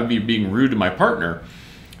be being rude to my partner.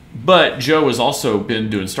 But Joe has also been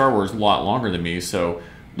doing Star Wars a lot longer than me, so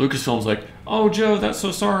Lucasfilm's like, oh, Joe, that's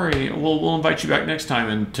so sorry. We'll invite you back next time.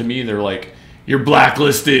 And to me, they're like, you're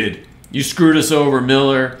blacklisted. You screwed us over,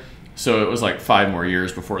 Miller. So it was like 5 more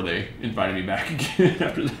years before they invited me back again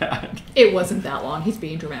after that. It wasn't that long. He's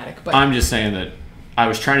being dramatic. But I'm just saying that I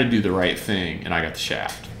was trying to do the right thing, and I got the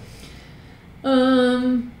shaft.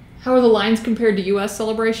 How are the lines compared to U.S.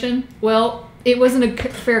 celebration? Well, it wasn't a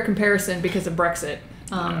fair comparison because of Brexit.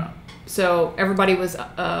 So everybody was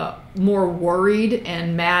more worried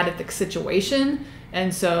and mad at the situation,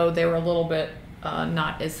 and so they were a little bit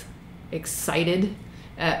not as excited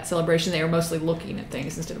at celebration. They were mostly looking at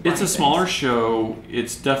things instead of buying It's a smaller show.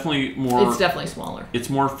 It's definitely smaller.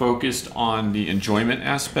 It's more focused on the enjoyment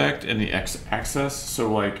aspect and the access.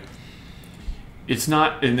 So like, it's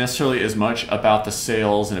not necessarily as much about the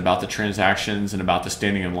sales and about the transactions and about the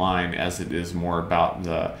standing in line as it is more about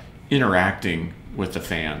the interacting with the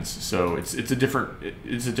fans. So it's a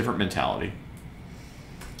different mentality.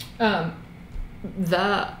 The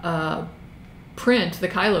print, the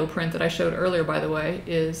Kylo print that I showed earlier, by the way,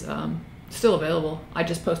 is still available. I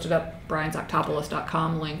just posted up Brian's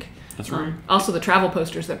Octopolis.com link. That's right. Also, the travel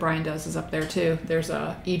posters that Brian does is up there too. There's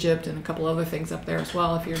Egypt and a couple other things up there as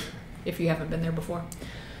well if you haven't been there before.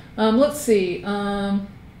 Let's see.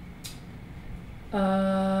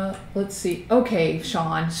 Let's see. Okay,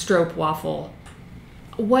 Sean, stroopwafel.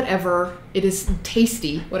 Whatever. It is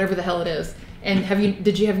tasty, whatever the hell it is. And have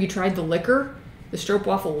you tried the liquor? The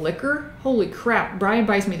stroopwafel liquor? Holy crap. Brian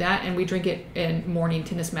buys me that and we drink it in morning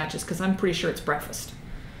tennis matches because I'm pretty sure it's breakfast.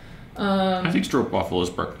 I think stroopwafel is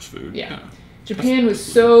breakfast food. Yeah. Japan was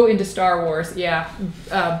so into Star Wars. Yeah.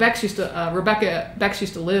 Rebecca Bex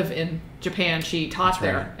used to live in Japan. She taught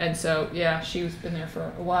there. And so, yeah, she's been there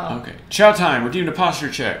for a while. Okay. Chow Time redeemed a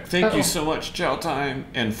posture check. Thank you so much, Chow Time.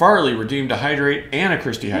 And Farley redeemed a hydrate and a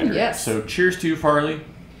Christy hydrate. Yes. So cheers to you, Farley.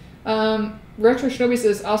 Retro Shinobi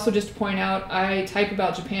says, also just to point out, I type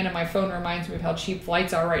about Japan and my phone reminds me of how cheap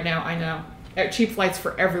flights are right now. I know. Cheap flights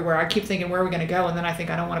for everywhere. I keep thinking, where are we going to go? And then I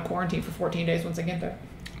think I don't want to quarantine for 14 days once I get there.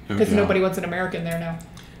 Because nobody wants an American there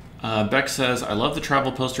now. Beck says, I love the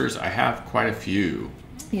travel posters. I have quite a few.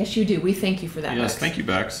 Yes, you do. We thank you for that, Yes, Bex. thank you,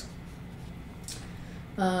 Bex.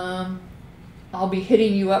 I'll be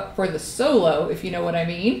hitting you up for the solo, if you know what I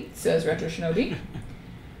mean, says Retro Shinobi.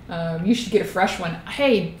 You should get a fresh one.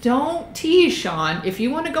 Hey, don't tease, Sean. If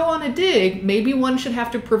you want to go on a dig, maybe one should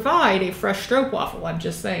have to provide a fresh stroopwafel. I'm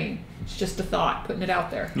just saying. It's just a thought, putting it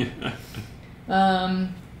out there.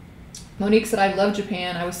 Monique said, I love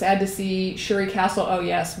Japan. I was sad to see Shuri Castle, oh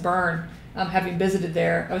yes, burn, having visited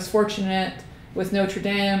there. I was fortunate with Notre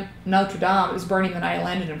Dame. It was burning the night I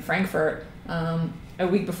landed in Frankfurt a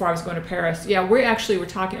week before I was going to Paris. Yeah, we actually were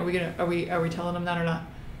talking. Are we telling them that or not?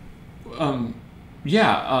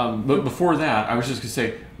 But before that, I was just going to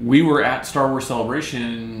say, we were at Star Wars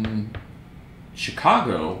Celebration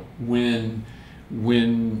Chicago when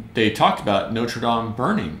they talked about Notre Dame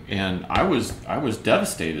burning, and I was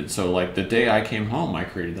devastated. So like the day I came home, I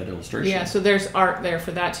created that illustration. Yeah, so there's art there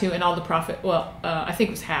for that too, and all the profit. Well, I think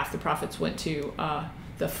it was half the profits went to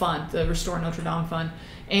the fund, the Restore Notre Dame fund.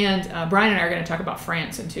 And Brian and I are going to talk about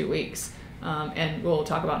France in 2 weeks, and we'll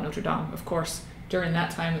talk about Notre Dame, of course, during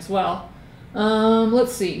that time as well.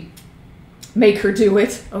 Let's see. Make her do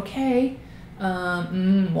it. Okay.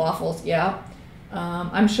 Waffles. Yeah.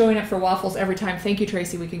 I'm showing up for waffles every time. Thank you,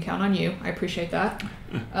 Tracy. We can count on you. I appreciate that.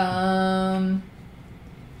 Come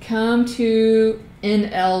to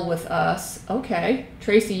NL with us. Okay.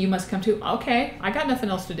 Tracy, you must come too. Okay. I got nothing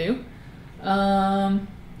else to do.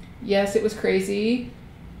 Yes, it was crazy.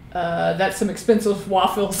 That's some expensive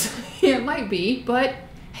waffles. It might be, but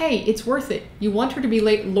hey, it's worth it. You want her to be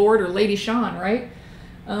Lord or Lady Sean, right?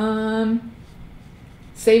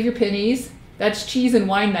 Save your pennies. That's cheese and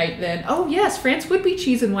wine night then. Oh yes, France would be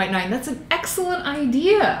cheese and wine night. That's an excellent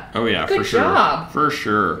idea. Oh yeah, Good for sure. job. For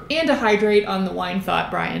sure. And to hydrate on the wine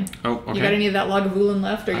thought, Brian. Oh, okay. You got any of that Lagavulin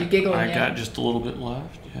left? Or are you giggling I yet? got just a little bit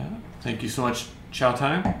left. Yeah. Thank you so much, Chow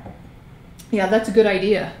Time. Yeah, that's a good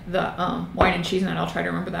idea. The wine and cheese night. I'll try to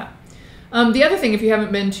remember that. The other thing, if you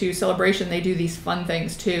haven't been to Celebration, they do these fun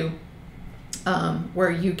things too,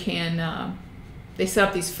 where you can. They set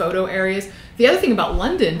up these photo areas. The other thing about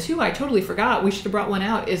London too, I totally forgot. We should have brought one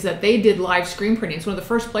out. Is that they did live screen printing. It's one of the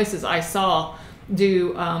first places I saw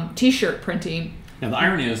do T-shirt printing. Now the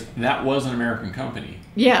irony is that was an American company.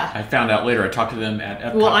 Yeah. I found out later. I talked to them at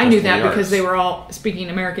Epcot. Well, I knew Festival of that the because Arts. they were all speaking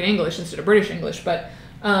American English instead of British English. But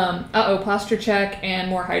posture check and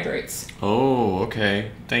more hydrates. Oh,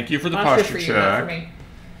 okay. Thank you for the Posture posture for you, not for check. me.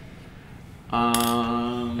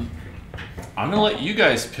 I'm gonna let you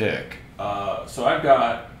guys pick. So I've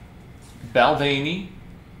got Balvenie,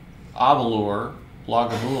 Avalor,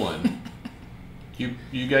 Lagavulin.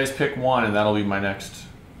 You guys pick one, and that'll be my next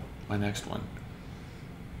one.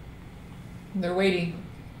 They're waiting.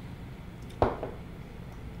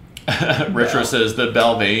 Retro says the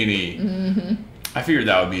Balvenie. Mm-hmm. I figured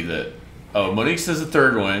that would be the. Oh, Monique says the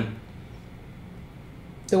third one.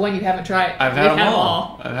 The one you haven't tried. I've We've had them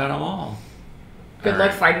all. Good All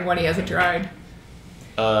luck right. finding one he hasn't tried.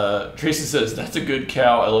 Tracy says that's a good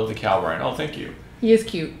cow. I love the cow, Brian. Oh, thank you. He is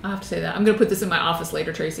cute. I have to say that. I'm going to put this in my office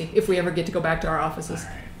later, Tracy, if we ever get to go back to our offices.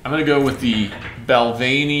 I'm gonna go with the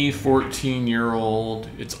Balvenie 14-year-old.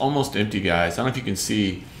 It's almost empty, guys. I don't know if you can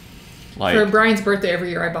see. Like For Brian's birthday every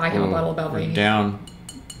year, I buy him a oh, bottle of we're Balvenie.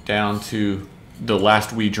 down to the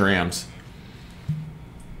last wee drams.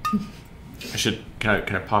 Can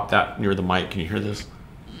I pop that near the mic? Can you hear this?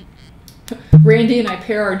 Randy and I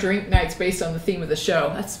pair our drink nights based on the theme of the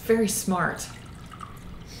show. That's very smart.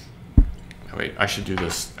 Oh, wait, I should do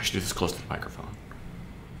this. I should do this close to the microphone.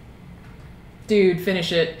 Dude,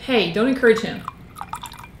 finish it. Hey, don't encourage him.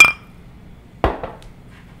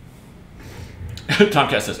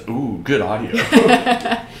 Tomcat says, "Ooh, good audio."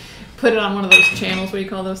 Put it on one of those channels. What do you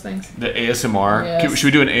call those things? The ASMR. Yes. Should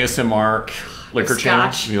we do an ASMR liquor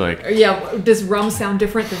channel? Scotch. Be like, Yeah, does rum sound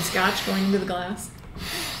different than scotch going into the glass?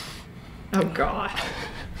 Oh, God.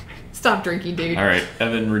 Stop drinking, dude. all right,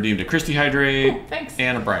 Evan redeemed a Christy Hydrate. Oh, thanks.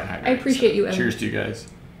 And a Brian Hydrate. I appreciate you, Evan. Cheers to you guys.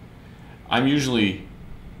 I'm usually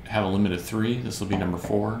have a limit of 3. This will be number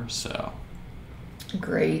 4, so.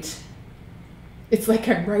 Great. It's like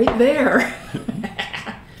I'm right there.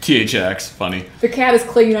 THX, funny. The cat is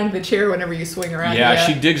clinging onto the chair whenever you swing around. Yeah,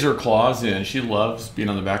 she digs her claws in. She loves being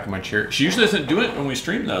on the back of my chair. She usually doesn't do it when we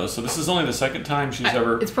stream though, so this is only the second time she's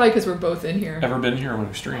It's probably because we're both in here. ever been here when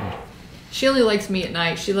we streamed. She only likes me at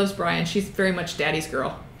night. She loves Brian. She's very much daddy's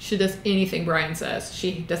girl. She does anything Brian says.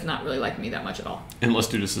 She does not really like me that much at all. And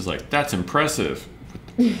Studis is like, "That's impressive."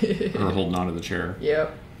 Her holding onto the chair.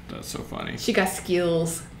 Yep. That's so funny. She got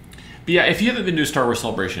skills. But yeah, if you haven't been to a Star Wars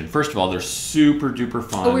Celebration, first of all, they're super duper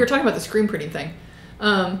fun. Oh, we were talking about the screen printing thing.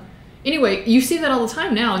 Anyway, you see that all the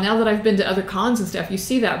time now. Now that I've been to other cons and stuff, you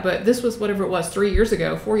see that. But this was whatever it was, 4 years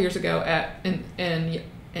ago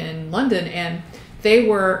in London, and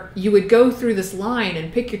you would go through this line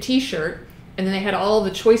and pick your T-shirt, and then they had all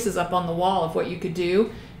the choices up on the wall of what you could do,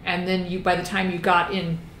 and then by the time you got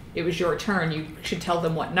in, it was your turn. You should tell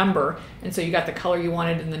them what number, and so you got the color you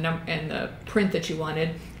wanted and the print that you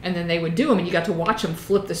wanted, and then they would do them, and you got to watch them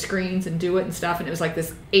flip the screens and do it and stuff, and it was like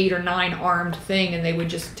this 8 or 9 armed thing, and they would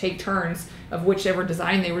just take turns of whichever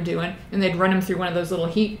design they were doing, and they'd run them through one of those little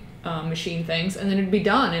heat machine things, and then it'd be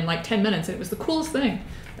done in like 10 minutes, and it was the coolest thing.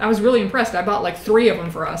 I was really impressed. I bought like 3 of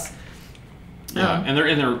them for us. Yeah, and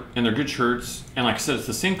they're good shirts, and like I said, it's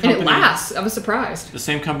the same company. And it lasts. I was surprised. The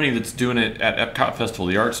same company that's doing it at Epcot Festival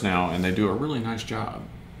of the Arts now, and they do a really nice job.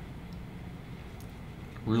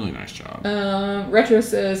 Really nice job. Retro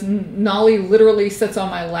says, Nolly literally sits on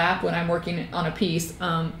my lap when I'm working on a piece.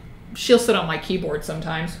 She'll sit on my keyboard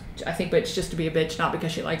sometimes, I think, but it's just to be a bitch, not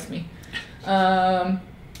because she likes me. There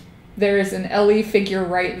is an Ellie figure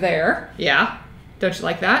right there. Yeah. Don't you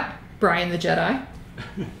like that? Brian the Jedi.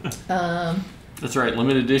 That's right,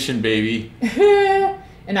 limited edition, baby.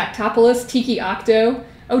 An Octopolis, Tiki Octo.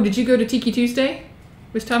 Oh, did you go to Tiki Tuesday?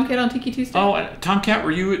 Was Tomcat on Tiki Tuesday? Oh, Tomcat,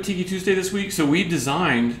 were you at Tiki Tuesday this week? So we did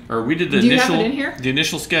the Do you have it in here? The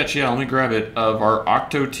initial sketch, yeah, let me grab it, of our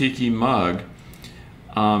Octo Tiki mug.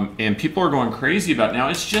 And people are going crazy about it now.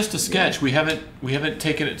 It's just a sketch. Yeah. We haven't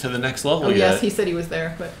taken it to the next level Oh, yet. yes, he said he was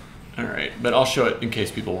there, but All right, but I'll show it in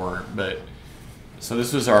case people weren't. But so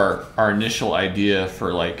this was our initial idea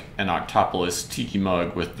for like an Octopolis tiki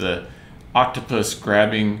mug with the octopus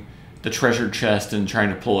grabbing the treasure chest and trying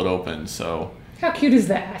to pull it open. So how cute is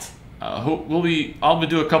that? I'll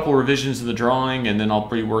do a couple revisions of the drawing, and then I'll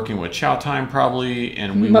be working with Chow Time probably,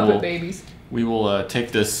 and Muppet Babies. We will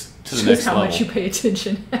take this to the Shows next how level. much you pay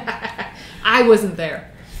attention. I wasn't there.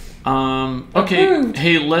 Okay, Approved.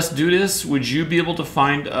 hey, let's do this. Would you be able to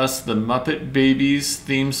find us the Muppet Babies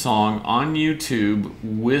theme song on YouTube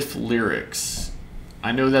with lyrics?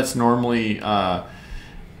 I know that's normally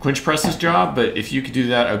Quinch Press's job, but if you could do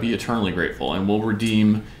that, I'd be eternally grateful, and we'll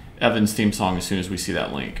redeem Evan's theme song as soon as we see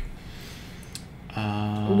that link.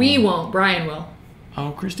 We won't. Brian will.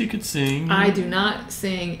 Oh, Christy could sing. I do not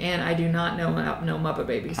sing, and I do not know Muppet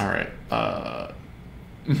Babies. All right.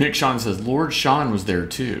 Mick Sean says, Lord Sean was there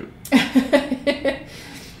too.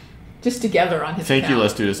 Just together on his Thank you, account.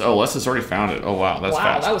 Let's do this. Oh, Les has already found it. Oh, wow. That's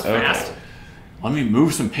fast. That was fast. Okay. Let me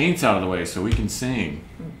move some paints out of the way so we can sing.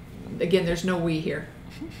 Again, there's no we here.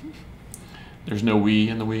 There's no we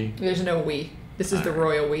in the we? There's no we. This is the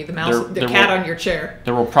royal we. The mouse, the cat on your chair.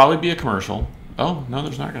 There will probably be a commercial. Oh, no,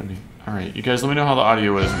 there's not going to be. All right, you guys let me know how the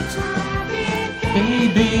audio is.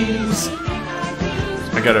 Babies.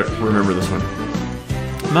 I got to remember this one.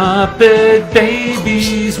 Muppet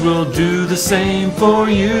Babies will do the same for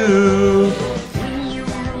you.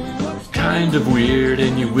 Kind of weird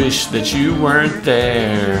and you wish that you weren't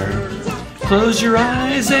there. Close your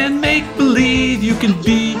eyes and make believe you can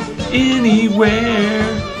be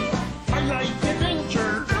anywhere.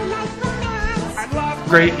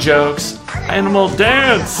 Great jokes. Animal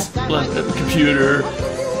dance. The computer.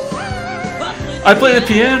 I play the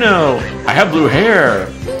piano. I have blue hair.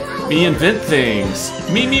 Me invent things.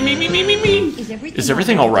 Me. Is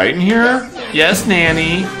everything all right in here? Yes,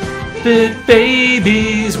 Nanny. Muppet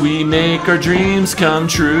Babies, we make our dreams come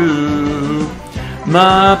true.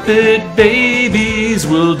 Muppet Babies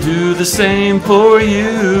will do the same for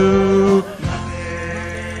you.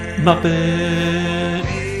 Muppet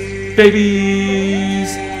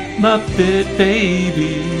Babies, Muppet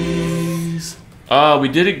Babies. Oh, we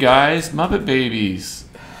did it, guys. Muppet Babies.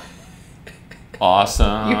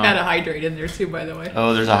 Awesome. You had a hydrate in there too, by the way.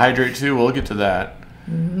 Oh, there's a hydrate too. We'll get to that.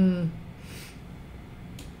 Mm-hmm.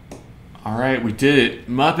 All right, we did it.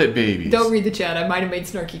 Muppet Babies. Don't read the chat. I might have made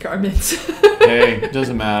snarky comments. Hey, it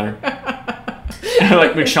doesn't matter.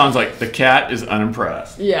 Like McSean's like, the cat is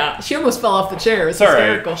unimpressed. Yeah, she almost fell off the chair. It's It's all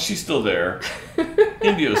hysterical. right. She's still there.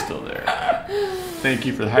 Indio's still there. Thank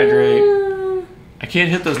you for the hydrate. I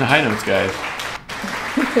can't hit those high notes, guys.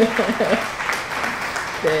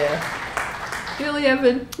 There. Really,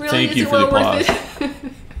 Evan? Really? Thank Is you it for the well worth applause. it?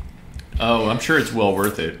 Oh, I'm sure it's well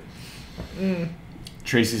worth it.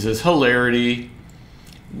 Tracy says, hilarity.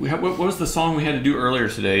 What was the song we had to do earlier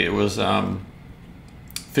today? It was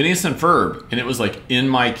Phineas and Ferb, and it was like in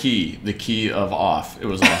my key, the key of off. It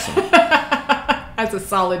was awesome. That's a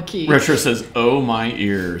solid key. Retro says, oh my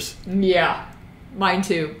ears. Yeah, mine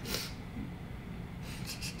too.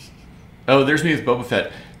 Oh, there's me with Boba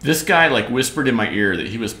Fett. This guy like whispered in my ear that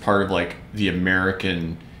he was part of like the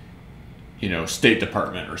American, State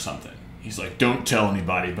Department or something. He's like, don't tell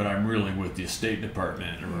anybody, but I'm really with the State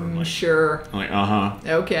Department. I'm like, Sure. I'm like, uh-huh.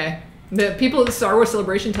 Okay. The people at the Star Wars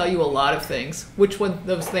Celebration tell you a lot of things. Which one of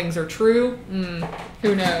those things are true?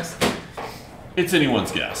 Who knows? It's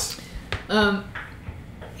anyone's guess.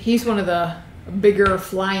 He's one of the bigger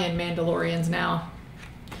flying Mandalorians now.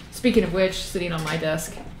 Speaking of which, sitting on my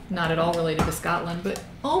desk, not at all related to Scotland, but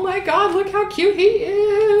oh my god, look how cute he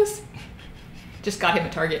is! Just got him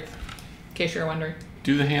at Target, in case you're wondering.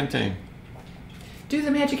 Do the hand thing. Do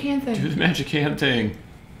the magic hand thing. Do the magic hand thing.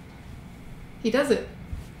 He does it.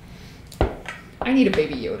 I need a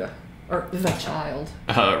baby Yoda. Or the child.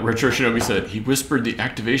 Retro Shinobi said, he whispered the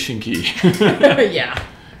activation key. Yeah.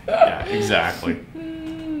 Yeah, exactly.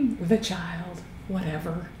 The child.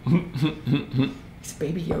 Whatever. It's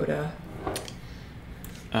baby Yoda.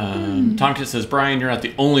 Tomkins says, Brian, you're not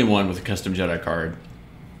the only one with a custom Jedi card.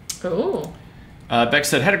 Oh. Beck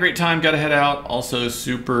said, had a great time, gotta head out. Also,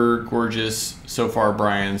 super gorgeous so far,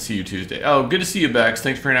 Brian. See you Tuesday. Oh, good to see you, Bex.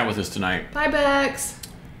 Thanks for hanging out with us tonight. Bye, Bex.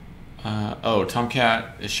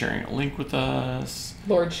 Tomcat is sharing a link with us.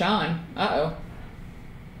 Lord Sean. Uh-oh.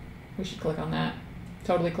 We should click on that.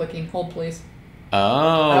 Totally clicking. Hold, please.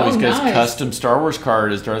 Oh, he's got nice. his custom Star Wars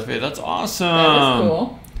card as Darth Vader. That's awesome. That is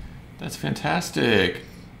cool. That's fantastic.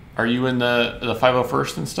 Are you in the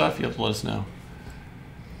 501st and stuff? You have to let us know.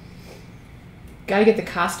 Gotta get the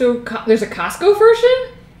Costco. There's a Costco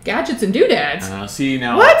version? Gadgets and doodads. See,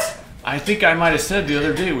 now... What? I think I might have said the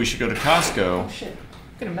other day we should go to Costco. Shit.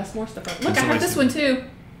 gonna mess more stuff up. Look, I have this one too.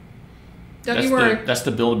 Don't you worry. That's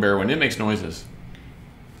the Build-A-Bear one. It makes noises.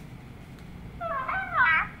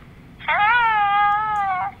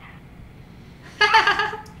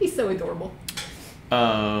 He's so adorable.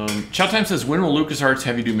 Chowtime says, when will LucasArts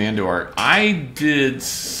have you do Mando art? I did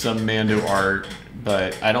some Mando art,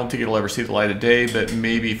 but I don't think it'll ever see the light of day, but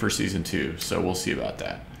maybe for season 2. So we'll see about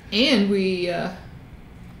that. And we are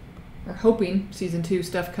hoping season 2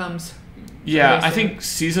 stuff comes. Yeah, I think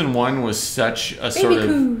season 1 was such a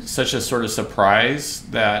sort of surprise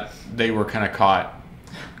that they were kind of caught,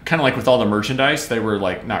 kind of like with all the merchandise, they were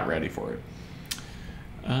like not ready for it.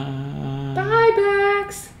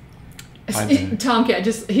 Buybacks. Tomcat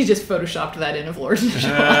he just photoshopped that in of Lord and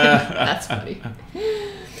Sean. That's funny.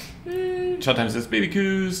 Sometimes it's baby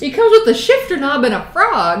coos. He comes with a shifter knob and a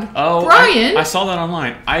frog. Oh, Brian. I saw that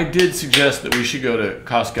online. I did suggest that we should go to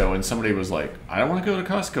Costco, and somebody was like, "I don't want to go to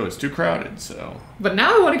Costco; it's too crowded." So, but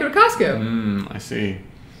now I want to go to Costco. I see.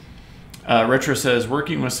 Retro says,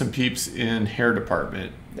 working with some peeps in hair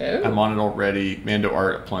department. Oh. I'm on it already. Mando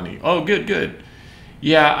art plenty. Oh, good.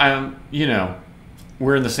 Yeah,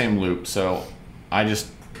 we're in the same loop, so I just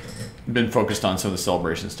been focused on some of the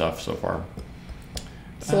celebration stuff so far.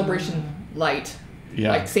 Celebration light. Yeah.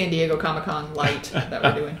 Like San Diego Comic-Con light that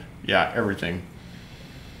we're doing. Yeah, everything.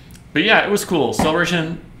 But yeah, it was cool.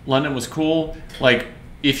 Celebration London was cool. Like,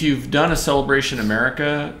 if you've done a Celebration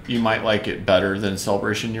America, you might like it better than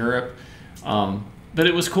Celebration Europe. But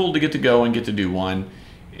it was cool to get to go and get to do one.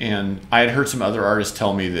 And I had heard some other artists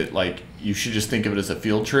tell me that, like, you should just think of it as a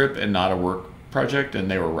field trip and not a work project, and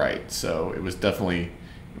they were right. So it was definitely.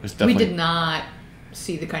 We did not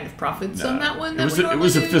see the kind of profits on that one. It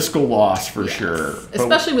was a fiscal loss for sure,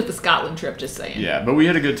 especially with the Scotland trip. Just saying. Yeah, but we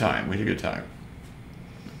had a good time.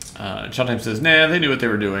 Showtime says, nah, they knew what they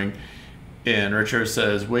were doing. And Retro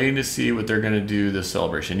says, waiting to see what they're going to do this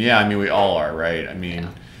celebration. Yeah, I mean, we all are, right? I mean,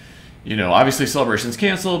 obviously Celebration's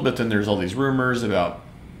canceled, but then there's all these rumors about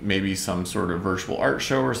maybe some sort of virtual art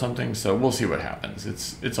show or something. So we'll see what happens.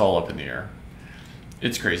 It's all up in the air.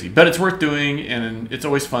 It's crazy, but it's worth doing, and it's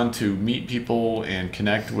always fun to meet people and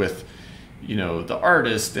connect with, the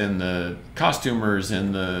artist and the costumers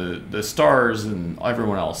and the stars and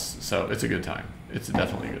everyone else. So it's a good time. It's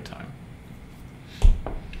definitely a good time.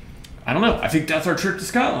 I don't know. I think that's our trip to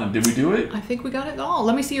Scotland. Did we do it? I think we got it all.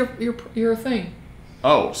 Let me see your thing.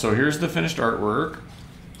 Oh, so here's the finished artwork.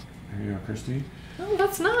 There you go, Christy. Oh,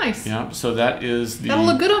 that's nice. Yeah. So that is that'll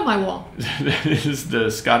look good on my wall. That is the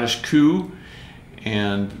Scottish coup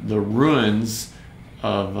and the ruins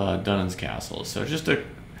of Dunnan's Castle. So just I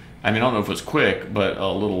don't know if it was quick, but a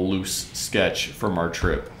little loose sketch from our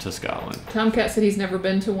trip to Scotland. Tomcat said he's never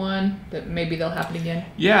been to one, that maybe they'll happen again.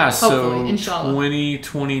 Yeah, hopefully, so inshallah.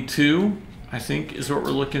 2022, I think, is what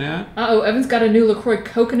we're looking at. Uh-oh, Evan's got a new LaCroix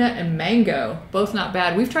coconut and mango. Both not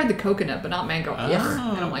bad. We've tried the coconut, but not mango.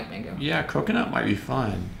 I don't like mango. Yeah, coconut might be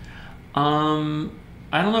fun.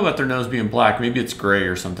 I don't know about their nose being black. Maybe it's gray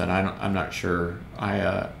or something. I'm not sure.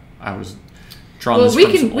 I was drawn this from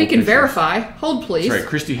some old we can pictures. verify. Hold please. That's right.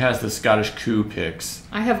 Christy has the Scottish coup pics.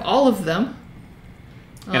 I have all of them.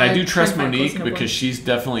 And I do trust Monique because she's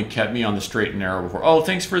definitely kept me on the straight and narrow before. Oh,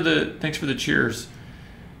 thanks for the cheers,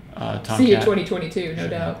 Tomcat. See you 2022, no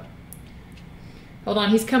doubt. Hold on,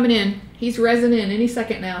 he's coming in. He's resin in any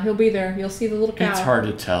second now. He'll be there. You'll see the little cow. It's hard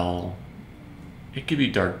to tell. It could be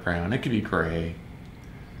dark brown. It could be gray.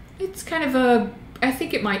 It's kind of I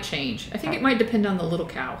think it might change. I think it might depend on the little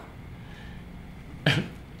cow.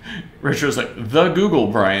 Richard's like, the Google,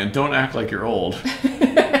 Brian. Don't act like you're old.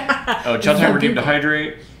 Oh, Chow Time redeemed to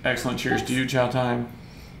hydrate. Excellent. Cheers to you, Chow Time.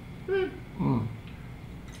 And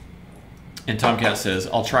Tomcat says,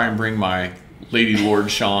 I'll try and bring my Lady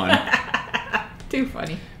Lord Sean. Too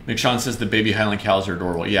funny. McShawn says the baby Highland cows are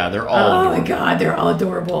adorable. Yeah, they're all adorable. My God, they're all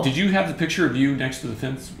adorable. Did you have the picture of you next to the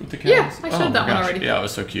fence with the cows? Yeah, I showed that one already. Yeah, it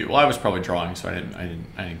was so cute. Well, I was probably drawing, so I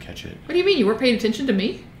didn't catch it. What do you mean? You weren't paying attention to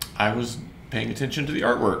me? I was paying attention to the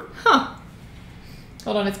artwork. Huh.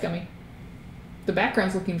 Hold on, it's coming. The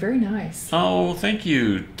background's looking very nice. Oh, thank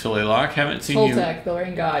you, Tilaylock. Haven't seen you. Toltec, the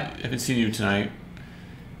rain god. Haven't seen you tonight.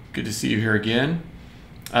 Good to see you here again.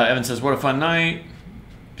 Evan says, what a fun night.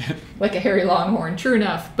 Like a hairy longhorn, true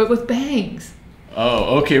enough, but with bangs.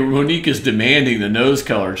 Oh, okay. Monique is demanding the nose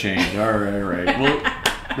color change. All right. Well,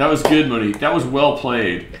 that was good, Monique. That was well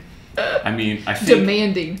played. I think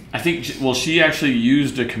demanding. Well, she actually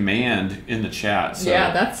used a command in the chat. So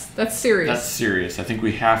yeah, that's serious. That's serious. I think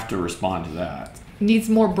we have to respond to that. Needs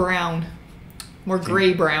more brown, more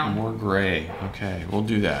gray brown. More gray. Okay, we'll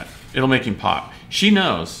do that. It'll make him pop. She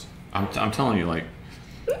knows. I'm telling you, like,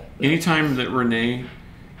 anytime that Renee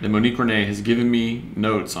that Monique Renee has given me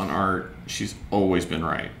notes on art. She's always been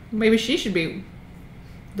right. Maybe she should be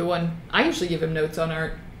the one. I usually give him notes on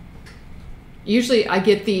art. Usually I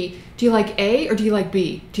get the, do you like A or do you like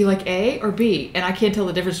B? Do you like A or B? And I can't tell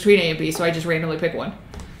the difference between A and B, so I just randomly pick one.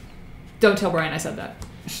 Don't tell Brian I said that.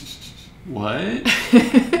 What?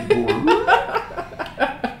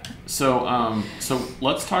 So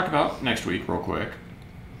let's talk about next week real quick.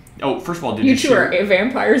 Oh, first of all, did you share... You two are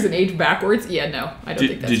vampires and age backwards? Yeah, no, I don't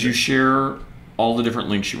think that's Did true. you share all the different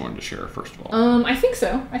links you wanted to share, first of all? I think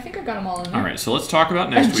so. I think I've got them all in there. All right, so let's talk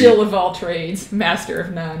about next week. Jill of all trades, master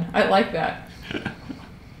of none. I like that.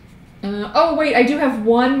 Oh, wait, I do have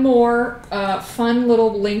one more fun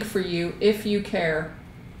little link for you, if you care.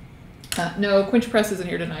 No, Quinch Press isn't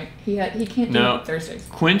here tonight. He can't do it Thursdays.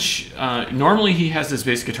 Quinch, normally he has his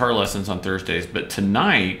basic guitar lessons on Thursdays, but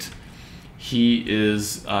tonight he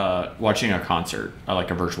is watching a concert, like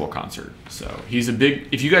a virtual concert. So he's a big,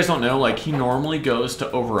 if you guys don't know, like he normally goes to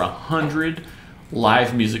over 100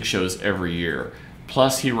 live music shows every year.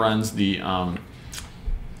 Plus he runs the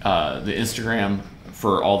Instagram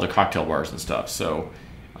for all the cocktail bars and stuff. So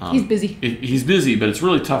he's busy. He's busy, but it's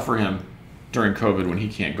really tough for him during COVID when he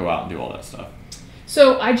can't go out and do all that stuff.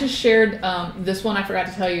 So I just shared this one. I forgot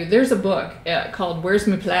to tell you. There's a book called Where's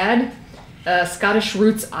My Plaid? Scottish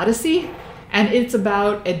Roots Odyssey. And it's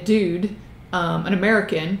about a dude, an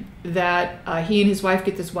American, that he and his wife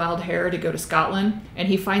get this wild hair to go to Scotland. And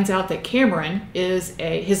he finds out that Cameron is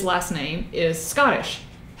his last name is Scottish.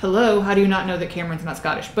 Hello, how do you not know that Cameron's not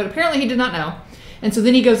Scottish? But apparently he did not know. And so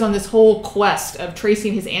then he goes on this whole quest of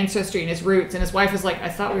tracing his ancestry and his roots. And his wife is like, I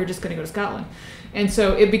thought we were just going to go to Scotland. And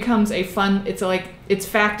so it becomes a fun, it's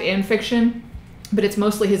fact and fiction, but it's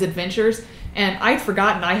mostly his adventures. And I'd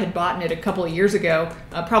forgotten I had bought it a couple of years ago,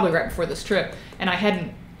 probably right before this trip. And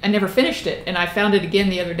I never finished it. And I found it again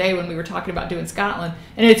the other day when we were talking about doing Scotland.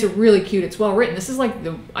 And it's really cute. It's well written. This is like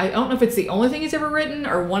I don't know if it's the only thing he's ever written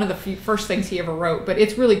or one of the first things he ever wrote, but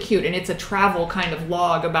it's really cute. And it's a travel kind of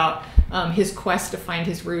log about his quest to find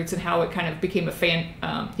his roots and how it kind of became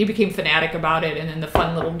he became fanatic about it, and then the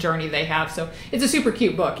fun little journey they have. So it's a super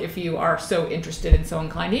cute book if you are so interested and so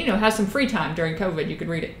inclined. Have some free time during COVID, you could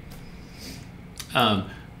read it.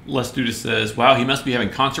 Les Dudas says, wow, he must be having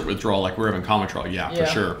concert withdrawal like we're having comic withdrawal. Yeah, for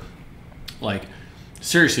sure. Like,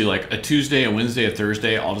 seriously, like a Tuesday, a Wednesday, a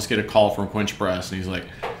Thursday, I'll just get a call from Quinch Press, and he's like,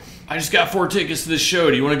 I just got 4 tickets to this show.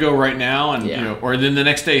 Do you want to go right now? And or then the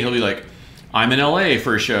next day he'll be like, I'm in LA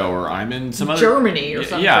for a show, or I'm in some other Germany or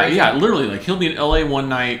something. Yeah, literally, like he'll be in LA one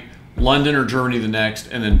night, London or Germany the next,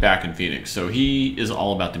 and then back in Phoenix. So he is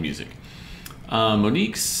all about the music.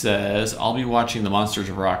 Monique says, I'll be watching the Monsters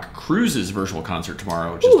of Rock Cruises virtual concert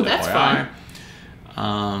tomorrow, which is the that's FYI.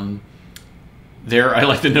 Fun. There, I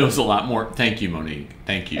like the nose a lot more. Thank you, Monique.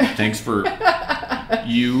 Thank you. Thanks for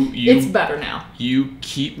you. It's better now. You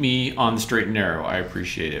keep me on the straight and narrow. I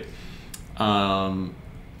appreciate it.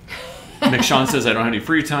 McShawn says, I don't have any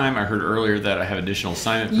free time. I heard earlier that I have additional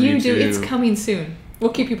assignment for you do. too. It's coming soon.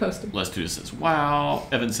 We'll keep you posted. Les Dudas says, wow.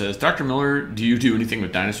 Evan says, Dr. Miller, do you do anything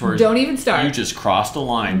with dinosaurs? Don't even start. You just crossed a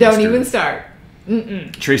line. Don't even start.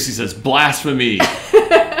 Mm-mm. Tracy says, blasphemy.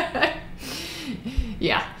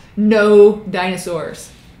 Yeah. No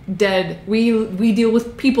dinosaurs. Dead. We deal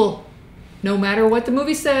with people. No matter what the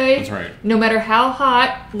movies say. That's right. No matter how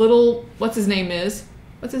hot little, what's his name?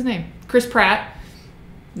 Chris Pratt.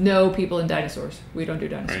 No people and dinosaurs. We don't do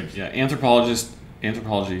dinosaurs. Right. Yeah. Anthropology is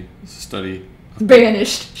a study.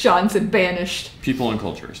 Banished. Sean said banished. People and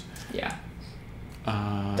cultures. Yeah.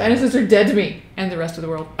 Dinosaurs are dead to me and the rest of the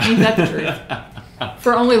world. Ain't that the truth?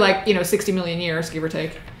 For only 60 million years, give or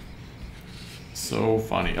take. So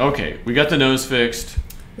funny. Okay, we got the nose fixed.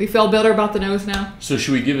 We feel better about the nose now. So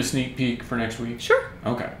should we give a sneak peek for next week? Sure.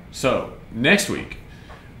 Okay. So next week,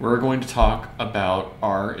 we're going to talk about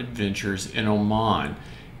our adventures in Oman.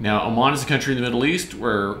 Now, Oman is a country in the Middle East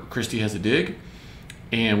where Christy has a dig.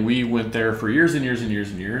 And we went there for years and years and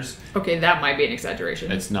years and years. Okay, that might be an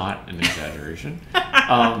exaggeration. It's not an exaggeration.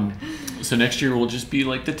 So next year will just be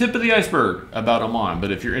like the tip of the iceberg about Oman.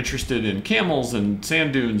 But if you're interested in camels and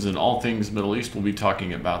sand dunes and all things Middle East, we'll be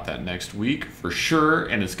talking about that next week for sure.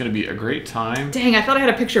 And it's going to be a great time. Dang, I thought I had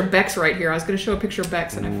a picture of Bex right here. I was going to show a picture of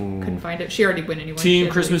Bex and I couldn't find it. She already went anyway.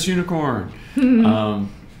 Team Christmas Unicorn.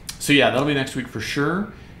 So yeah, that'll be next week for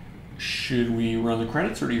sure. Should we run the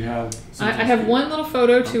credits, or do you have? I have one little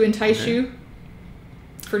photo to entice you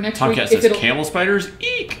for next week. Tomcat says camel spiders.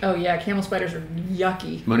 Eek! Oh yeah, camel spiders are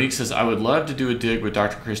yucky. Monique says, I would love to do a dig with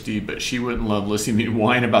Dr. Christie, but she wouldn't love listening to me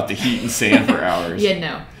whine about the heat and sand for hours. Yeah,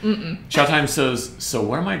 no. Mm-mm. Showtime says, so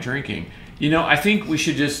what am I drinking? I think we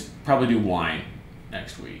should just probably do wine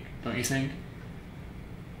next week. Don't you think?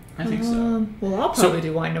 I think so. Well, I'll probably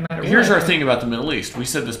do wine no matter what. Here's our thing about the Middle East. We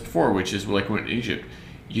said this before, which is like when Egypt,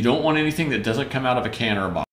 you don't want anything that doesn't come out of a can or a bottle.